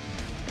everything, or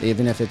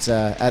even if it's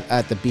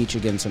at the beach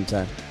again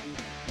sometime.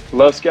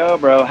 Let's go,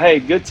 bro. Hey,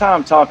 good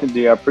time talking to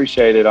you. I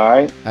appreciate it. All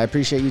right. I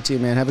appreciate you too,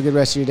 man. Have a good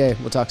rest of your day.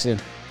 We'll talk soon.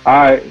 All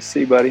right. See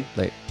you, buddy.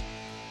 Late.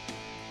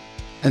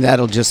 And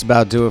that'll just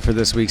about do it for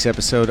this week's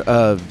episode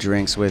of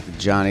Drinks with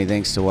Johnny.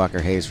 Thanks to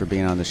Walker Hayes for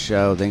being on the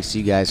show. Thanks to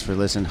you guys for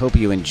listening. Hope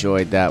you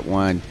enjoyed that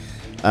one.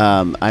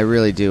 I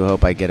really do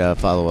hope I get a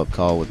follow-up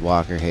call with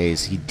Walker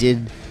Hayes. He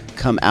did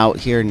come out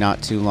here not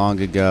too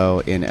long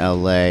ago in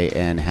LA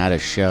and had a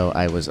show.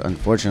 I was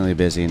unfortunately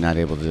busy and not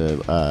able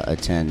to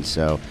attend,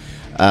 so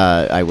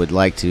I would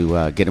like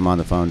to get him on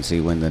the phone and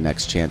see when the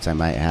next chance I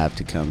might have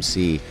to come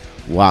see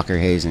Walker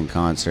Hayes in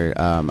concert.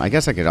 I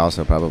guess I could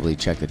also probably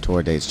check the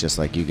tour dates just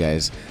like you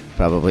guys,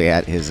 probably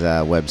at his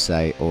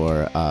website,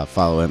 or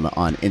follow him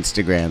on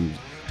Instagram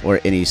or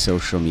any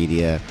social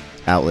media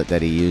outlet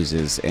that he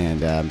uses,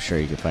 and I'm sure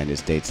you can find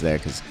his dates there,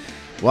 because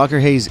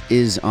Walker Hayes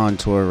is on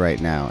tour right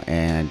now,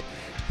 and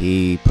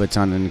he puts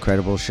on an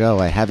incredible show.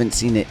 I haven't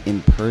seen it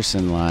in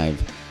person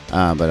live,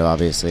 but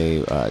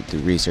obviously through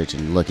research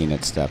and looking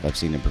at stuff, I've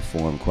seen him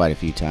perform quite a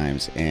few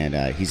times, and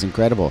he's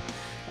incredible.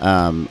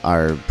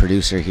 Our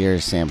producer here,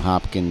 Sam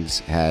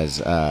Hawkins,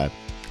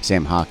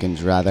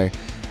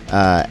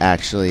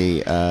 actually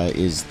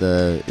is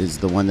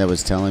the one that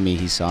was telling me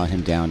he saw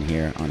him down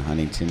here on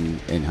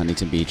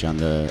Huntington Beach on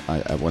the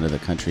one of the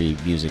country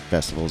music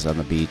festivals on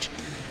the beach,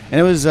 and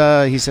it was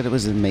he said it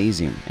was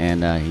amazing,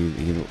 and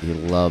he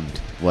loved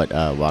what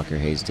Walker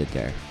Hayes did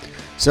there.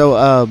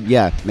 So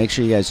yeah, make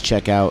sure you guys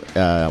check out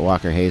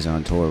Walker Hayes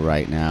on tour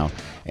right now,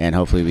 and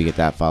hopefully we get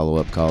that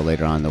follow-up call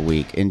later on in the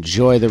week.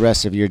 Enjoy the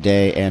rest of your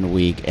day and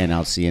week, and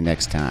I'll see you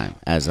next time.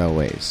 As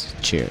always,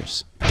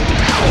 cheers.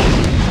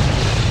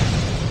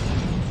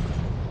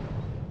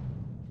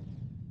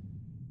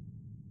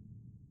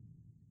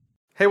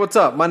 Hey, what's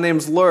up? My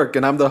name's Lurk,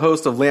 and I'm the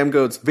host of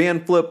Lambgoat's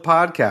Van Flip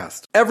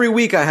podcast. Every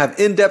week, I have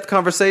in-depth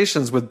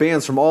conversations with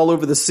bands from all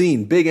over the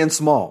scene, big and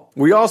small.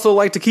 We also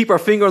like to keep our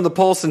finger on the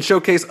pulse and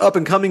showcase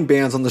up-and-coming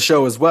bands on the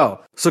show as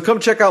well. So come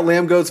check out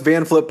Lambgoat's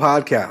Van Flip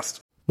podcast.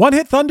 One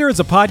Hit Thunder is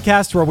a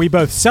podcast where we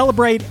both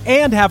celebrate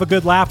and have a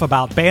good laugh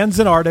about bands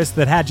and artists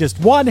that had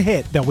just one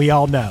hit that we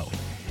all know.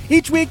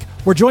 Each week,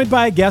 we're joined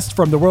by a guest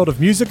from the world of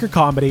music or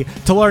comedy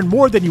to learn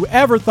more than you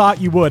ever thought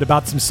you would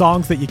about some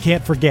songs that you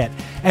can't forget.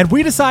 And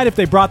we decide if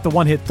they brought the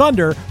one-hit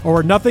thunder or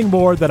were nothing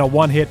more than a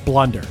one-hit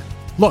blunder.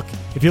 Look,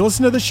 if you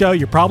listen to the show,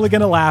 you're probably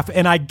going to laugh,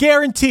 and I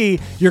guarantee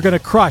you're going to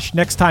crush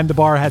next time the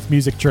bar has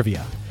music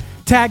trivia.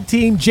 Tag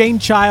Team, Jane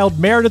Child,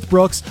 Meredith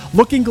Brooks,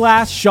 Looking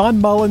Glass, Sean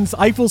Mullins,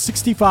 Eiffel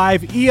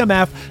 65,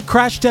 EMF,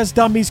 Crash Test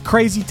Dummies,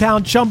 Crazy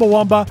Town,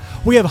 Chumbawamba.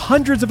 We have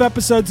hundreds of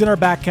episodes in our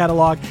back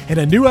catalog and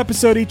a new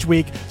episode each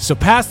week, so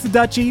pass the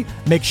Dutchie,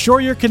 make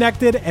sure you're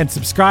connected, and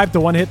subscribe to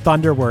One Hit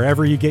Thunder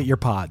wherever you get your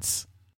pods.